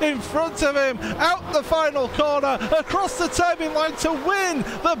flag in front of him. Out the final corner, across the timing line to win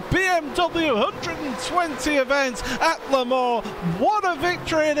the BMW 120 event at Le Mans. What a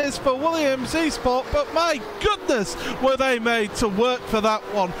victory it is for Williams Esport, but my goodness, were they made to work for that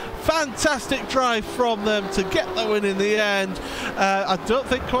one. Fantastic drive from them to get the win in the end. I don't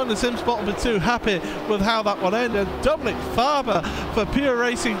think Commander Simsport will be too happy with how that one ended. Dominic Farber for Pure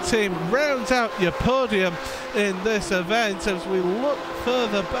Racing Team rounds out your podium in this event as we look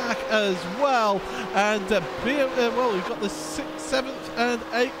further back as well. And well, we've got the 6th, 7th and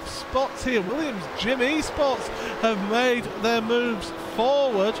 8th spots here. Williams Gym Esports have made their moves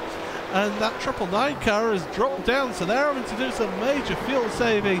forward, and that 999 car has dropped down, so they're having to do some major fuel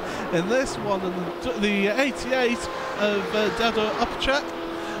saving in this one. And the 88 of Dado Upchak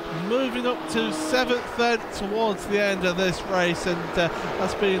moving up to 7th then towards the end of this race, and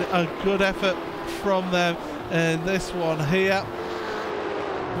that's been a good effort from them in this one here.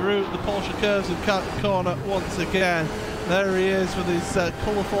 Through the Porsche curves and karting corner once again. There he is with his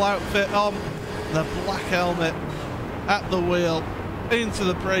colourful outfit on, the black helmet at the wheel, into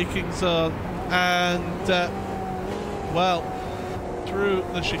the braking zone, and well, through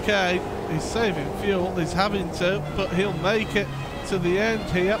the chicane. He's saving fuel, he's having to, but he'll make it to the end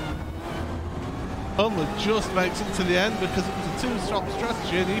here. Only just makes it to the end because it was a two-stop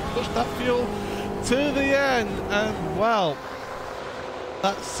strategy, and he pushed that fuel to the end, and well,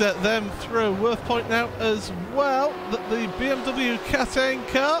 that's them through. Worth pointing out as well that the BMW catering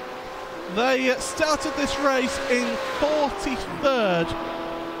car, they started this race in 43rd.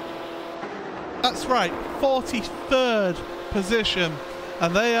 That's right, 43rd position,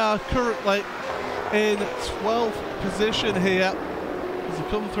 and they are currently in 12th position here as they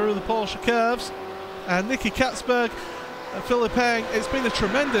come through the Porsche curves. And Nicky Katzberg, Philip Heng, it's been a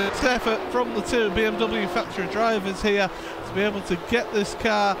tremendous effort from the two BMW factory drivers here to be able to get this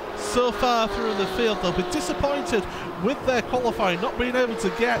car so far through the field. They'll be disappointed with their qualifying, not being able to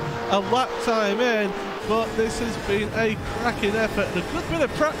get a lap time in, but this has been a cracking effort and a good bit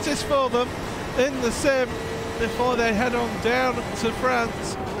of practice for them in the sim before they head on down to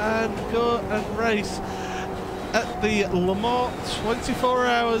France and go and race at the Le Mans 24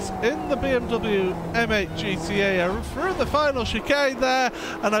 Hours in the BMW M8 GTA. Through the final chicane there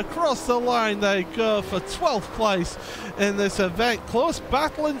and across the line they go for 12th place in this event. Close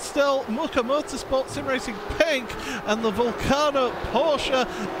battling still, Muka Motorsport Sim Racing Pink and the Volcano Porsche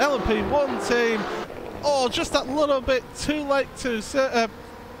LMP1 team. Oh, just that little bit too late to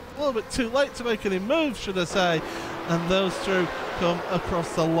make any moves, should I say. And those two come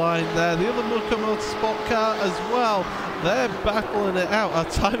across the line there. The other Muka Motorsport car as well, they're battling it out. Our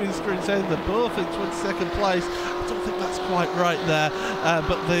timing screen saying they're both in 22nd place. I don't think that's quite right there,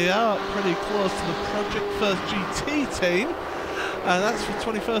 but they are pretty close to the Project First GT team. And that's for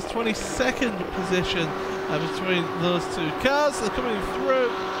 21st, 22nd position between those two cars. They're coming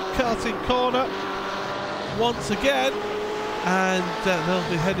through karting corner once again, and they'll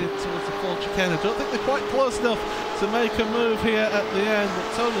be heading towards the full chicane. I don't think they're quite close enough to make a move here at the end,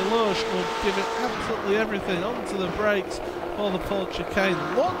 but Tony Loesch will give it absolutely everything onto the brakes for the full chicane,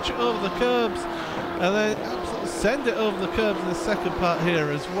 launch it over the curbs, and then absolutely send it over the curbs in the second part here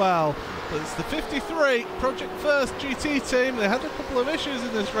as well. But it's the 53 Project First GT team. They had a couple of issues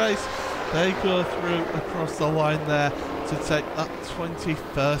in this race. They go through across the line there to take that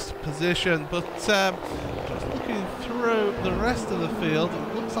 21st position. But just looking through the rest of the field,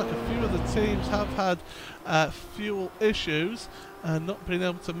 it looks like a few of the teams have had fuel issues and not been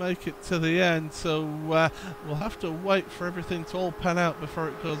able to make it to the end. So we'll have to wait for everything to all pan out before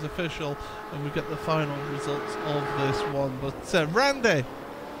it goes official and we get the final results of this one. But Randy,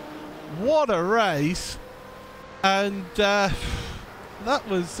 what a race! And that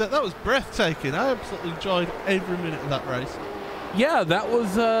was breathtaking. I absolutely enjoyed every minute of that race. Yeah, that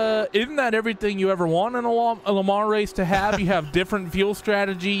was, isn't that everything you ever want in a Le Mans race to have? You have different fuel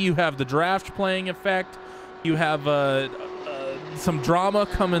strategy, you have the draft playing effect, you have some drama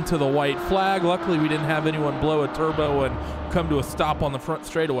coming to the white flag. Luckily, we didn't have anyone blow a turbo and come to a stop on the front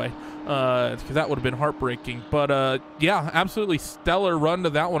straightaway, because that would have been heartbreaking. But yeah, absolutely stellar run to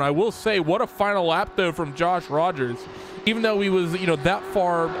that one. I will say, what a final lap, though, from Josh Rogers. Even though he was, that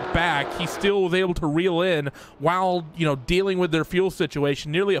far back, he still was able to reel in while, dealing with their fuel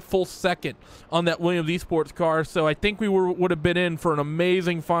situation, nearly a full second on that Williams Esports car. So I think we would have been in for an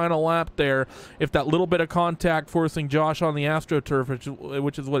amazing final lap there if that little bit of contact forcing Josh on the AstroTurf,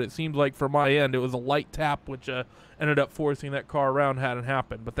 which is what it seems like from my end. It was a light tap, which ended up forcing that car around, hadn't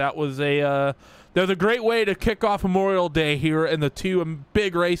happened. But that was a great way to kick off Memorial Day here in the two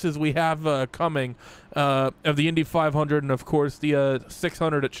big races we have coming of the Indy 500 and, of course, the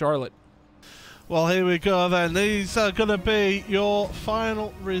 600 at Charlotte. Well, here we go then. These are going to be your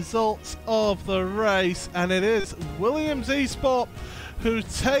final results of the race, and it is Williams Esport who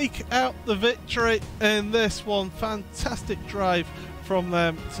take out the victory in this one. Fantastic drive from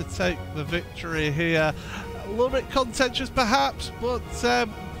them to take the victory here. A little bit contentious perhaps, but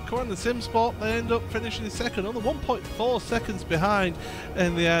according to SimSport, they end up finishing second, only 1.4 seconds behind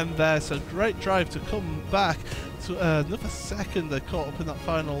in the end there. So great drive to come back to another second. They caught up in that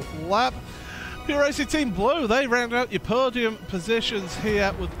final lap. Your Racing Team Blue, they round out your podium positions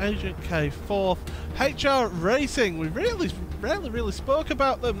here with Agent K fourth. HR Racing, we rarely spoke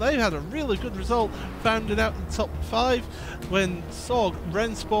about them. They had a really good result, rounding out the top 5 when SOG,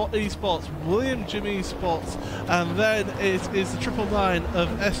 Rensport Esports, William Jim Esports, and then it is the 999 of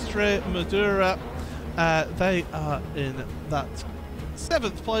Estre Madura. They are in that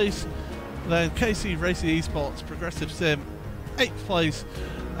 7th place. Then KC Racing Esports, Progressive Sim, 8th place,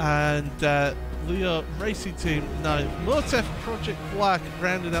 and Leo Racing Team 9th. Motef Project Black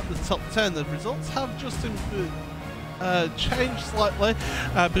rounding out the top 10. The results have just changed slightly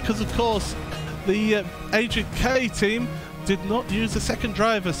because, of course, the Agent K team did not use a second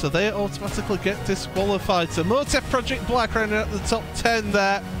driver, so they automatically get disqualified. So Motef Project Black rounding out the top 10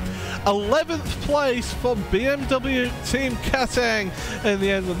 there. 11th place for BMW Team Catering in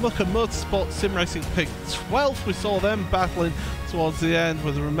the end with Muka Motorsport Sim Racing Pig 12th. We saw them battling towards the end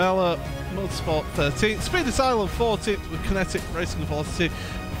with Romello Motorsport 13th, Speeders Island 14th with Kinetic Racing Velocity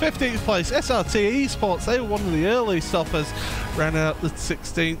 15th place. SRT Esports, they were one of the early stoppers, ran out the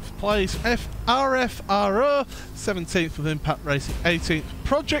 16th place. RFRO 17th with Impact Racing 18th.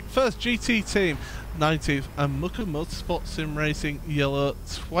 Project First GT Team 19th, and Muka Motorsport Sim Racing Yellow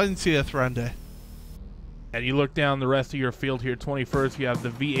 20th, Randy. And you look down the rest of your field here, 21st, you have the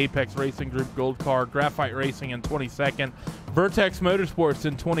V Apex Racing Group Gold Car, Graphite Racing in 22nd, Vertex Motorsports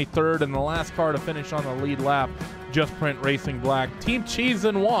in 23rd, and the last car to finish on the lead lap, Just Print Racing Black. Team Cheese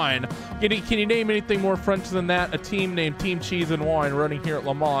and Wine. Can you name anything more French than that? A team named Team Cheese and Wine running here at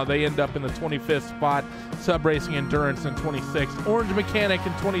Le Mans. They end up in the 25th spot. Sub Racing Endurance in 26th. Orange Mechanic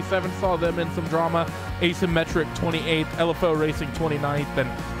in 27th. Saw them in some drama. Asymmetric 28th. LFO Racing 29th.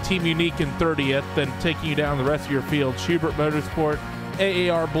 And Team Unique in 30th. Then taking you down the rest of your field, Schubert Motorsport,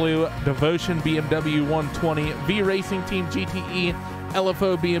 AAR Blue, Devotion BMW 120, V Racing Team GTE,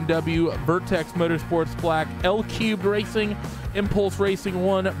 LFO BMW, Vertex Motorsports Black, L Cubed Racing, Impulse Racing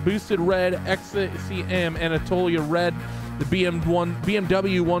 1, Boosted Red, XCM Anatolia Red, the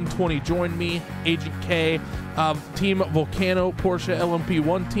BMW 120 Join Me, Agent K, Team Volcano, Porsche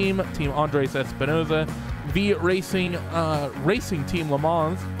LMP1 Team, Team Andres Espinoza, V Racing, Racing Team Le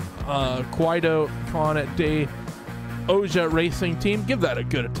Mans, Quaido Con de Oja Racing Team. Give that a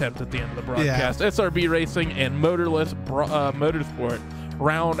good attempt at the end of the broadcast. Yeah. SRB Racing and Motorless Motorsport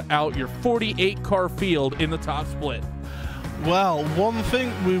round out your 48 car field in the top split. Well, one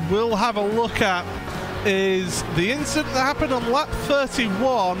thing we will have a look at is the incident that happened on lap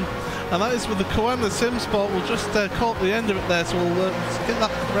 31, and that is with the Coanda Simsport. We'll just caught the end of it there, so we'll get that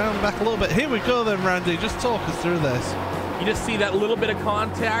round back a little bit. Here we go then, Randy. Just talk us through this. You just see that little bit of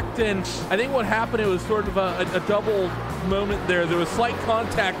contact, and I think what happened, it was sort of a double moment there. There was slight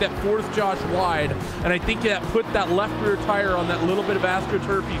contact that forced Josh wide, and I think that put that left rear tire on that little bit of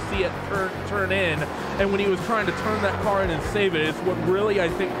AstroTurf. You see it turn in, and when he was trying to turn that car in and save it, it's what really, I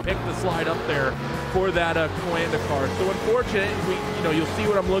think, picked the slide up there for that Coanda car. So unfortunate, you'll see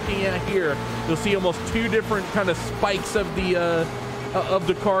what I'm looking at here. You'll see almost two different kind of spikes of the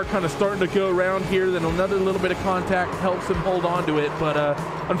car kind of starting to go around here. Then another little bit of contact helps him hold on to it. But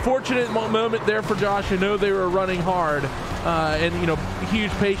unfortunate moment there for Josh. I know they were running hard, and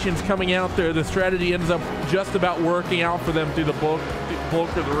huge patience coming out there. The strategy ends up just about working out for them through the bulk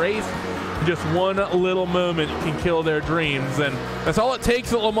of the race. Just one little moment can kill their dreams, and that's all it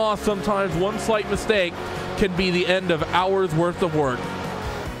takes at Le Mans. Sometimes one slight mistake can be the end of hours worth of work.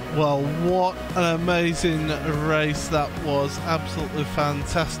 Well, what an amazing race that was. Absolutely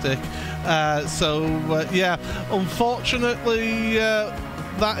fantastic. Yeah, unfortunately,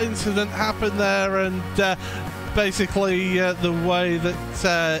 that incident happened there, and basically the way that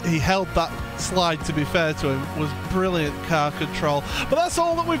he held that slide, to be fair to him, was brilliant car control. But that's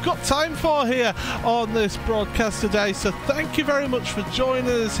all that we've got time for here on this broadcast today, so thank you very much for joining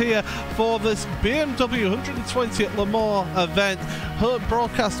us here for this BMW 120 at Le Mans event,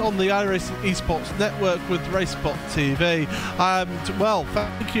 broadcast on the iRacing Esports Network with RaceSpot TV. Well,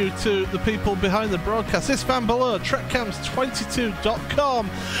 thank you to the people behind the broadcast. This fan below, TrekCams22.com,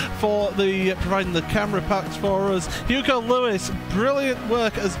 for providing the camera packs for us. Hugo Lewis, brilliant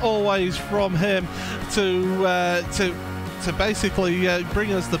work as always from him to basically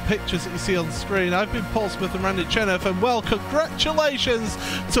bring us the pictures that you see on the screen. I've been Paul Smith and Randy Chenov, and well, congratulations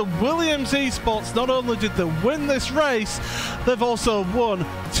to Williams Esports. Not only did they win this race, they've also won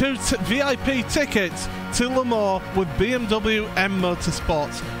 2 VIP tickets to Le Mans with BMW M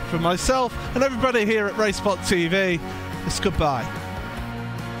Motorsport. For myself and everybody here at RaceSpot TV, it's goodbye.